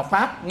là mình học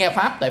Pháp, nghe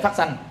Pháp tuệ phát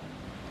sanh.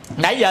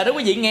 Nãy giờ đó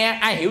quý vị nghe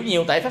ai hiểu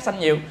nhiều tuệ phát sanh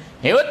nhiều,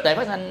 hiểu ít tuệ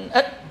phát sanh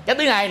ít. Cái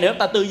thứ hai nữa,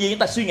 ta tư duy,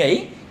 ta suy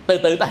nghĩ, từ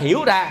từ ta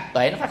hiểu ra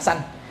tuệ nó phát sanh.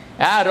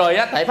 Rồi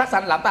tuệ phát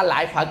sanh làm ta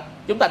lại Phật,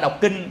 chúng ta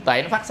đọc kinh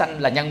tuệ nó phát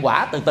sanh là nhân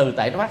quả, từ từ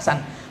tuệ nó phát sanh.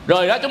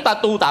 Rồi đó chúng ta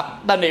tu tập,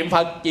 ta niệm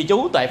Phật trì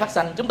chú tuệ phát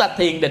sanh, chúng ta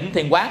thiền định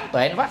thiền quán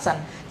tuệ nó phát sanh,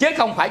 chứ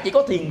không phải chỉ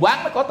có thiền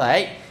quán mới có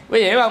tuệ.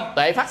 Quý vị hiểu không?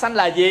 Tuệ phát sanh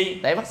là gì?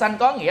 Tuệ phát sanh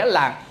có nghĩa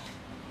là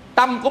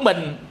tâm của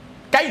mình,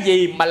 cái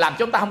gì mà làm cho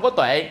chúng ta không có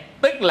tuệ,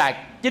 tức là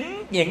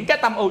chính những cái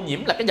tâm ô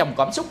nhiễm là cái dòng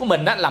cảm xúc của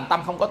mình đó, làm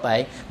tâm không có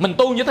tuệ. Mình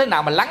tu như thế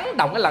nào mà lắng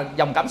động cái là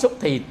dòng cảm xúc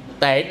thì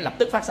tuệ lập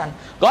tức phát sanh.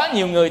 Có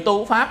nhiều người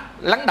tu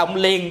pháp lắng động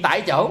liền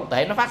tại chỗ,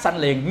 tuệ nó phát sanh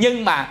liền,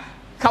 nhưng mà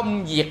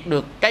không diệt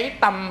được cái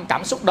tâm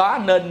cảm xúc đó,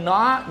 nên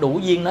nó đủ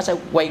duyên nó sẽ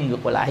quay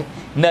ngược lại,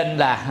 nên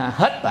là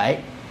hết tuệ.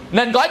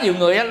 Nên có nhiều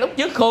người lúc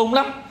trước khôn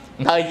lắm,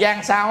 thời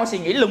gian sau suy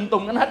nghĩ lung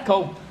tung nó hết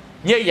khôn.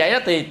 Như vậy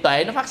thì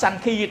tuệ nó phát sanh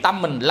khi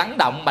tâm mình lắng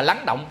động, mà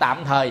lắng động tạm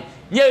thời.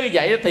 Như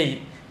vậy thì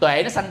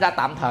tuệ nó sanh ra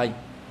tạm thời.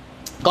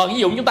 Còn ví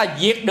dụ chúng ta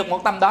diệt được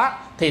một tâm đó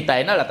thì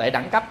tuệ nó là tuệ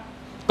đẳng cấp.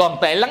 Còn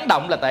tuệ lắng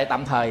động là tuệ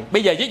tạm thời.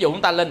 Bây giờ ví dụ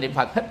chúng ta lên niệm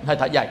Phật, hít hơi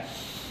thở dài,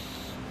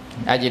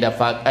 A Di Đà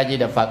Phật, A Di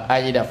Đà Phật,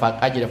 A Di Đà Phật,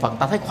 A Di Đà Phật,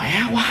 ta thấy khỏe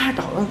quá,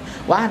 trời ơi,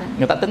 quá.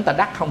 Người ta tính ta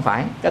đắc, không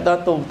phải. Cái đó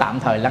tu tạm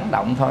thời lắng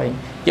động thôi,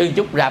 chứ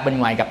chút ra bên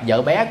ngoài gặp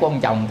vợ bé của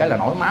ông chồng cái là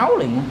nổi máu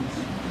liền,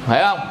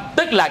 phải không?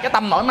 Tức là cái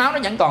tâm nổi máu nó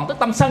vẫn còn, tức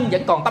tâm sân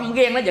vẫn còn, tâm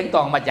ghen nó vẫn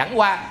còn, mà chẳng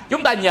qua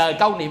chúng ta nhờ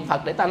câu niệm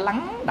Phật để ta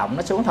lắng động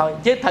nó xuống thôi,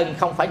 chứ thân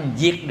không phải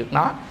diệt được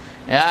nó.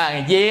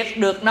 Diệt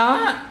được nó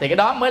thì cái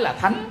đó mới là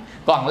thánh.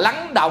 Còn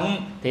lắng động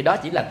thì đó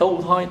chỉ là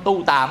tu thôi,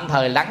 tu tạm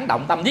thời lắng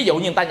động tâm. Ví dụ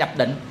như người ta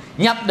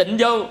nhập định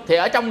vô thì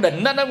ở trong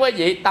định đó quý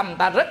vị, tâm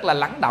ta rất là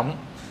lắng động.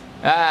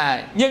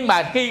 Nhưng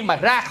mà khi mà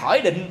ra khỏi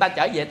định ta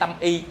trở về tâm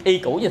y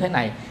cũ như thế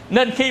này.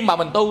 Nên khi mà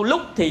mình tu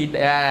lúc thì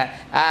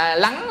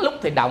lắng, lúc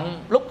thì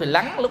động, lúc thì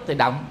lắng, lúc thì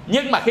động.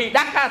 Nhưng mà khi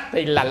đắc á,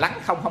 thì là lắng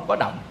không có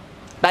động.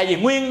 Tại vì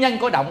nguyên nhân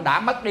của động đã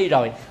mất đi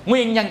rồi.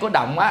 Nguyên nhân của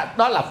động á,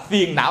 đó là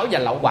phiền não và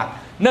lậu hoặc.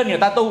 Nên người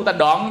ta tu, ta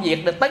đoạn diệt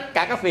được tất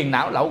cả các phiền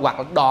não lậu hoặc,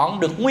 đoạn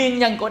được nguyên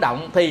nhân của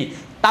động, thì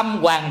tâm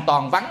hoàn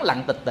toàn vắng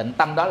lặng tịch tịnh,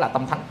 tâm đó là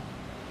tâm thánh.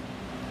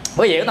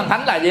 Quý vị hiểu tâm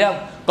thánh là gì không?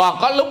 Còn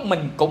có lúc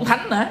mình cũng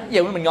thánh nữa. Ví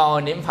dụ mình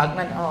ngồi niệm Phật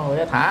nên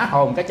thả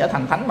hồn cái trở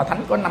thành thánh, mà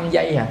thánh có 5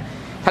 giây à.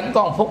 Thánh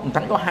có 1 phút,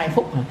 thánh có 2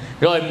 phút à.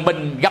 Rồi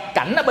mình gặp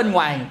cảnh ở bên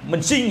ngoài,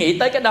 mình suy nghĩ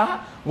tới cái đó,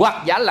 hoặc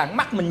giả là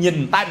mắt mình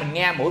nhìn, tai mình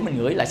nghe, mũi mình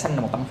ngửi lại sanh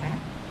ra một tâm khác.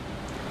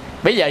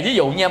 Bây giờ ví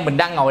dụ như mình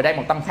đang ngồi đây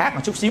một tâm khác,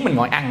 mà chút xíu mình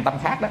ngồi ăn tâm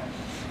khác đó.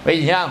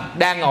 Vì gì không?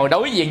 Đang ngồi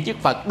đối diện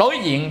trước Phật, đối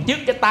diện trước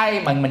cái tay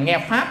mình nghe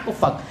pháp của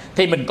Phật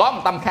thì mình có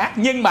một tâm khác.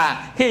 Nhưng mà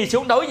khi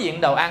xuống đối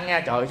diện đồ ăn nha,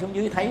 trời, xuống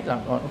dưới thấy là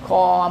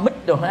kho mít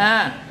rồi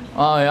ha,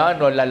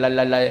 rồi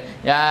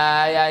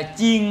là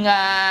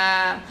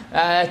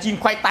chiên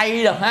khoai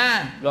tây rồi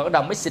ha, rồi bắt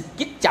đầu mới xịt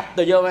kít chập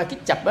rồi vô, kít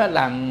chập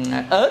là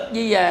ớt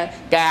với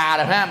cà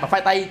rồi ha, mà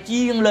khoai tây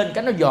chiên lên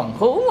cái nó giòn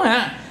khú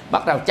ha,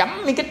 bắt đầu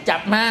chấm miếng kít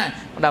chập ha,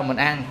 bắt đầu mình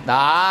ăn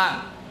đó.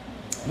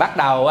 Bắt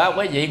đầu á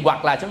quý vị,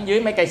 hoặc là xuống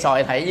dưới mấy cây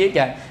xoài thảy dưới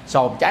kìa,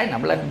 xoài trái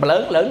nằm lên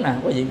lớn nè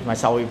quý vị, mà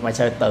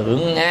xoài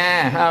tượng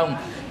nha, không?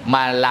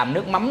 Mà làm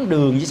nước mắm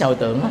đường với xoài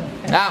tượng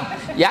không?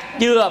 Dắt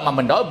chưa mà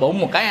mình đói bụng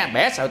một cái,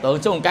 bẻ xoài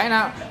tượng xuống một cái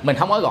đó, mình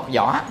không có gọt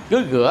vỏ,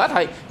 cứ rửa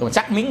thôi, rồi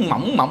sắc miếng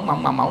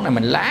mỏng này,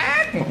 mình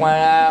lát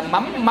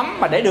mắm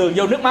mà để đường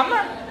vô nước mắm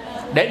á,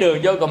 để đường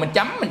vô, rồi mình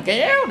chấm, mình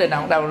kéo để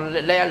nào đầu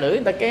le lưỡi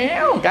người ta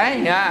kéo một cái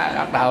nha,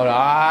 bắt đầu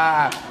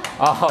đó.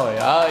 Ôi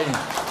ơi,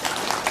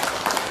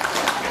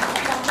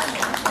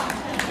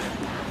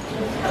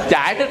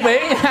 chạy nước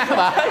miếng nha.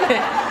 Bởi vì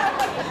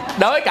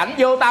đối cảnh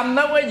vô tâm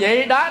đó quý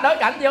vị, đó, đối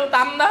cảnh vô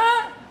tâm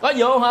đó, có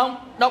vô không?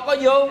 Đâu có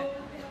vô.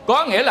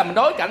 Có nghĩa là mình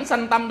đối cảnh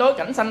sanh tâm, đối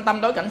cảnh sanh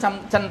tâm, đối cảnh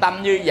sanh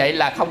tâm, như vậy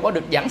là không có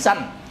được giảng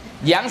sanh.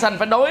 Giảng sanh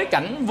phải đối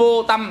cảnh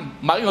vô tâm.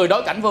 Mọi người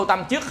đối cảnh vô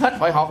tâm trước hết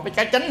phải họ phải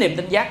cái chánh niệm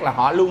tinh giác, là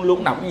họ luôn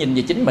luôn nào cũng nhìn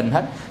về chính mình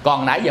hết.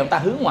 Còn nãy giờ người ta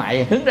hướng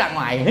ngoại, hướng ra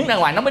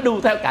ngoài nó mới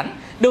đu theo cảnh,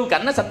 đu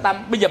cảnh nó sanh tâm.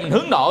 Bây giờ mình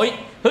hướng nội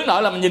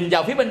là mình nhìn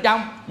vào phía bên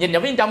trong, nhìn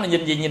vào phía bên trong là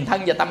nhìn gì? Nhìn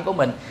thân và tâm của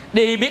mình.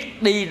 Đi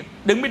biết đi,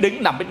 đứng biết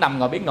đứng, nằm biết nằm,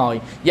 ngồi biết ngồi.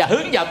 Và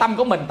hướng vào tâm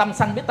của mình, tâm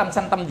sanh biết tâm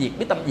sanh, tâm diệt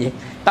biết tâm diệt,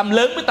 tâm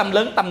lớn biết tâm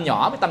lớn, tâm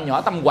nhỏ biết tâm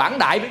nhỏ, tâm quảng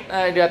đại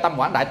biết tâm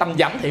quảng đại, tâm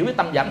giảm thiểu biết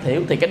tâm giảm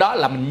thiểu. Thì cái đó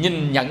là mình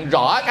nhìn nhận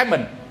rõ cái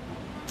mình.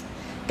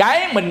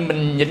 Cái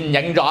mình nhìn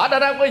nhận rõ đó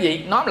đó quý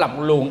vị, nó là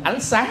một luồng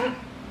ánh sáng.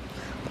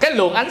 Cái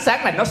luồng ánh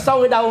sáng này nó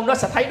soi đâu nó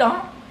sẽ thấy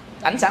đó.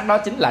 Ánh sáng đó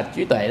chính là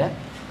trí tuệ đó.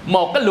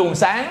 Một cái luồng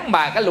sáng,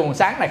 mà cái luồng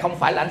sáng này không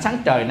phải là ánh sáng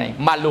trời này,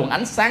 mà luồng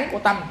ánh sáng của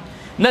tâm.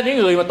 Nên những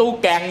người mà tu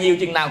càng nhiều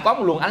chừng nào có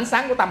một luồng ánh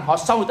sáng của tâm, họ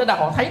soi tới đó,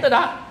 họ thấy tới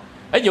đó.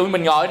 Ví dụ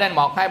mình ngồi đây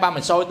 1, 2, 3,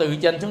 mình soi từ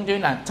trên xuống dưới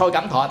nè, soi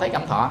cảm thọ thấy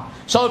cảm thọ,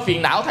 soi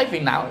phiền não thấy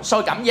phiền não,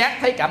 soi cảm giác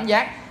thấy cảm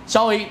giác,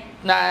 soi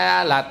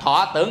là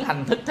thọ tưởng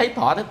hành thức thấy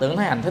thọ, thấy tưởng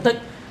thấy hành thấy thức.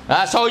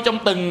 Soi trong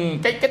từng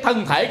cái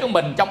thân thể của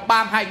mình, trong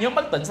 32 nhóm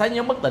bất tịnh thấy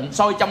nhóm bất tịnh,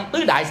 soi trong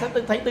tứ đại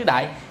thấy tứ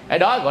đại. Cái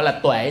đó gọi là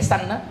tuệ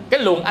sanh đó. Cái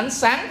luồng ánh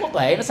sáng của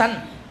tuệ nó sanh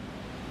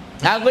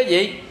quý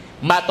vị.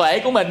 Mà tuệ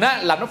của mình á,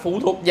 là nó phụ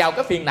thuộc vào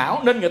cái phiền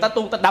não. Nên người ta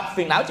tu, ta đập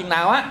phiền não chừng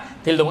nào á,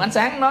 thì luồng ánh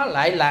sáng nó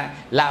lại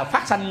là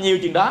phát sanh nhiều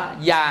chừng đó.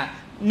 Và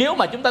nếu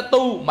mà chúng ta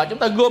tu mà chúng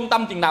ta gom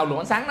tâm chừng nào, luồng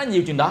ánh sáng nó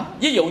nhiều chừng đó.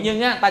 Ví dụ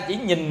như á, ta chỉ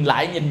nhìn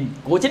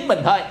của chính mình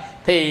thôi,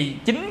 thì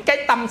chính cái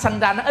tâm sanh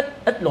ra nó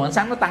ít luồng ánh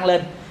sáng nó tăng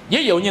lên.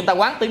 Ví dụ như người ta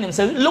quán tứ niệm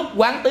xứ, lúc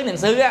quán tứ niệm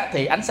xứ á,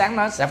 thì ánh sáng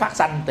nó sẽ phát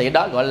sanh. Thì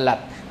đó gọi là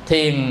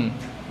thiền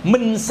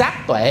minh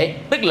sát tuệ,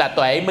 tức là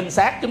tuệ minh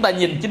sát. Chúng ta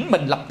nhìn chính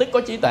mình lập tức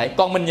có trí tuệ.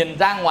 Còn mình nhìn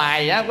ra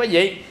ngoài á quý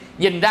vị,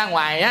 nhìn ra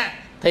ngoài á,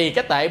 thì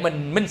cái tuệ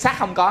mình minh sát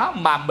không có,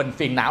 mà mình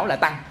phiền não lại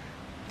tăng.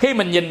 Khi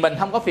mình nhìn mình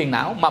không có phiền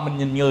não, mà mình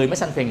nhìn người mới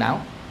sanh phiền não.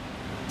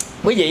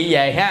 Quý vị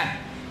về ha,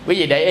 quý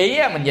vị để ý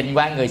á, mình nhìn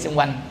qua người xung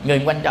quanh, người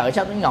xung quanh trời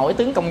sao ngồi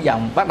tướng công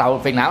vòng, bắt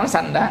đầu phiền não nó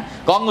sanh đó.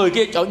 Còn người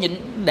kia trời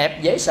nhìn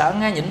đẹp dễ sợ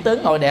nha, nhìn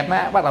tướng ngồi đẹp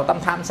á, bắt đầu tâm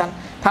tham sanh,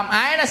 tham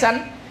ái nó sanh.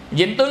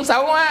 Nhìn tướng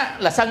xấu á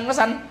là sân nó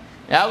sanh.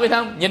 Biết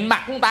không? Nhìn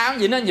mặt của ta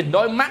gì nó, nhìn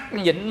đôi mắt,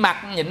 nhìn mặt,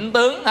 nhìn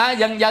tướng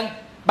vân vân.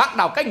 Bắt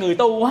đầu cái người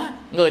tu á,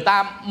 người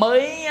ta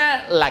mới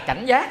là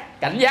cảnh giác.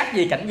 Cảnh giác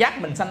gì? Cảnh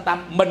giác mình sanh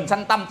tâm. Mình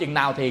sanh tâm chừng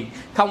nào thì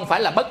không phải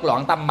là bất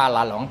loạn tâm, mà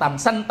là loạn tâm.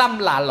 Sanh tâm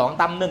là loạn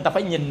tâm, nên ta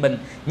phải nhìn mình.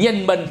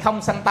 Nhìn mình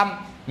không sanh tâm,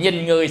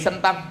 nhìn người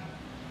sanh tâm.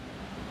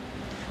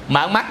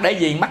 Mở mắt để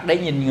gì? Mắt để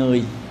nhìn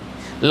người,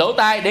 lỗ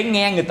tai để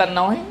nghe người ta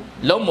nói,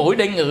 lỗ mũi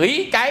để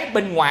ngửi cái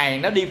bên ngoài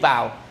nó đi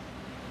vào,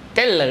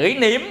 cái lưỡi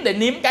nếm để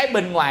nếm cái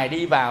bên ngoài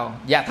đi vào,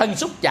 và thân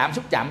xúc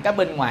chạm cái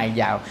bên ngoài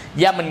vào.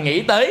 Và mình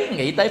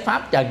nghĩ tới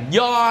pháp trần.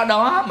 Do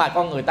đó mà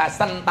con người ta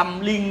sanh tâm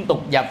liên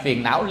tục và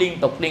phiền não liên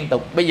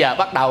tục. Bây giờ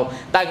bắt đầu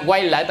ta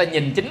quay lại ta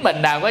nhìn chính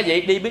mình nào, quý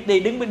vị, đi biết đi,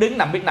 đứng biết đứng,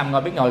 nằm biết nằm,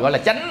 ngồi biết ngồi, gọi là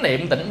chánh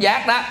niệm tỉnh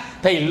giác đó.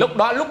 Thì lúc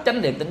đó, lúc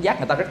chánh niệm tỉnh giác,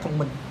 người ta rất thông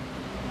minh.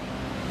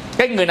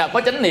 Cái người nào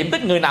có chánh niệm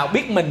tức người nào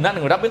biết mình đó,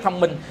 người đó biết thông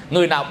minh.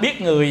 Người nào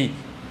biết người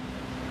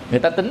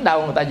ta tính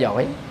đâu người ta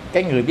giỏi.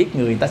 Cái người biết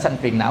người ta sanh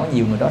phiền não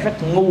nhiều, người đó rất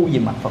ngu về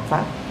mặt Phật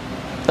pháp,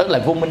 tức là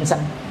vô minh sanh.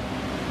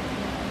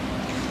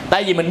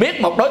 Tại vì mình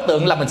biết một đối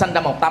tượng là mình sanh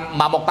ra một tâm,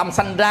 mà một tâm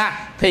sanh ra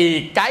thì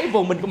cái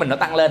vô minh của mình nó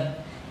tăng lên.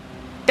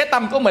 Cái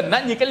tâm của mình nó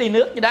như cái ly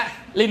nước vậy đó.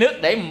 Ly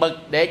nước để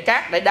mực, để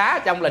cát, để đá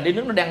trong là ly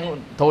nước nó đang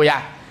thùi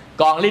à.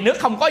 Còn ly nước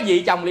không có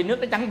gì trong, ly nước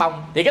nó trắng bông.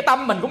 Thì cái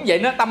tâm mình cũng vậy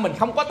đó. Tâm mình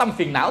không có tâm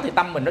phiền não thì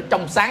tâm mình nó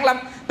trong sáng lắm,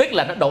 tức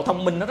là nó độ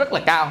thông minh nó rất là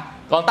cao.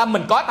 Còn tâm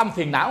mình có tâm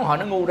phiền não, họ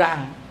nó ngu ra.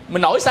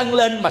 Mình nổi sân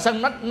lên mà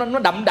sân nó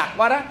đậm đặc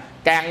quá đó,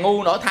 càng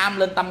ngu, nổi tham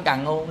lên tâm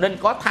càng ngu. Nên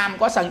có tham,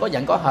 có sân, có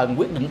giận, có hờn,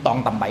 quyết định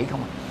toàn tầm bậy không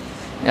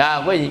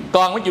à. Quý vị,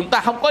 còn với chúng ta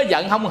không có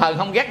giận, không hờn,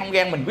 không ghét, không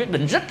ghen, mình quyết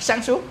định rất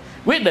sáng suốt.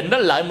 Quyết định đó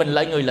lợi mình,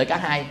 lợi người, lợi cả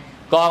hai.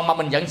 Còn mà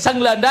mình giận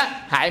sân lên đó,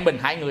 hại mình,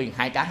 hại người,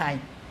 hại cả hai.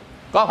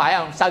 Có phải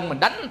không? Sân mình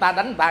đánh người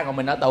ta, còn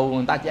mình ở tù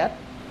người ta chết.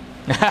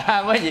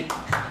 Quý vị,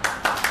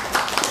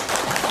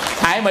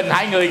 hại mình,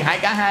 hại người, hại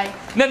cả hai.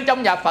 Nên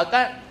trong nhà Phật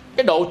á,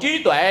 cái độ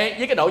trí tuệ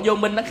với cái độ vô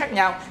minh nó khác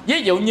nhau.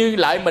 Ví dụ như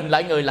lợi mình,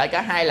 lợi người, lợi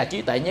cả hai là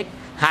trí tuệ nhất.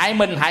 Hại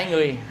mình, hại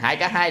người, hại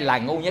cả hai là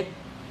ngu nhất.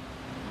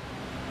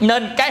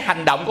 Nên cái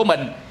hành động của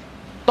mình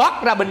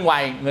toát ra bên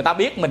ngoài, người ta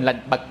biết mình là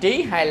bậc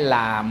trí hay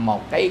là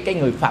một cái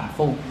người phàm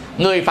phu.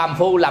 Người phàm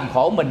phu làm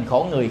khổ mình,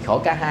 khổ người, khổ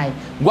cả hai.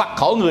 Hoặc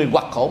khổ người,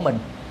 hoặc khổ mình,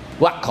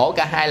 hoặc khổ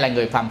cả hai là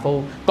người phàm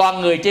phu.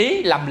 Còn người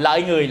trí làm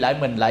lợi người, lợi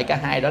mình, lợi cả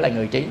hai, đó là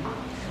người trí.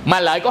 Mà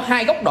lợi có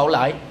hai góc độ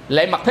lợi.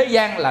 Lợi mặt thế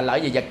gian là lợi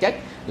về vật chất,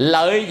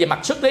 lợi về mặt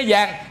xuất thế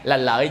gian là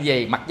lợi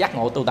về mặt giác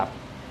ngộ tu tập.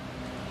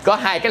 Có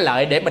hai cái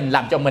lợi để mình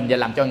làm cho mình và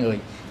làm cho người.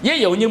 Ví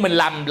dụ như mình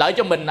làm lợi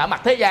cho mình ở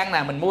mặt thế gian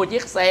nè, mình mua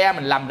chiếc xe,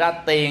 mình làm ra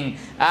tiền,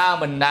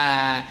 mình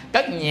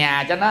cất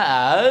nhà cho nó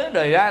ở,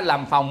 rồi đó,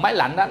 làm phòng máy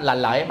lạnh, đó là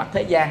lợi ở mặt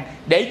thế gian,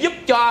 để giúp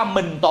cho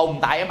mình tồn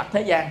tại ở mặt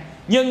thế gian.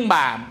 Nhưng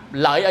mà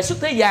lợi ở xuất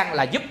thế gian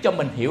là giúp cho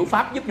mình hiểu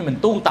pháp, giúp cho mình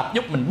tu tập,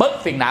 giúp mình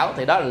bớt phiền não,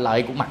 thì đó là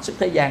lợi của mặt xuất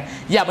thế gian.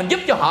 Và mình giúp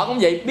cho họ cũng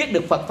vậy, biết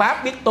được Phật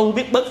pháp, biết tu,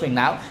 biết bớt phiền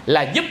não,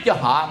 là giúp cho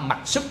họ mặt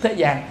xuất thế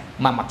gian.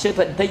 Mà mặt xuất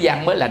thế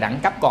gian mới là đẳng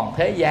cấp, còn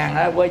thế gian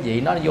đó quý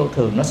vị, nó vô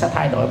thường, nó sẽ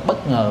thay đổi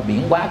bất ngờ,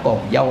 biển quá còn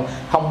dâu,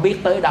 không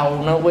biết tới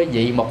đâu nó quý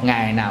vị, một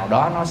ngày nào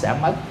đó nó sẽ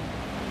mất.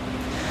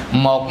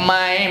 Một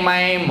mai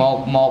may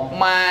một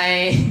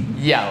mai,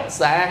 giàu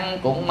sang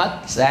cũng mất,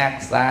 sạc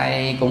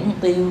xài cũng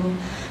tiêu.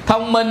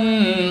 Thông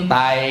minh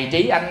tài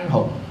trí anh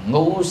hùng,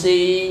 ngu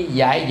si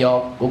dại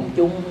dột cũng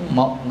chung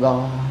một gò.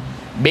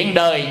 Biển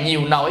đời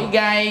nhiều nỗi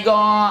gai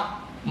go,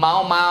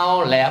 mau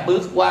mau lẹ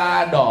bước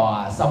qua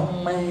đò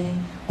sông mê.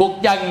 Cuộc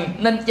trần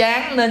nên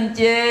chán nên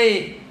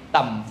chê,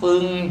 tầm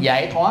phương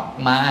giải thoát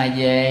mà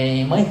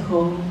về mới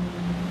khôn.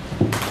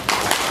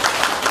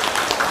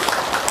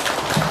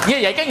 Như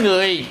vậy cái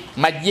người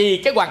mà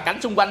vì cái hoàn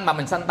cảnh xung quanh mà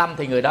mình sanh tâm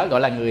thì người đó gọi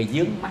là người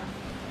vướng mắc.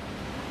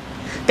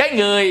 Cái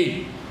người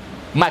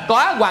mà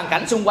có hoàn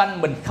cảnh xung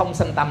quanh mình không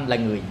sanh tâm là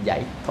người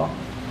giải thoát.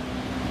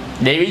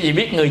 Để quý vị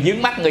biết người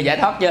vướng mắc, người giải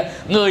thoát chưa?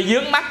 Người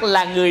vướng mắc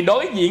là người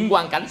đối diện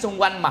hoàn cảnh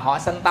xung quanh mà họ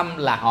sanh tâm,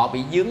 là họ bị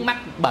vướng mắc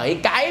bởi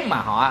cái mà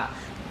họ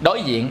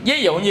đối diện.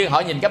 Ví dụ như họ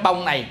nhìn cái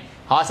bông này,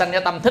 họ sanh ra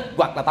tâm thích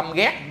hoặc là tâm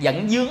ghét,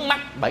 vẫn vướng mắc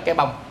bởi cái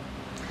bông.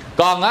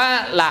 Còn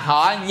á, là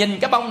họ nhìn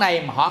cái bông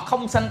này mà họ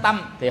không sanh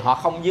tâm thì họ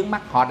không vướng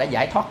mắc, họ đã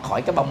giải thoát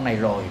khỏi cái bông này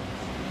rồi.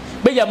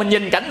 Bây giờ mình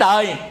nhìn cảnh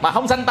đời mà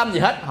không sanh tâm gì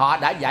hết, họ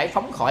đã giải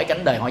phóng khỏi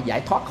cảnh đời, họ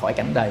giải thoát khỏi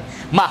cảnh đời.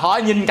 Mà họ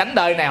nhìn cảnh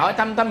đời này, họ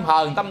tâm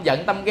hờn, tâm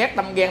giận, tâm ghét,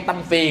 tâm ghen, tâm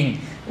phiền.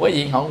 Quý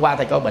vị, hôm qua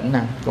thầy có bệnh nè,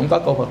 cũng có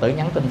cô Phật tử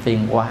nhắn tin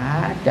phiền quá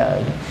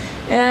trời.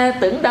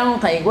 Tưởng đâu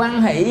thầy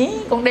quan hỷ,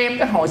 con đem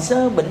cái hồ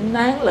sơ bệnh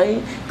án lại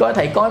coi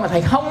thầy coi mà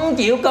thầy không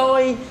chịu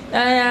coi.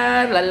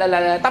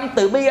 Là tâm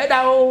từ bi ở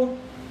đâu?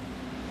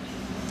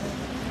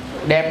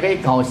 Đem cái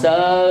hồ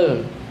sơ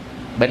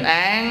bệnh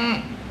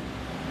án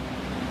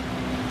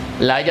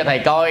lại cho thầy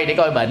coi để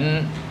coi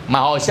bệnh. Mà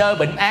hồ sơ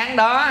bệnh án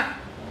đó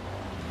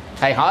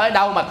thầy hỏi ở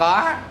đâu mà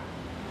có?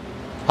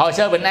 Hồ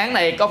sơ bệnh án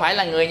này có phải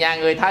là người nhà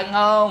người thân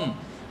không?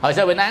 Hồ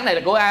sơ bệnh án này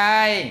là của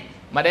ai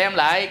mà đem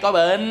lại coi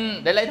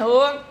bệnh để lấy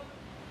thuốc?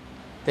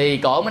 Thì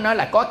cổ mới nói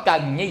là có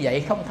cần như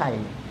vậy không thầy?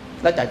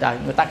 Đó, trời trời,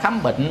 người ta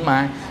khám bệnh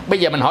mà. Bây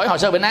giờ mình hỏi hồ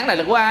sơ bệnh án này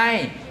là của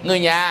ai, người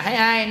nhà hay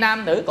ai,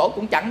 nam nữ, cổ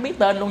cũng chẳng biết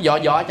tên luôn. Dò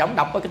cho ông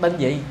đọc có cái tên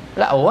gì.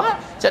 Là ủa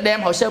sẽ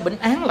đem hồ sơ bệnh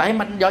án lại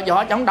mà dò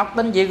cho ông đọc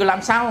tên gì, rồi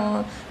làm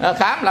sao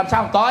khám, làm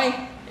sao coi?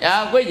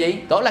 Quý vị,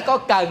 cổ là có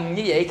cần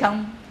như vậy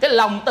không? Cái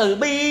lòng từ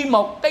bi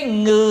một cái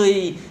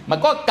người mà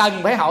có cần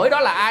phải hỏi đó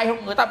là ai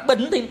không? Người ta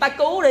bệnh thì người ta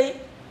cứu đi,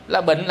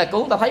 là bệnh là cứu,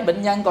 người ta thấy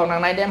bệnh nhân. Còn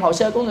đằng này đem hồ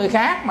sơ của người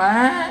khác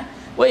mà,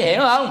 quý vị hiểu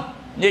không?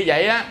 Như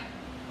vậy á,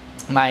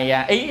 mày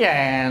ý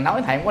là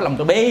nói thầy không có lòng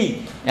từ bi,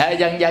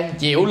 dần dần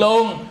chịu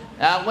luôn.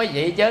 quý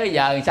vị, chứ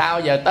giờ sao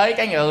giờ tới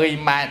cái người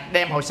mà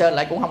đem hồ sơ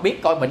lại cũng không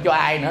biết coi bệnh cho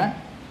ai nữa.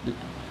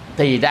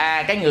 Thì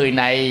ra cái người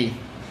này,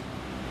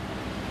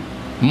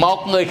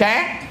 một người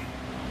khác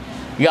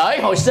gửi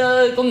hồ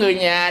sơ của người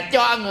nhà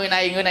cho người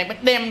này mới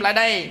đem lại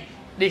đây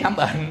đi khám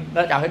bệnh.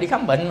 Đó, trời ơi, đi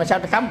khám bệnh mà sao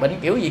khám bệnh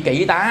kiểu gì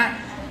kỳ ta.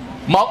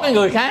 Một cái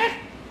người khác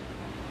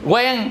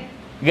quen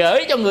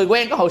gửi cho người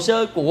quen có hồ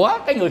sơ của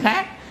cái người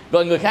khác,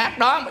 rồi người khác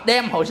đó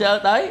đem hồ sơ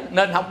tới,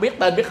 nên không biết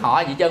tên biết họ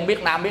gì chân,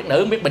 biết nam biết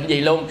nữ, biết bệnh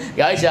gì luôn,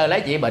 gửi hồ sơ lấy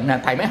chị bệnh.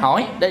 Thầy mới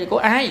hỏi đây của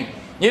ai,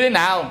 như thế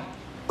nào,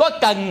 có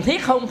cần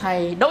thiết không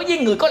thầy? Đối với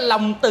người có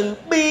lòng từ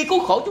bi cứu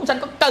khổ chúng sanh,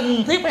 có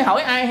cần thiết phải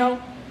hỏi ai không?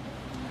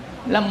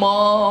 Là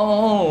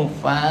Mô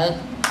Phật.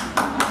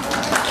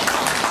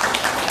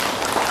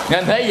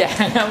 Nên thế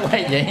gian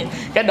quý vị,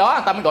 cái đó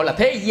ta mới gọi là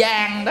thế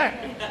gian đó.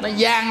 Nó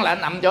gian là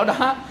nằm chỗ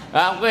đó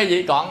quý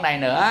vị. Còn này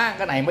nữa,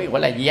 cái này mới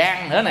gọi là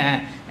gian nữa nè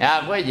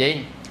quý vị.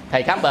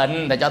 Thầy khám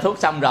bệnh, thầy cho thuốc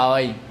xong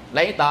rồi,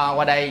 lấy to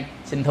qua đây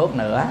xin thuốc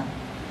nữa,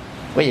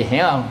 quý vị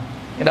hiểu không?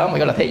 Cái đó mới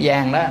gọi là thế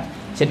gian đó.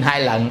 Xin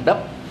 2 lần đúp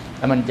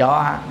là mình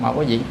cho. Mà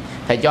quý vị,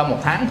 thầy cho 1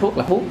 tháng thuốc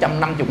là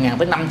 450.000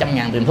 tới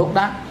 500.000 tiền thuốc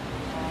đó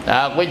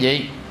quý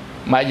vị.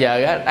 Mà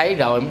giờ ấy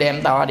rồi em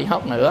đem to đi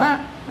hốt nữa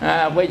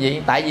quý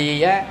vị. Tại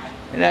vì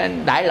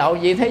đại lộ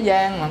gì thế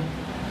gian mà,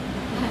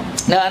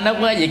 nên nó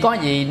quý vị có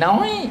gì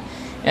nói.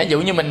 Ví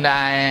dụ như mình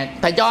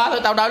thầy cho thôi,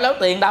 tao đâu lấy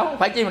tiền đâu,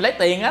 phải chi mình lấy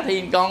tiền á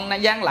thì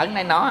còn gian lận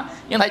này nọ,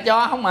 nhưng thầy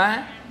cho không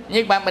mà.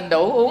 Nhưng mà mình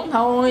đủ uống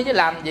thôi chứ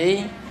làm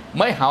gì.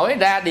 Mới hỏi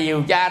ra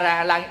điều tra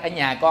ra là ở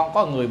nhà con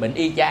có người bệnh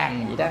y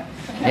chang vậy đó,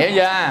 hiểu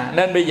chưa?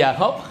 Nên bây giờ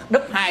hốt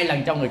đúp 2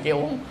 lần cho người kia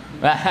uống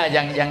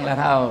dần là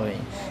thôi.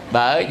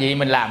 Bởi vì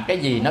mình làm cái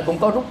gì nó cũng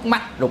có rút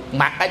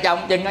mặt ở trong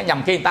chân á.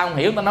 Nhằm khi người ta không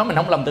hiểu, ta nói mình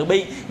không lòng từ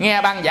bi.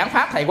 Nghe ban giảng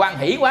pháp thầy quan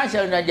hỷ quá,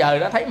 giờ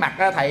đó thấy mặt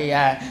thầy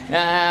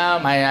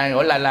mà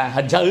gọi là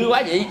hình sự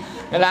quá vậy.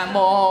 Là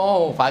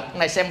Mô Phật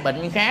này xem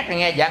bệnh khác,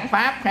 nghe giảng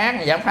pháp khác,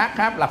 giảng pháp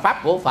khác là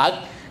pháp của Phật.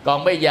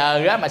 Còn bây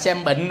giờ đó mà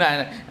xem bệnh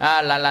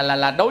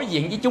là đối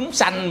diện với chúng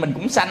sanh, mình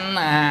cũng sanh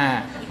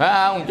phải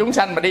không? Chúng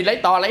sanh mà đi lấy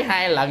to lấy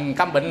 2 lần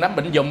khám bệnh, đám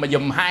bệnh dùm mà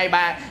dùm 2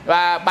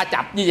 3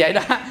 chập như vậy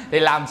đó thì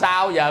làm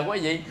sao giờ quý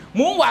vị?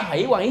 Muốn quan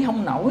hỷ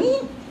không nổi.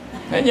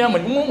 Nhưng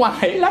mình cũng muốn quan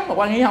hỷ lắm mà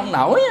quan hỷ không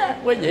nổi á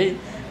quý vị.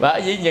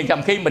 Bởi vì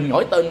nhầm khi mình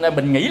nổi tên,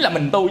 mình nghĩ là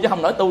mình tu chứ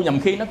không nổi tu, nhầm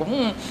khi nó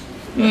cũng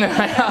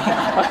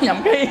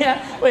nhầm khi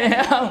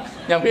không,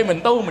 nhầm khi mình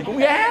tu mình cũng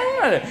gán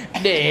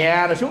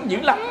đè rồi xuống dữ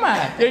lắm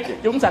mà chứ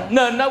chúng sanh.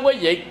 Nên đó quý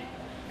vị,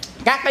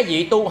 các cái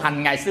vị tu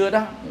hành ngày xưa đó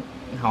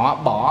họ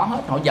bỏ hết,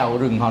 họ giàu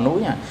rừng họ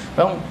núi phải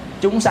không?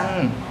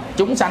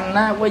 Chúng sanh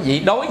á quý vị,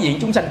 đối diện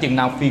chúng sanh chừng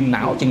nào phiền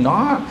não chừng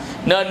đó.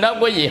 Nên đó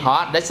quý vị,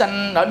 họ để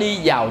sanh họ đi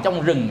vào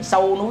trong rừng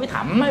sâu núi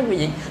thẳm á quý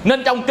vị.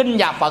 Nên trong kinh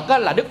nhà Phật á,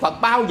 là Đức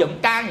Phật bao giờ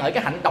ca ngợi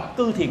cái hạnh độc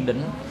cư thiền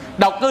định.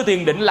 Độc cư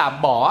thiền định là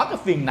bỏ cái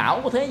phiền não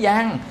của thế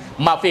gian.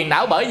 Mà phiền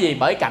não bởi gì?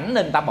 Bởi cảnh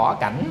nên ta bỏ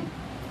cảnh.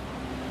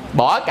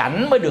 Bỏ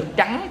cảnh mới được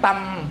trắng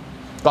tâm.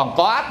 Còn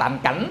có tạm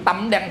cảnh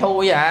tâm đen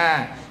thui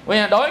à.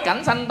 Đối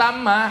cảnh sanh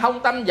tâm mà không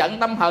tâm giận,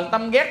 tâm hờn,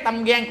 tâm ghét,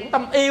 tâm ghen, cũng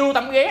tâm yêu,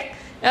 tâm ghét.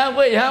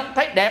 Quý vị không?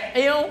 Thấy đẹp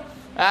yêu,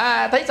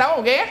 thấy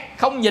xấu ghét.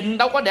 Không nhìn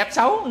đâu có đẹp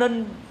xấu,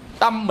 nên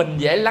tâm mình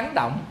dễ lắng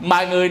động.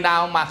 Mà người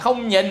nào mà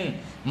không nhìn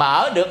mà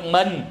ở được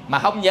mình, mà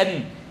không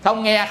nhìn,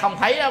 không nghe, không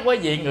thấy đó quý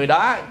vị, người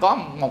đó có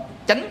một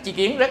chánh tri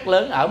kiến rất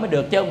lớn ở mới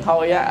được, chứ không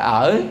thôi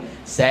ở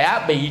sẽ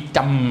bị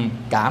trầm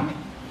cảm.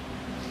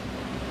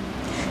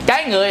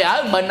 Cái người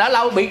ở mình ở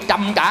lâu bị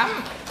trầm cảm,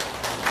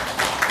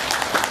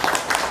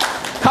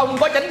 không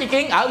có chánh tri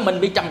kiến ở mình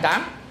bị trầm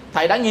cảm.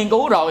 Thầy đã nghiên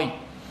cứu rồi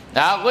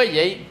đó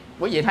quý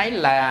vị thấy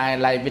là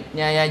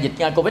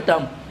dịch Covid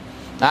không?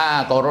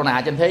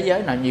 Corona trên thế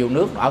giới là nhiều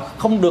nước ở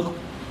không được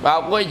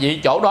quý vị,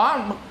 chỗ đó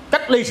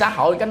cách ly xã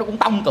hội cái nó cũng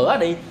tông cửa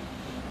đi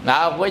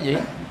quý vị,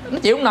 nó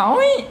chịu không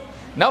nổi.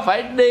 Nó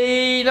phải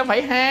đi, nó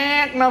phải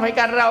hát, nó phải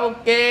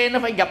karaoke, nó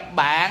phải gặp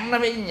bạn, nó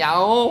phải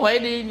nhậu, phải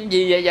đi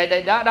gì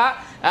vậy đó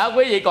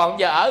quý vị. Còn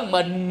giờ ở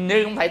mình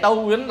như ông thầy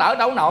tu nó ở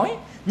đâu nổi.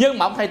 Nhưng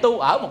mà ông thầy tu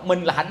ở một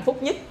mình là hạnh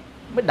phúc nhất.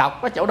 Mới đọc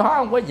cái chỗ đó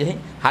không quý vị?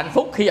 Hạnh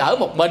phúc khi ở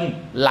một mình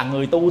là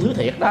người tu thứ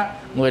thiệt đó,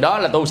 người đó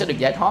là tu sẽ được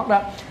giải thoát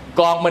đó.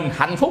 Còn mình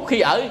hạnh phúc khi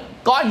ở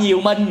có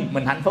nhiều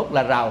mình hạnh phúc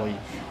là rồi.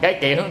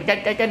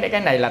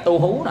 Cái này là tu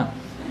hú nè.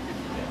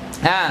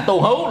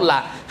 Tu hú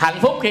là hạnh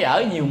phúc khi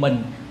ở nhiều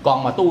mình.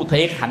 Còn mà tu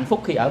thiệt hạnh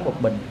phúc khi ở một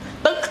mình.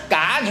 Tất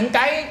cả những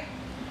cái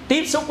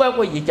tiếp xúc với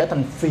quý vị trở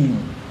thành phiền,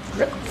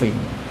 rất phiền.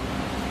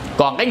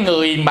 Còn cái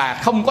người mà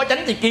không có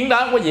chánh tri kiến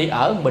đó quý vị,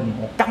 ở mình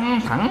họ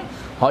căng thẳng,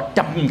 họ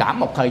trầm cảm,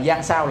 một thời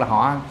gian sau là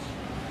họ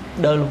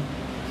đơ luôn.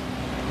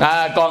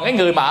 Còn cái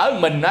người mà ở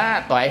mình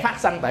á, tuệ phát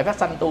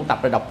sanh tu tập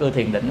rồi độc cư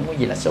thiền định quý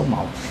vị là số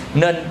 1.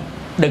 Nên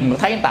đừng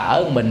thấy người ta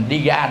ở mình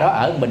đi ra đó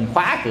ở mình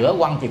khóa cửa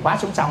quăng chìa khóa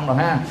xuống sông rồi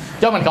ha,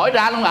 cho mình khỏi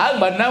ra luôn. Ở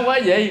mình đó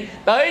quý vị,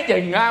 tới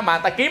chừng mà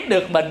ta kiếm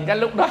được mình, cái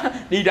lúc đó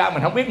đi ra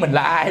mình không biết mình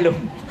là ai luôn,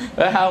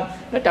 phải không?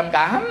 Nó trầm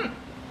cảm.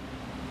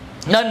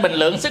 Nên mình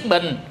lượng sức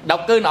mình.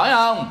 Độc cư nổi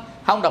không?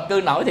 Không độc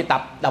cư nổi thì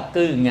tập độc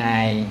cư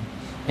ngày,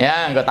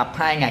 rồi tập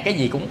 2 ngày, cái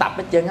gì cũng tập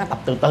hết trơn á. Tập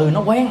từ từ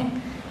nó quen.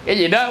 Cái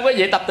gì đó quý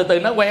vị tập từ từ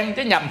nó quen.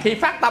 Chứ nhầm khi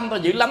phát tâm tôi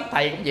dữ lắm.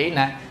 Thầy cũng vậy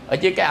nè, ở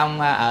trước cái ông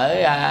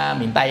ở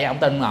miền Tây, ông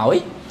tên Ngỏi,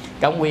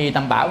 cái ông quy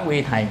Tam Bảo, ông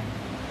quy thầy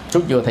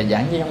suốt chùa thầy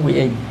giảng với ông quy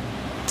y,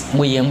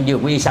 quy ông vừa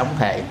quy xong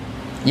thầy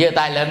giơ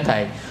tay lên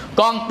thầy: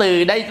 con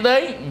từ đây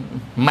tới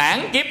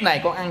mãn kiếp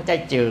này con ăn chay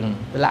trường.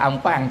 Là ông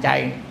có ăn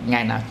chay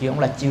ngày nào chưa? Ông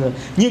là chưa.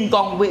 Nhưng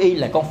con quy y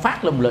là con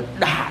phát lên lời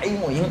đại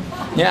nguyện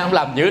nha, ông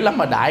làm dữ lắm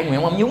mà đại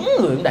nguyện, ông nhúng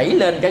người ông đẩy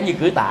lên cái như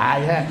cử tạ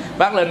vậy,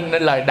 phát lên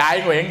lời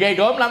đại nguyện ghê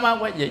gớm lắm á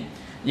quý vị.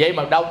 Vậy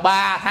mà đâu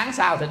 3 tháng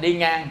sau thì đi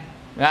ngang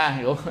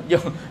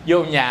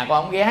vô nhà của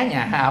ông, ghé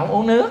nhà ông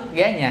uống nước,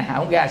 ghé nhà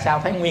ông ra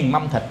sao thấy nguyên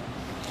mâm thịt.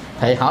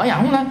 Thầy hỏi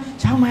ổng đó: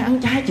 sao mày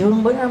ăn chay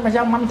trường bữa nay mà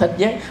sao mâm thịt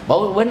vậy?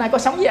 Bộ bữa nay có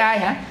sống với ai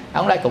hả?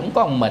 Ông lại cũng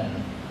có một mình.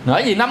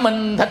 Nói gì năm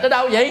mình thịt ở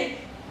đâu vậy?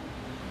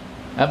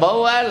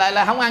 Bộ lại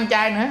là không ăn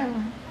chay nữa.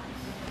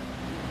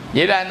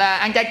 Vậy là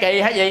ăn chay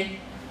kỳ hả gì?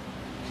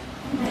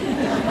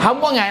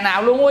 Không có ngày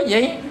nào luôn quý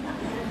vị.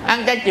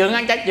 Ăn chay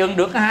trường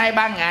được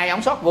 2-3 ngày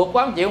ông sót ruột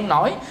quá, ông chịu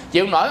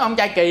không nổi. Ông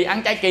chay kỳ,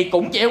 ăn chay kỳ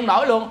cũng chịu không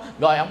nổi luôn.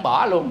 Rồi ông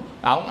bỏ luôn.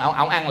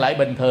 Ông ăn lại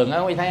bình thường á,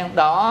 quý vị thấy không?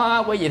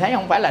 Đó, quý vị thấy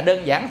không phải là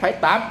đơn giản, phải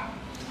tập.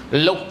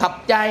 Lục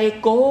thập chay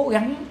cố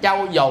gắng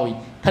trau dồi,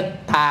 thịt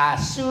thà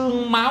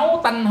xương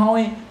máu tanh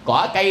hôi,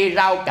 cỏ cây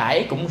rau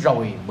cải cũng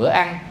rồi bữa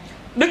ăn.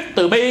 Đức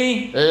từ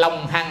bi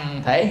lòng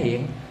hằng thể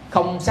hiện,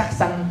 không sát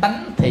sanh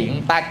tánh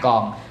thiện ta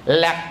còn.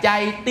 Lạc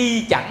chay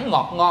ti chẳng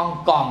ngọt ngon,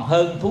 còn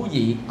hơn thú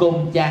vị cơm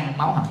chan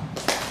máu hầm.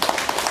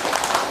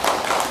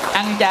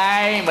 Ăn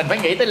chay mình phải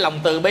nghĩ tới lòng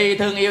từ bi,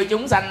 thương yêu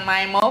chúng sanh,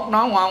 mai mốt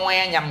nó ngoan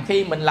ngoe, nhằm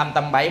khi mình làm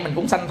tầm bậy mình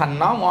cũng sanh thành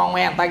nó ngoan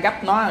ngoe, người ta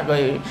gấp nó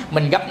rồi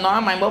mình gấp nó,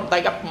 mai mốt người ta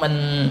gấp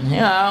mình, hiểu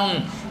không?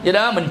 Vậy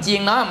đó mình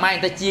chiên nó, mai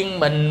người ta chiên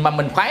mình, mà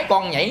mình khoái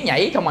con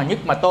nhảy không mà nhất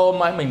mà tôm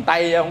ở miền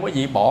Tây không có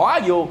gì, bỏ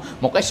vô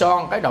một cái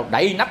son, cái đầu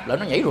đậy nắp lại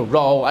nó nhảy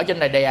rồ ở trên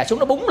này, đè xuống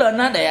nó búng lên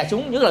á, đè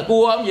xuống nhất là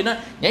cua không gì đó,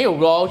 nhảy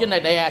rồ trên này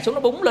đè xuống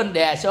nó búng lên,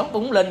 đè xuống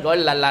búng lên,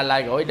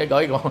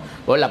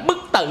 gọi là bức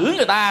tử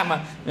người ta mà.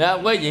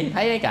 Quý vị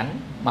thấy cái cảnh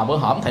mà bữa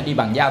hổm thầy đi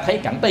Bàn Giao thấy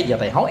cảnh tới giờ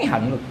thầy hối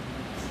hận luôn.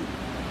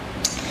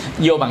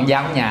 Vô Bàn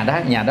Giao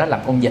nhà đó làm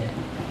con vịt,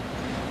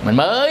 mình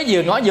mới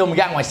vừa nói vô mình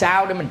ra ngoài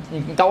sau để mình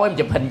câu em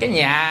chụp hình cái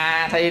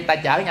nhà thầy tài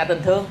trợ nhà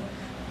tình thương,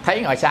 thấy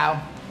ngoài sau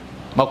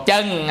một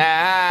chân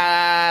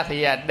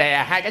thì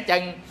đè 2 cái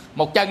chân,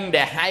 một chân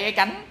đè 2 cái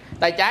cánh,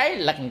 tay trái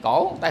lật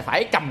cổ, tay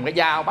phải cầm cái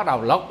dao bắt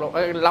đầu lột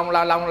lông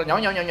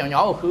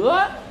nhỏ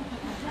khứa.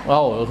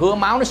 Hứa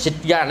máu nó xịt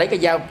ra, lấy cái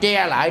dao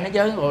che lại nó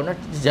chứ, rồi nó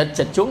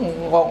xịt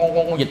xuống,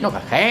 con vịt nó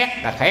khét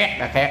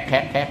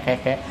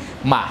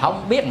mà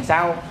không biết làm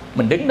sao,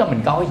 mình đứng đó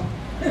mình coi.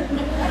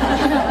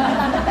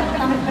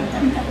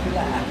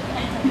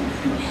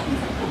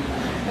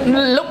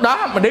 Lúc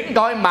đó mình đứng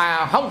coi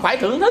mà không phải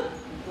thưởng thức,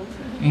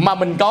 mà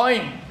mình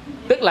coi,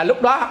 tức là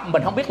lúc đó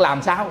mình không biết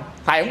làm sao,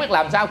 thầy không biết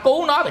làm sao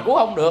cứu nó thì cứu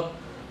không được.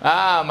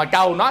 Mà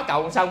cầu nó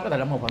cầu xong cái thầy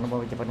Nam Mô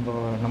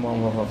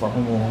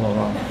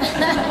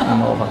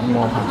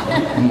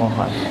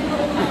Phật,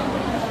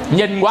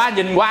 nhìn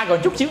qua rồi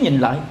chút xíu nhìn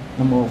lại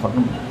Nam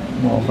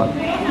Mô Phật,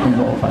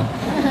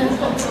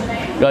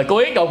 rồi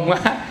cuối cùng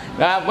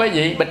quý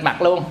vị bịt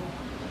mặt luôn,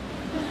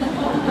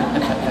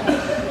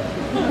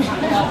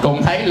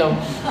 cùng thấy luôn,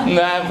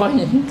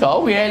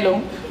 khổ ghê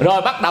luôn.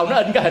 Rồi bắt đầu nó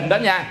in cái hình đó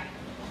nha,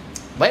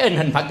 phải in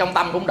hình Phật trong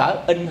tâm cũng đỡ,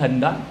 in hình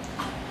đó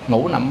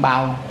ngủ nằm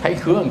bao thấy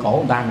khứa con cổ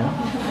người ta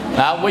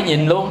nữa. Quý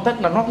nhìn luôn, tức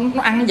là nó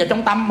ăn vào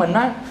trong tâm mình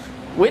á.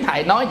 Quý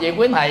thầy nói chuyện,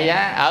 quý thầy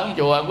ở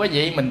chùa quý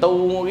vị mình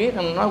tu biết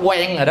nó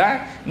quen rồi đó,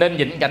 nên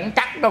nhìn cảnh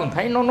cắt đó mình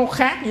thấy nó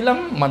khác dữ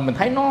lắm, mình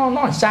thấy nó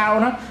làm sao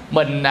đó,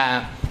 mình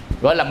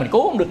gọi là mình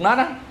cứu không được nó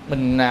đó,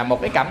 mình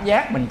một cái cảm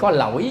giác mình có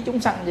lỗi với chúng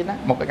sanh vậy đó,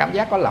 một cái cảm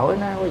giác có lỗi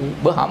đó quý vị.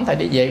 Bữa hổm thầy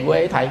đi về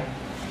quê thầy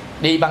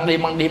đi ban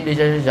đêm đi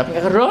dập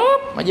cái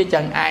rớp ở dưới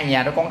chân ai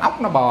nhà đó con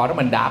ốc nó bò đó,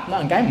 mình đạp nó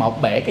một cái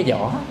một bể cái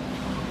vỏ,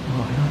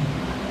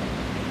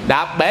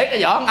 đạp bể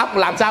cái vỏ con ốc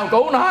làm sao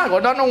cứu nó,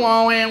 rồi đó nó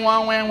ngoan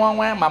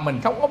ngoe mà mình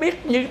không có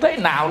biết như thế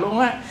nào luôn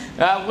á.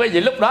 Quý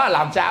vị lúc đó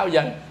làm sao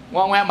giờ,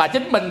 ngoan ngoe mà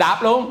chính mình đạp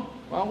luôn,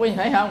 quý vị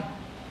thấy không?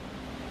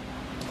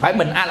 Phải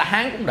mình A La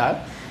Hán cũng đỡ.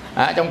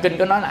 Trong kinh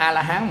có nói là A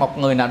La Hán, một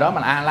người nào đó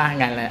mà A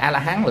La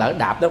Hán lỡ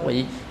đạp đó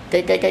quý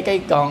vị, cái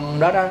con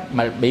đó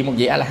mà bị một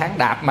vị A La Hán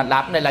đạp, mà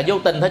đạp này là vô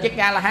tình thôi chứ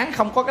A La Hán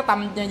không có cái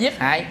tâm giết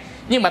hại,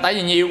 nhưng mà tại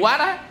vì nhiều quá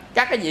đó,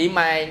 các cái vị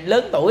mà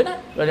lớn tuổi đó,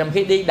 rồi làm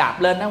khi đi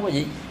đạp lên đó quý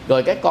vị,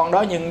 rồi cái con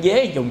đó nhân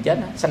dế trùng chết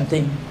đó, sanh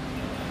thiên.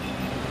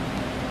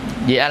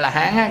 Vì A La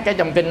Hán á, cái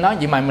trong kinh nói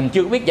gì mà mình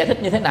chưa biết giải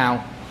thích như thế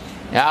nào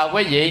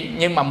quý vị,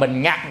 nhưng mà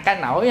mình ngặt cái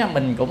nổi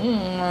mình cũng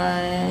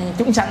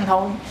chúng sanh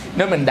thôi,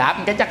 nên mình đạp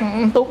cái chắc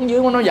tuốt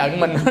dưới nó giận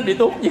mình nó đi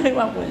tuốt dưới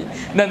quá,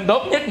 nên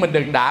tốt nhất mình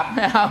đừng đạp,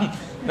 thấy không?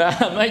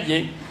 Nói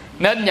gì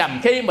nên nhầm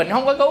khi mình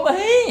không có cố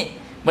ý,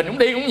 mình cũng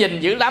đi cũng nhìn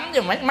dữ lắm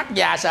chứ mắt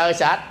già sờ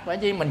sệt, phải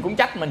chi mình cũng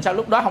trách mình sao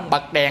lúc đó không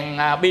bật đèn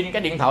pin,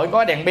 cái điện thoại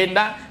có đèn pin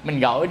đó mình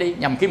gọi đi,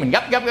 nhầm khi mình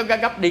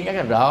gấp đi cái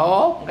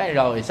rốt cái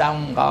rồi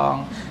xong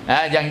con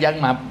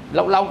dần mà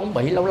lâu cũng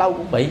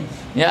bị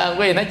nha quý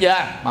vị, thấy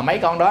chưa? Mà mấy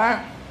con đó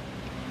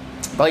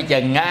coi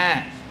chừng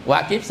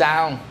qua kiếp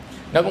sau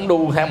nó cũng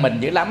đu theo mình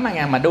dữ lắm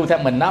nha, mà đu theo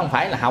mình nó không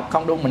phải là học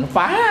không đu mình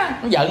phá,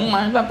 nó giận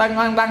mà người ta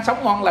đang sống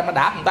ngon là mà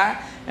đạp người ta,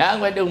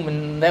 quay đường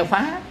mình đeo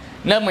phá.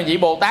 Nên mà vị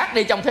Bồ Tát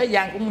đi trong thế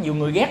gian cũng nhiều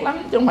người ghét lắm,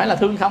 chứ không phải là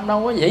thương không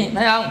đâu quý vị,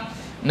 thấy không?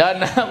 Nên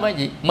quý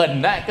vị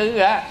mình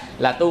cứ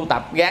là tu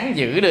tập gắng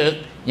giữ được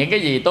những cái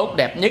gì tốt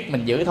đẹp nhất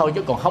mình giữ thôi,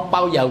 chứ còn không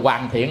bao giờ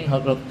hoàn thiện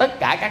được tất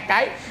cả các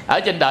cái ở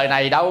trên đời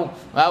này đâu.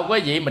 Quý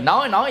vị mình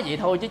nói vậy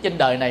thôi, chứ trên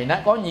đời này nó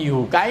có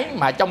nhiều cái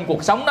mà trong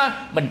cuộc sống đó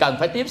mình cần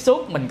phải tiếp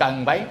xúc, mình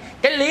cần phải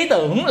cái lý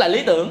tưởng là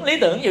lý tưởng. Ví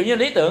dụ như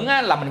lý tưởng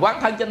là mình quán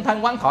thân trên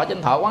thân, quán thọ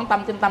trên thọ, quán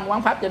tâm trên tâm,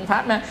 quán pháp trên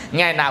pháp đó.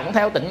 Ngày nào cũng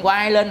theo tịnh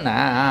quay lên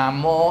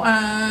Nam Mô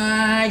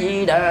A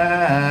Di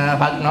Đà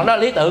Phật, nó đó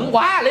lý tưởng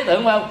quá, lý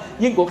tưởng không?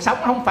 Nhưng cuộc sống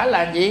không phải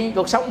là gì,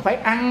 cuộc sống phải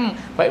ăn,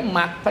 phải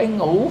mặc, phải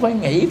ngủ, phải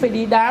nghỉ, phải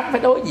đi đám,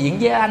 phải đối diện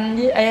với anh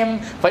với em,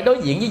 phải đối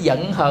diện với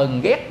giận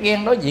hờn ghét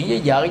ghen, đối diện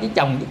với vợ với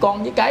chồng với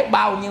con với cái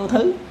bao nhiêu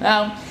thứ, thấy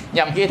không?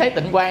 Nhằm khi thấy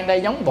Tịnh Quang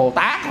đây giống Bồ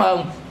Tát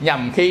không?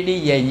 Nhằm khi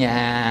đi về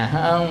nhà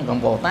không?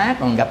 Còn Bồ Tát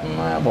còn gặp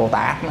Bồ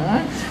Tát nữa,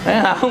 thấy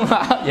không?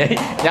 Vậy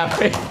nhằm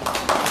khi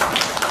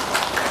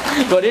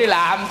rồi đi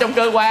làm trong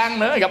cơ quan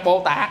nữa gặp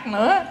Bồ Tát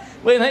nữa,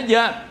 quý vị thấy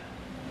chưa?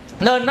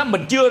 Nên nó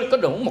mình chưa có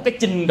đủ một cái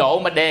trình độ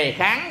mà đề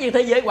kháng như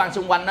thế giới quan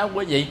xung quanh đó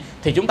quý vị,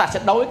 thì chúng ta sẽ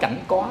đối cảnh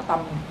có tâm.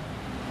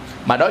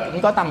 Mà đối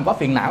cảnh có tâm có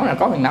phiền não, là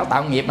có phiền não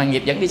tạo nghiệp, mà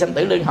nghiệp dẫn đi sanh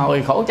tử luân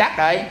hồi khổ chắc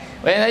rồi, quý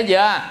vị thấy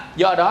chưa?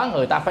 Do đó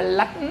người ta phải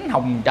lánh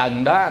hồng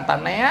trần đó, người ta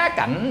né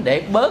cảnh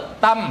để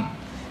bớt tâm,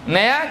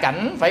 né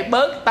cảnh phải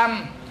bớt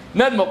tâm.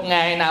 Nên một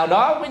ngày nào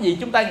đó quý vị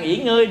chúng ta nghỉ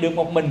ngơi được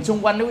một mình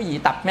xung quanh, quý vị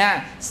tập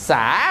nha,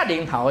 xả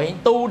điện thoại.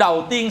 Tu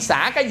đầu tiên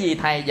xả cái gì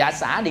thầy? Dạ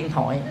xả điện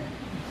thoại.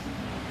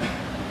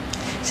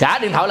 Xả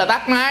điện thoại là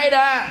tắt máy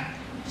đó,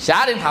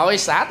 xả điện thoại,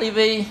 xả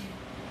tivi.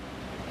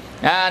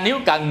 Nếu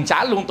cần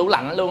xả luôn tủ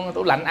lạnh luôn,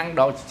 tủ lạnh ăn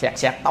đồ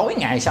sẹt tối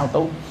ngày sao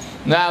tu.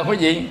 Quý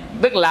vị,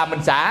 tức là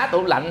mình xả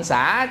tủ lạnh,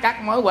 xả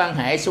các mối quan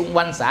hệ xung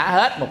quanh, xả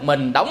hết một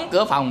mình, đóng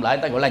cửa phòng lại,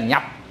 ta gọi là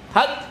nhập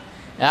thất.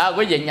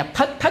 Quý vị, nhập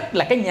thất, thất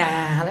là cái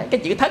nhà, cái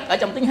chữ thất ở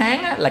trong tiếng Hán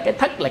là cái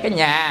thất là cái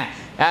nhà,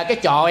 cái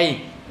chòi.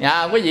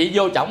 Quý vị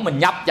vô trọng mình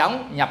nhập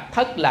trọng, nhập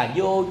thất là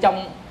vô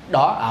trong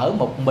đó ở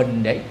một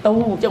mình để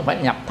tu, chứ không phải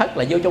nhập thất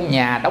là vô trong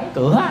nhà đóng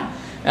cửa.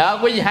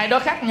 Quý vị, hai đó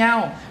khác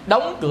nhau.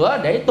 Đóng cửa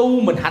để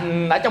tu mình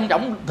hành ở trong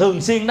trọng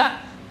thường xuyên đó.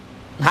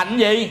 Hành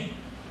gì?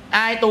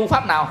 Ai tu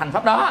pháp nào hành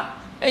pháp đó.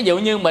 Ví dụ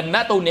như mình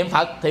tu niệm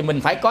Phật thì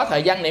mình phải có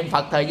thời gian niệm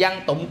Phật, thời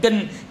gian tụng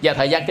kinh và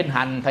thời gian kinh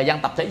hành, thời gian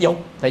tập thể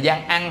dục, thời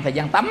gian ăn, thời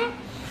gian tắm,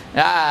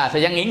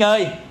 thời gian nghỉ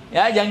ngơi,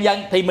 dần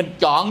dần thì mình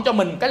chọn cho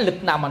mình cái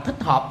lịch nào mà thích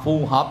hợp,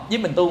 phù hợp với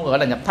mình tu, gọi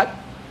là nhập thất.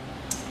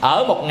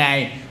 Ở một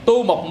ngày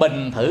tu một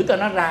mình thử coi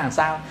nó ra làm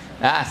sao.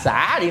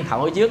 Xả điện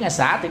thoại trước nha,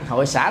 xả điện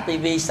thoại, xả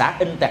tivi, xả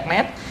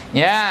internet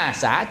nha,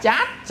 xả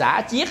chat,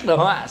 xả chiết rồi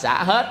đó,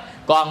 xả hết.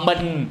 Còn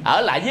mình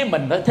ở lại với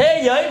mình thôi.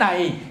 Thế giới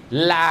này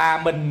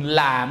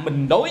là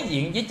mình đối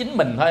diện với chính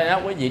mình thôi đó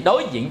quý vị,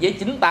 đối diện với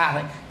chính ta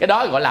thôi. Cái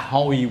đó gọi là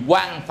hồi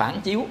quang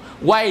phản chiếu,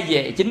 quay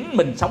về chính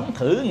mình sống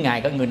thử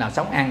ngày coi người nào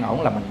sống an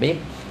ổn là mình biết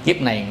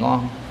kiếp này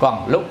ngon.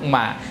 Còn lúc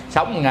mà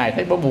sống ngày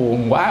thấy nó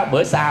buồn quá,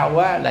 bữa sau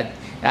quá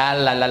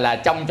là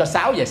trông cho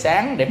 6 giờ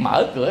sáng để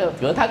mở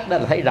cửa thất đó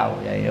là thấy rồi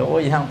vậy.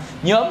 Ôi không,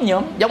 nhóm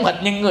giống hệt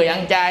như người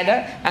ăn chay đó,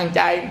 ăn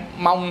chay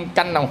mong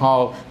canh đồng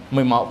hồ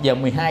 11 giờ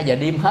 12 giờ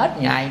đêm hết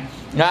ngày.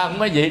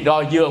 Mấy vị,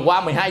 rồi vừa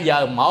qua 12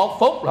 giờ 1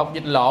 phút là học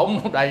dịch lộn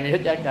đầy hết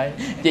trơn rồi.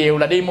 Chiều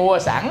là đi mua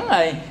sẵn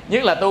rồi.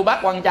 Nhất là tu bát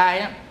quan chay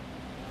á,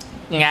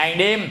 ngày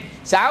đêm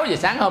 6 giờ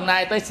sáng hôm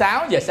nay tới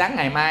 6 giờ sáng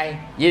ngày mai.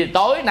 Vì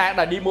tối nay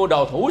là đi mua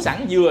đồ thủ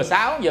sẵn, vừa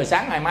 6 giờ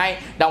sáng ngày mai,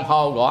 đồng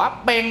hồ gõ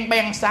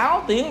ben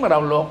 6 tiếng, bắt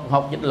đầu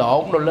học dịch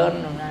lộn rồi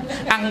lên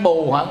ăn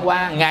bù. Hôm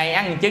qua ngày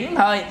ăn trứng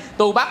thôi,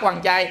 tu bát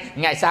quan chay,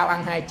 ngày sau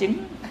ăn 2 trứng.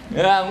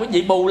 Quý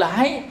vị bù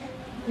lại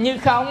như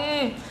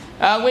không.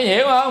 Quý vị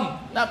hiểu không?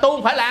 Tu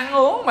không phải là ăn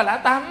uống mà là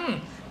tâm.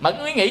 Mà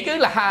quý nghĩ cứ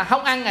là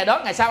không ăn ngày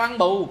đó, ngày sau ăn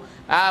bù.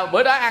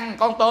 Bữa đó ăn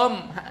con tôm,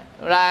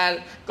 là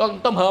con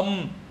tôm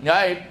hùm,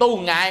 rồi tu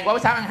ngày qua bữa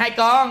sau ăn 2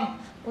 con.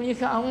 Quý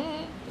vị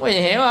không? Quý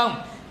vị hiểu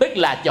không? Tức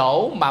là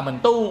chỗ mà mình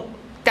tu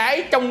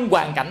cái trong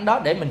hoàn cảnh đó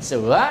để mình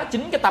sửa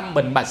chính cái tâm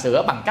mình, mà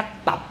sửa bằng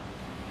cách tập.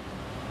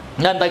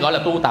 Nên ta gọi là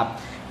tu tập.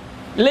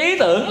 Lý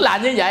tưởng là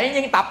như vậy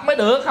nhưng tập mới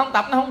được, không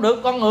tập nó không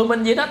được. Con người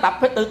mình gì đó tập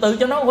phải từ từ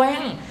cho nó quen.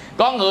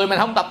 Con người mình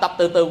không tập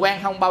từ từ quen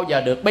không bao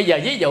giờ được. Bây giờ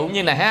ví dụ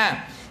như này ha,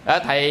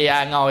 thầy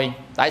ngồi,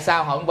 tại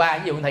sao hôm qua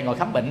ví dụ thầy ngồi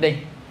khám bệnh đi,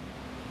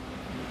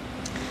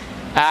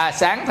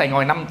 sáng thầy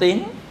ngồi 5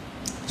 tiếng,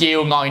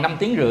 chiều ngồi 5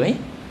 tiếng rưỡi,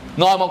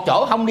 ngồi một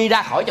chỗ không đi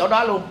ra khỏi chỗ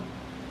đó luôn,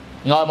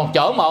 ngồi một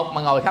chỗ một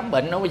mà ngồi khám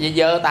bệnh. Nó vậy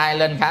giơ tay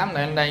lên khám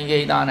lên đây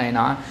ghi to này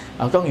nọ.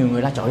 Có nhiều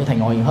người ra trời thầy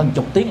ngồi hơn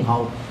 10 tiếng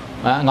hồ,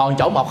 ngồi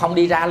chỗ một không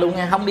đi ra luôn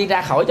nha, không đi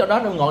ra khỏi chỗ đó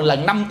đâu. Ngồi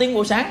lần 5 tiếng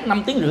buổi sáng,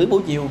 5 tiếng rưỡi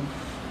buổi chiều.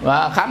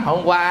 Và khám hôm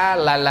qua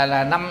là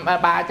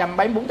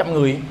 300-400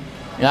 người.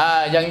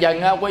 Dần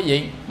dần quý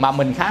vị, mà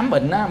mình khám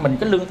bệnh á, mình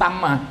cái lương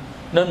tâm mà,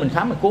 nên mình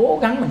khám mình cố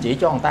gắng mình chỉ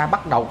cho người ta.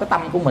 Bắt đầu cái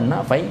tâm của mình nó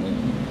phải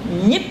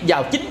nhích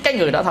vào chính cái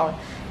người đó thôi.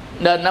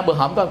 Nên bữa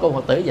hổm có cô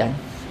Phật tử vậy,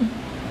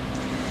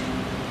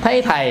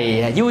 thấy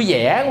thầy vui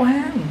vẻ quá,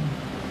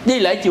 đi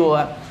lại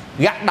chùa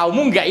gật đầu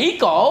muốn gãy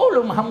cổ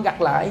luôn mà không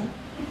gật lại.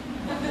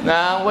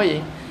 Quý vị,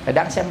 thầy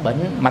đang xem bệnh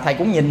mà thầy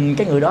cũng nhìn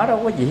cái người đó đâu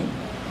quý vị.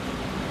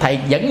 thầy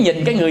vẫn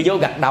nhìn cái người vô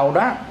gật đầu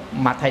đó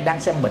mà thầy đang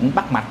xem bệnh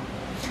bắt mạch,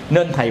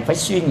 nên thầy phải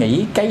suy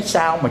nghĩ cái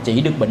sao mà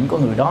trị được bệnh của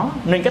người đó.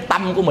 Nên cái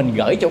tâm của mình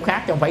gửi chỗ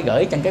khác chứ không phải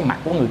gửi trên cái mặt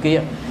của người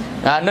kia.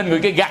 Nên người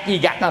kia gặt gì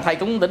gặt là thầy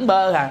cũng tỉnh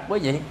bơ à quý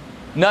vị.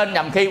 Nên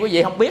nhầm khi quý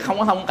vị không biết, không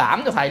có thông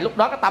cảm cho thầy, lúc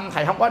đó cái tâm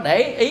thầy không có để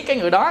ý cái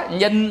người đó.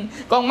 Nhìn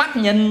con mắt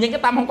nhìn nhưng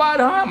cái tâm không có ở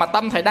đó, mà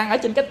tâm thầy đang ở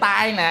trên cái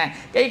tai nè,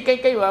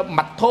 cái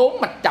mạch thốn,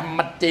 mạch trầm,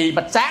 mạch trì,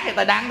 mạch sát thì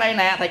thầy đang đây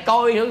nè. Thầy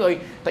coi nữa rồi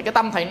thì cái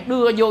tâm thầy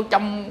đưa vô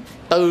trong,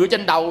 từ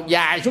trên đầu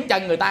dài xuống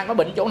chân người ta có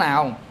bệnh chỗ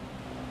nào,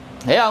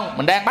 hiểu không?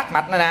 Mình đang bắt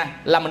mạch này nè,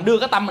 là mình đưa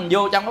cái tâm mình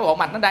vô trong cái bộ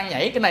mạch nó đang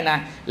nhảy. Cái này nè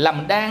là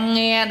mình đang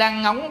nghe,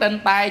 đang ngóng trên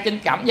tay, trên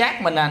cảm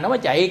giác mình nè, nó mới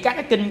chạy các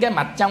cái kinh cái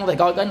mạch. Xong thì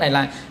coi cái này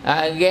là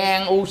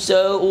gan, u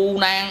sơ, u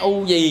nang,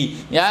 u gì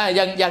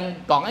vân vân.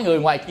 Còn cái người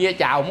ngoài kia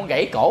chào muốn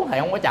gãy cổ, thầy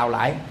không có chào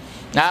lại.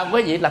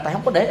 Quý vị là thầy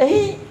không có để ý.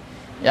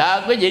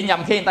 Quý vị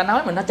nhầm khi người ta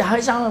nói mình nói trời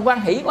ơi sao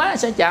quan hỷ quá,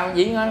 sao chào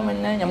gì,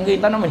 mình nhầm khi người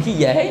ta nói mình khi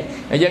dễ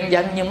dần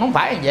dần, nhưng không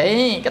phải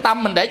vậy. Cái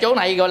tâm mình để chỗ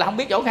này rồi là không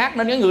biết chỗ khác.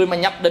 Nên cái người mà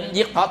nhập định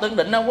diệt thọ tương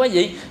định đâu quý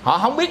vị, họ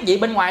không biết gì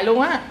bên ngoài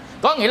luôn á.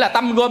 Có nghĩa là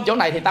tâm gom chỗ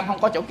này thì tâm không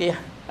có chỗ kia,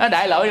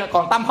 đại lợi.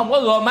 Còn tâm không có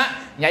gom á,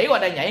 nhảy qua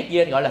đây nhảy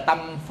kia gọi là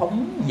tâm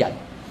phóng dật.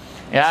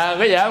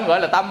 Quý vị không,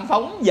 gọi là tâm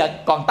phóng dật.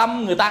 Còn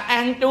tâm người ta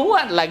an trú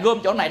á, là gom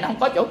chỗ này nó không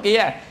có chỗ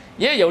kia.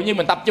 Ví dụ như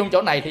mình tập trung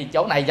chỗ này thì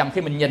chỗ này dầm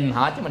khi mình nhìn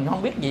họ chứ mình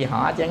không biết gì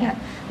họ chứ.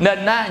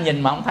 Nên á,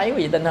 nhìn mà không thấy, quý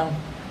vị tin không?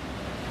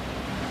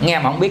 Nghe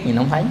mà không biết, nhìn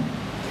không thấy,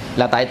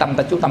 là tại tâm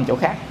ta chú tâm chỗ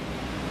khác.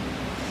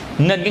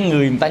 Nên cái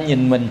người ta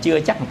nhìn mình chưa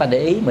chắc người ta để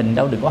ý mình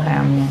đâu, đừng có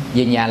ham nha.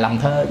 Về nhà làm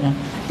thơ nha.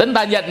 Tính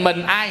ta nhìn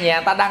mình, ai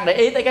nhà ta đang để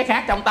ý tới cái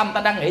khác, trong tâm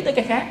ta đang nghĩ tới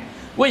cái khác.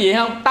 Quý vị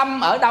không?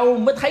 Tâm ở đâu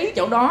mới thấy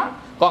chỗ đó,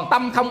 còn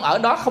tâm không ở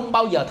đó không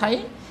bao giờ thấy.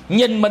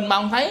 Nhìn mình mà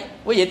không thấy,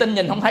 quý vị tin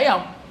nhìn không thấy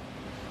không?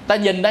 Ta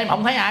nhìn đây mà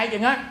không thấy ai chứ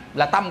á,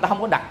 là tâm ta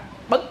không có đặt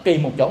bất kỳ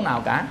một chỗ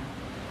nào cả.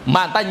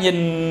 Mà ta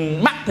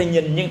nhìn, mắt thì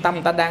nhìn nhưng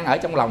tâm ta đang ở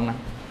trong lòng nè.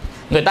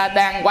 Người ta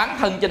đang quán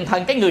thân trên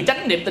thân. Cái người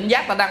chánh niệm tỉnh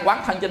giác ta đang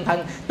quán thân trên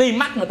thân. Tuy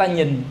mắt người ta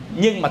nhìn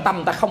nhưng mà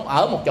tâm ta không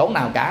ở một chỗ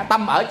nào cả.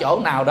 Tâm ở chỗ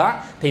nào đó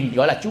thì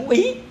gọi là chú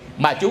ý.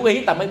 Mà chú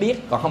ý ta mới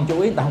biết, còn không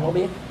chú ý ta không có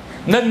biết.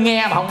 Nên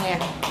nghe mà không nghe.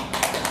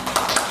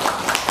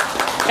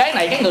 Cái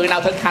này cái người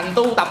nào thực hành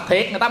tu tập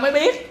thiệt người ta mới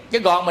biết, chứ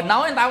còn mình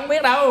nói người ta không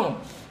biết đâu.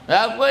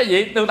 Quý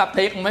vị tu tập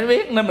thiệt mới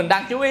biết. Nên mình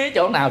đang chú ý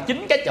chỗ nào,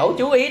 chính cái chỗ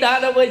chú ý đó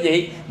đó quý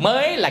vị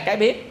mới là cái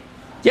biết,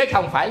 chứ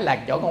không phải là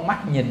chỗ con mắt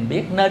nhìn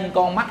biết. Nên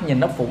con mắt nhìn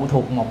nó phụ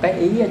thuộc một cái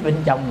ý ở bên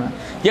trong nữa,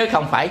 chứ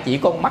không phải chỉ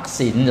con mắt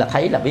xịn là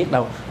thấy là biết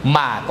đâu,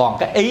 mà còn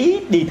cái ý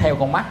đi theo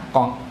con mắt.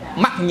 Còn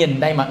mắt nhìn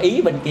đây mà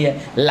ý bên kia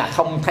là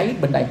không thấy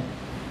bên đây.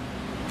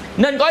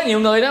 Nên có nhiều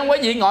người đó quý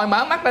vị ngồi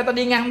mở mắt ra ta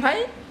đi ngang không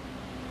thấy,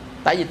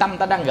 tại vì tâm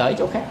ta đang gửi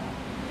chỗ khác,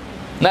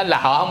 nên là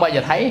họ không bao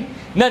giờ thấy.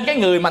 Nên cái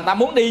người mà ta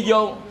muốn đi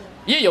vô,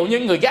 ví dụ như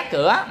người gác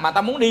cửa mà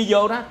ta muốn đi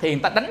vô đó, thì người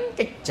ta đánh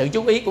cái sự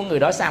chú ý của người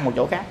đó sang một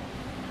chỗ khác.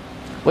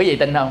 Quý vị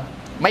tin không?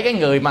 Mấy cái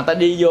người mà ta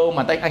đi vô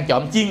mà ta ăn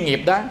trộm chuyên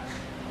nghiệp đó,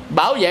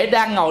 bảo vệ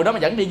đang ngồi đó mà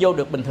vẫn đi vô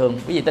được bình thường.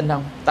 Quý vị tin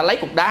không? Ta lấy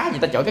cục đá gì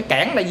ta chọi cái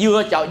cản này,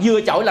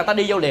 vừa chọi là ta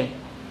đi vô liền.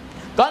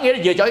 Có nghĩa là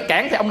vừa chọi cái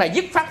cản thì ông này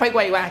dứt phát phải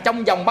quay qua,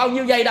 trong vòng bao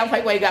nhiêu giây đâu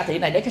phải quay ra, thì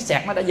này để cái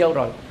sẹt nó đã vô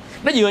rồi.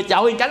 Nó vừa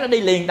chọi cái nó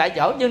đi liền tại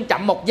chỗ, nhưng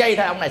chậm một giây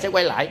thôi ông này sẽ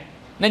quay lại.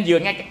 Nên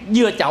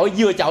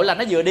vừa chọi là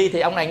nó vừa đi, thì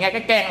ông này nghe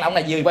cái can là ông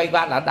này vừa quay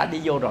qua là đã đi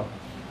vô rồi.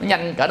 Nó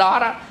nhanh cỡ đó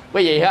đó,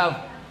 quý vị thấy không?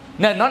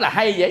 Nên nó là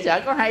hay dễ sợ,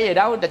 có hay gì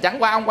đâu,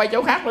 chẳng qua ông quay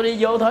chỗ khác tôi đi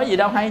vô thôi, gì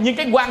đâu hay. Nhưng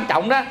cái quan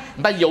trọng đó,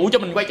 người ta dụ cho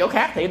mình quay chỗ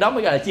khác thì đó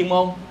mới gọi là chuyên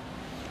môn.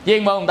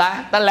 Chuyên môn người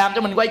ta làm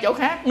cho mình quay chỗ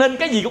khác. Nên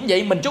cái gì cũng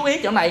vậy, mình chú ý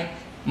chỗ này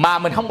mà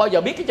mình không bao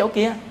giờ biết cái chỗ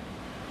kia.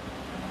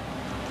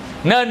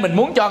 Nên mình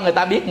muốn cho người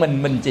ta biết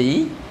mình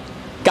chỉ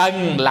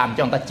cần làm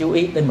cho người ta chú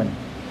ý tới mình.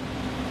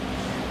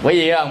 Bởi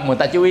vì không, người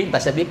ta chú ý người ta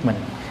sẽ biết mình.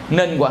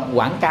 Nên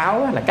quảng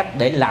cáo là cách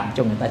để làm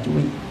cho người ta chú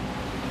ý.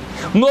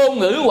 Ngôn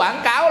ngữ quảng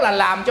cáo là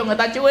làm cho người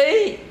ta chú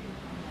ý.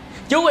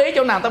 Chú ý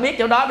chỗ nào ta biết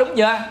chỗ đó, đúng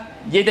chưa?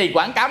 Vậy thì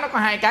quảng cáo nó có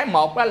hai cái.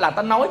 Một là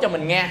ta nói cho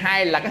mình nghe,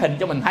 hai là cái hình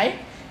cho mình thấy.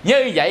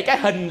 Như vậy cái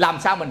hình làm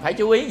sao mình phải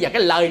chú ý, và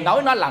cái lời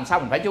nói nó làm sao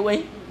mình phải chú ý.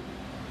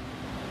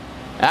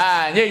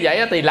 Như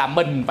vậy thì là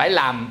mình phải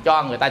làm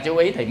cho người ta chú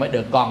ý thì mới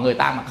được. Còn người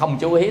ta mà không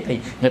chú ý thì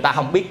người ta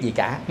không biết gì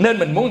cả. Nên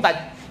mình muốn người ta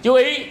chú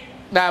ý,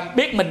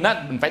 biết mình đó,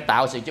 mình phải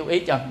tạo sự chú ý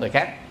cho người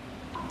khác.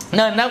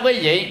 Nên đó quý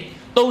vị,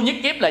 tu nhất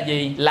kiếp là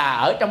gì? Là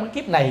ở trong cái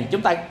kiếp này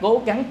chúng ta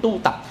cố gắng tu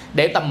tập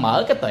để ta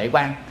mở cái tuệ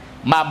quan.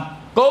 Mà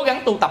cố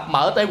gắng tu tập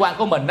mở tuệ quan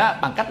của mình đó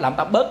bằng cách làm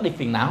ta bớt đi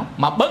phiền não.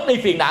 Mà bớt đi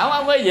phiền não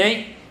đó quý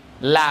vị,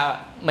 là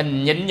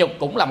mình nhịn nhục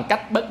cũng là một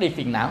cách bớt đi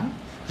phiền não.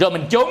 Rồi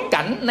mình trốn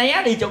cảnh,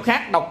 né đi chỗ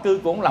khác, độc cư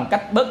cũng làm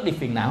cách bớt đi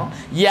phiền não.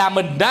 Và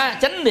mình đã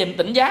chánh niệm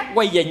tỉnh giác,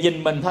 quay về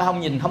nhìn mình thôi,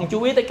 không nhìn, không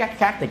chú ý tới các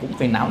khác thì cũng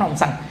phiền não nó không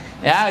sanh.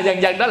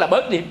 Dần dần đó là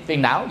bớt đi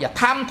phiền não. Và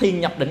tham thiền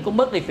nhập định cũng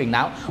bớt đi phiền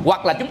não.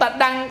 Hoặc là chúng ta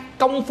đang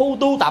công phu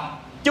tu tập,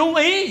 chú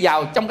ý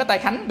vào trong cái tay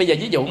khánh. Bây giờ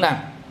ví dụ nè,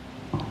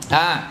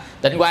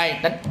 tịnh quay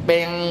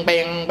đánh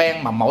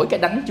ben mà mỗi cái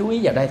đánh chú ý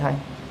vào đây thôi,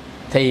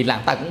 thì là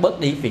ta cũng bớt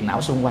đi phiền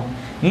não xung quanh.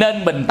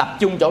 Nên mình tập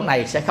trung chỗ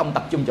này sẽ không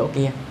tập trung chỗ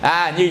kia.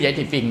 Như vậy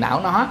thì phiền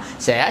não nó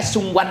sẽ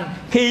xung quanh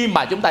khi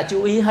mà chúng ta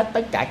chú ý hết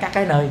tất cả các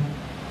cái nơi.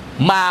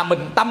 Mà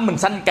tâm mình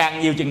sanh càng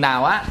nhiều chừng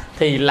nào á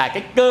thì là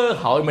cái cơ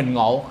hội mình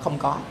ngộ không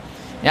có.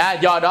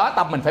 Do đó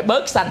tâm mình phải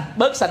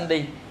bớt sanh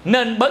đi.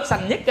 Nên bớt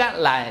sanh nhất á,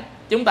 là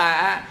chúng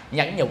ta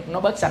nhẫn nhục nó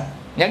bớt sanh.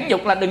 Nhẫn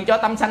nhục là đừng cho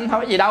tâm sanh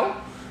thôi, gì đâu.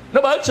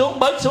 Nó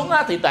bớt xuống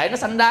á, thì tuệ nó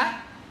sanh ra.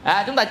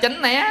 Chúng ta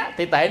tránh né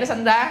thì tuệ nó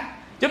sanh ra.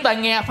 Chúng ta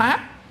nghe pháp,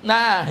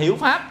 hiểu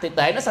pháp thì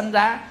tuệ nó sanh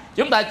ra.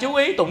 Chúng ta chú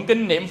ý tụng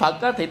kinh niệm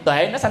Phật á, thì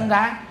tuệ nó sanh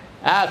ra.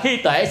 Khi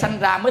tuệ sanh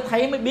ra mới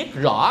biết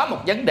rõ một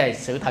vấn đề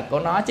sự thật của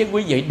nó. Chứ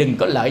quý vị đừng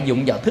có lợi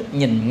dụng vào thức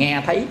nhìn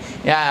nghe thấy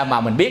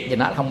mà mình biết về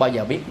nó, không bao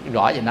giờ biết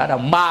rõ về nó đâu.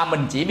 Mà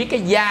mình chỉ biết cái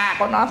da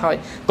của nó thôi.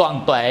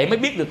 Còn tuệ mới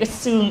biết được cái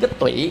xương, cái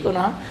tủy của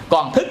nó.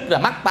 Còn thức là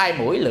mắt tai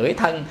mũi lưỡi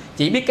thân,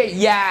 chỉ biết cái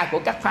da của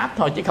các pháp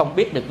thôi, chứ không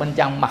biết được bên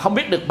trong. Mà không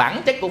biết được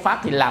bản chất của pháp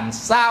thì làm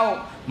sao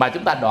mà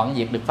chúng ta đoạn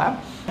diệt được pháp.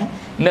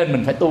 Nên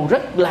mình phải tu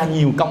rất là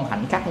nhiều công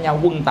hạnh khác nhau,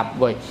 quân tập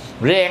rồi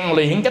rèn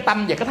luyện cái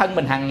tâm và cái thân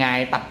mình hàng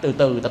ngày. Tập từ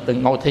từ,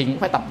 ngồi thiền cũng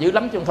phải tập dữ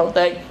lắm chứ không thôi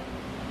tê.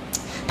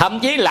 Thậm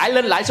chí lại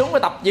lên lại xuống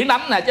phải tập dữ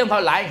lắm nè, chứ không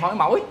thôi lại hỏi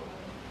mỏi.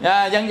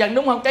 Dần dần,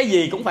 đúng không? Cái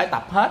gì cũng phải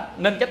tập hết.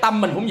 Nên cái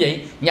tâm mình cũng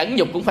vậy, nhẫn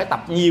nhục cũng phải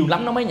tập nhiều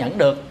lắm nó mới nhẫn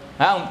được.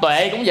 Không?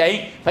 Tuệ cũng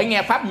vậy, phải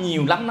nghe pháp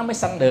nhiều lắm nó mới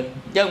sanh được.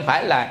 Chứ không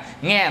phải là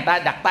nghe người ta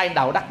đặt tay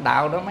đầu đắc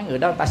đạo đó, mấy người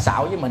đó người ta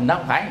xạo với mình đó,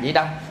 không phải vậy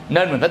đâu.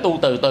 Nên mình phải tu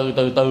từ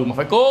từ mà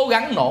phải cố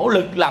gắng nỗ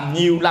lực làm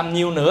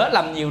nhiều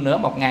nữa,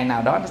 một ngày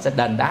nào đó nó sẽ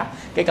đền đáp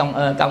cái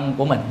công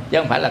của mình, chứ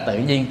không phải là tự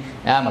nhiên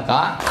mà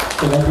có.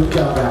 Xin anh chú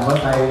cho vàng có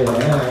tay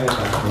để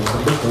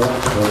không biết của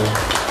anh.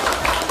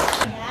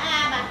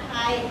 Dạ bạch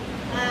thầy,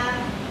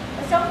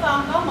 số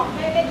con có một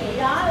cái gì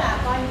đó là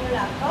coi như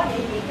là có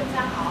địa vị trong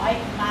xã hội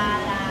mà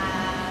là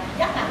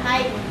rất là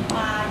hay,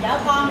 mà vợ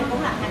con thì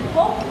cũng là hạnh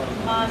phúc.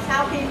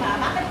 Sau khi mà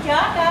bác ấy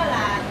chết đó,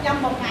 là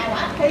trong một ngày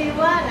quả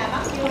thiêu á, là bác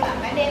kêu là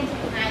phải đem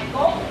hài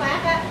cốt của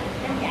bác á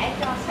đem giải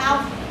cho xong.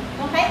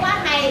 Con thấy quá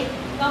hay,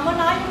 con mới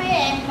nói với mấy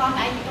em con,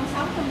 tại vì con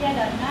sống trong gia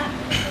đình á,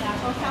 là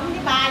con sống với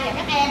ba và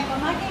các em,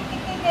 con nói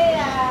cái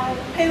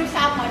thiêu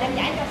xong rồi đem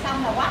giải cho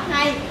xong là quá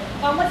hay.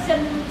 Con mới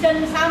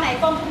xin sau này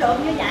con cũng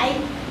được như vậy.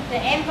 Thì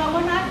em con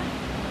mới nói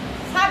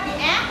sao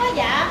chị ác quá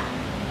dạ,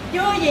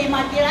 chưa gì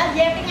mà chị đã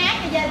gieo cái ác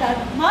cho gia đình,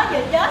 mới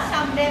vừa chết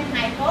xong đem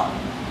hài cốt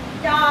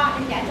cho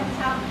đem giải cho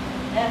xong.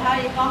 Rồi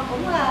thôi con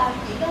cũng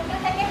chỉ có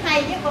thấy cái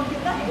hay chứ con chưa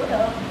có hiểu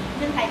được,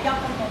 nên thầy cho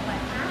con một bài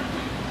pháp.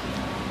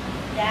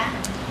 Dạ.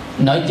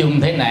 Nói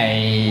chung thế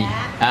này,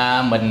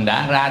 mình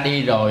đã ra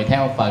đi rồi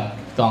theo Phật,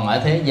 còn ở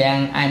thế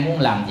gian ai muốn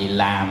làm gì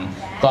làm.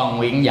 Còn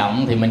nguyện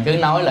vọng thì mình cứ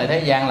nói lại thế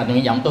gian là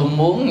nguyện vọng tôi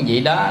muốn vậy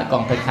đó.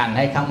 Còn thực hành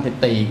hay không thì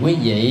tùy quý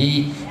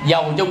vị.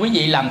 Dầu cho quý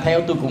vị làm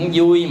theo tôi cũng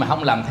vui, mà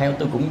không làm theo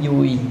tôi cũng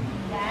vui.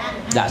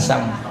 Đã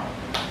xong.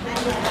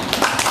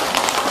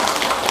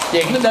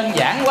 Chuyện nó đơn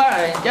giản quá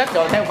rồi, chết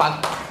rồi theo Phật.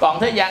 Còn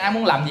thế gian ai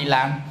muốn làm gì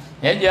làm,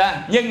 hiểu chưa?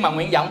 Nhưng mà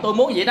nguyện vọng tôi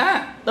muốn vậy đó,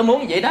 tôi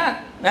muốn vậy đó,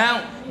 thấy không?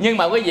 Nhưng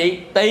mà quý vị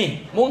tùy,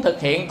 muốn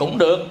thực hiện cũng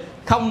được,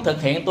 không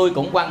thực hiện tôi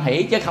cũng hoan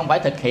hỷ, chứ không phải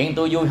thực hiện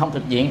tôi vui, không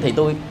thực hiện thì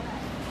tôi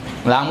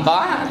là không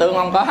có, tôi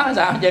không có,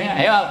 sao chứ,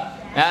 hiểu không?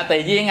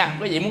 Tùy duyên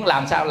quý vị muốn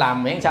làm sao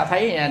làm, miễn sao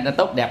thấy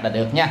tốt đẹp là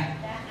được nha.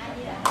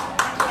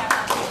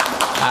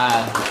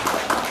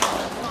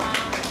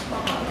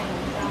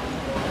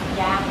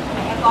 Dạ,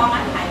 mẹ con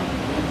á thầy,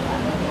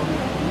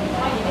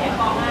 nói gì mẹ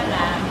con á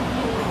là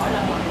gọi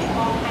là mẹ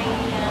con hay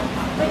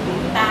với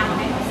chuyện ta mà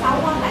hay nói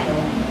xấu á thầy,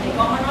 thì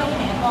con mới nói với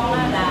mẹ con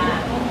á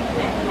là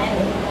mẹ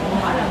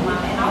hỏi là mà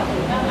mẹ nói thì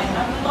mẹ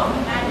nói tốt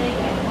người ta đi,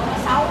 mẹ đừng có nói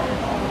xấu.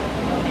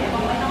 Mẹ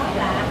con mới nói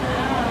là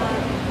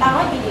tao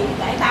nói gì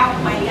tại tao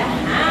mày á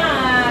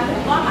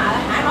đừng có mà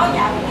nói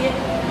vào kia,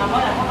 mà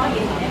mỗi lần con nói gì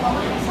thì mẹ con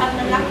nó hại sân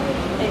lên lắm,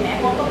 thì mẹ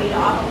con có bị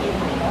đỏ không gì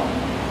thầy đó,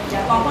 giờ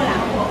con có làm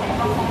của mẹ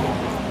con không?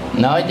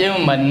 Nói chứ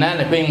mình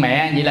là khuyên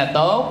mẹ vậy là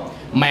tốt.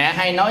 Mẹ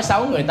hay nói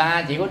xấu người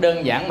ta, chỉ có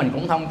đơn giản mình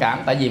cũng thông cảm,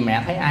 tại vì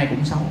mẹ thấy ai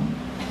cũng xấu,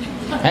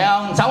 thấy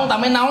không? Xấu người ta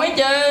mới nói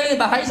chứ, người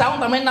ta thấy xấu người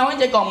ta mới nói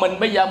chứ. Còn mình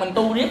bây giờ mình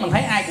tu riết mình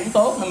thấy ai cũng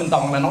tốt nên mình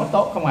toàn là nói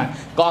tốt không à.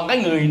 Còn cái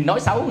người nói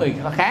xấu người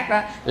khác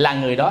đó là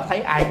người đó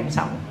thấy ai cũng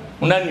xấu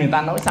nên người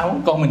ta nói xấu.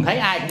 Còn mình thấy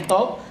ai cũng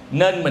tốt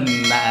nên mình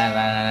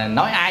là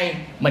nói ai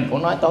mình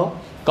cũng nói tốt.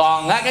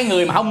 Còn cái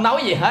người mà không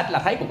nói gì hết là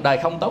thấy cuộc đời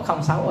không tốt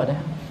không xấu rồi đó.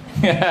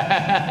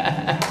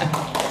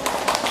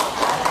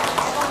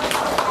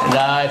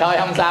 Rồi thôi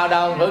không sao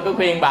đâu, cứ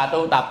khuyên bà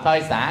tu tập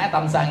thôi, xả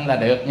tâm sân là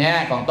được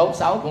nha. Còn tốt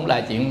xấu cũng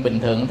là chuyện bình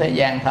thường thế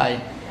gian thôi.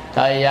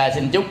 Thôi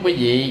xin chúc quý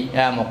vị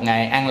một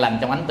ngày an lành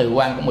trong ánh từ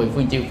quang của mười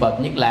phương chư Phật,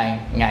 nhất là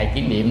ngày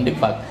kỷ niệm Đức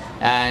Phật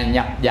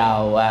nhập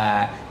vào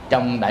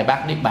trong Đại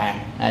Bát Niết Bàn.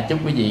 Chúc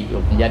quý vị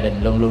cùng gia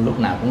đình luôn luôn lúc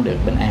nào cũng được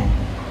bình an.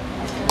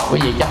 Quý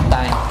vị chắp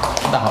tay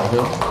chúng ta hồi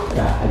hướng.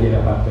 Dạ, Di Đà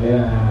Phật.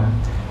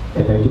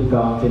 Thầy chúng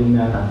con xin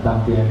thành tâm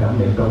cảm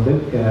niệm công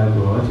đức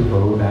của sư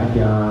phụ đã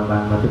cho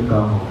ban cho chúng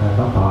con một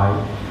pháp thoại.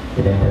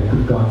 Thì để thầy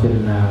chúng con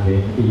xin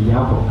nguyện y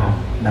giáo phụng hành.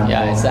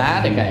 Dạ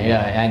xá được vậy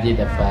rồi, A Di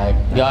Đà Phật.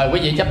 Rồi quý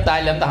vị chắp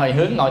tay lên ta hồi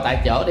hướng, ngồi tại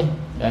chỗ đi.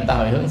 Rồi ta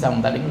hồi hướng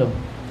xong ta đứng luôn.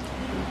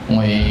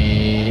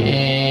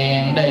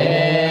 Nguyện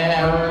đề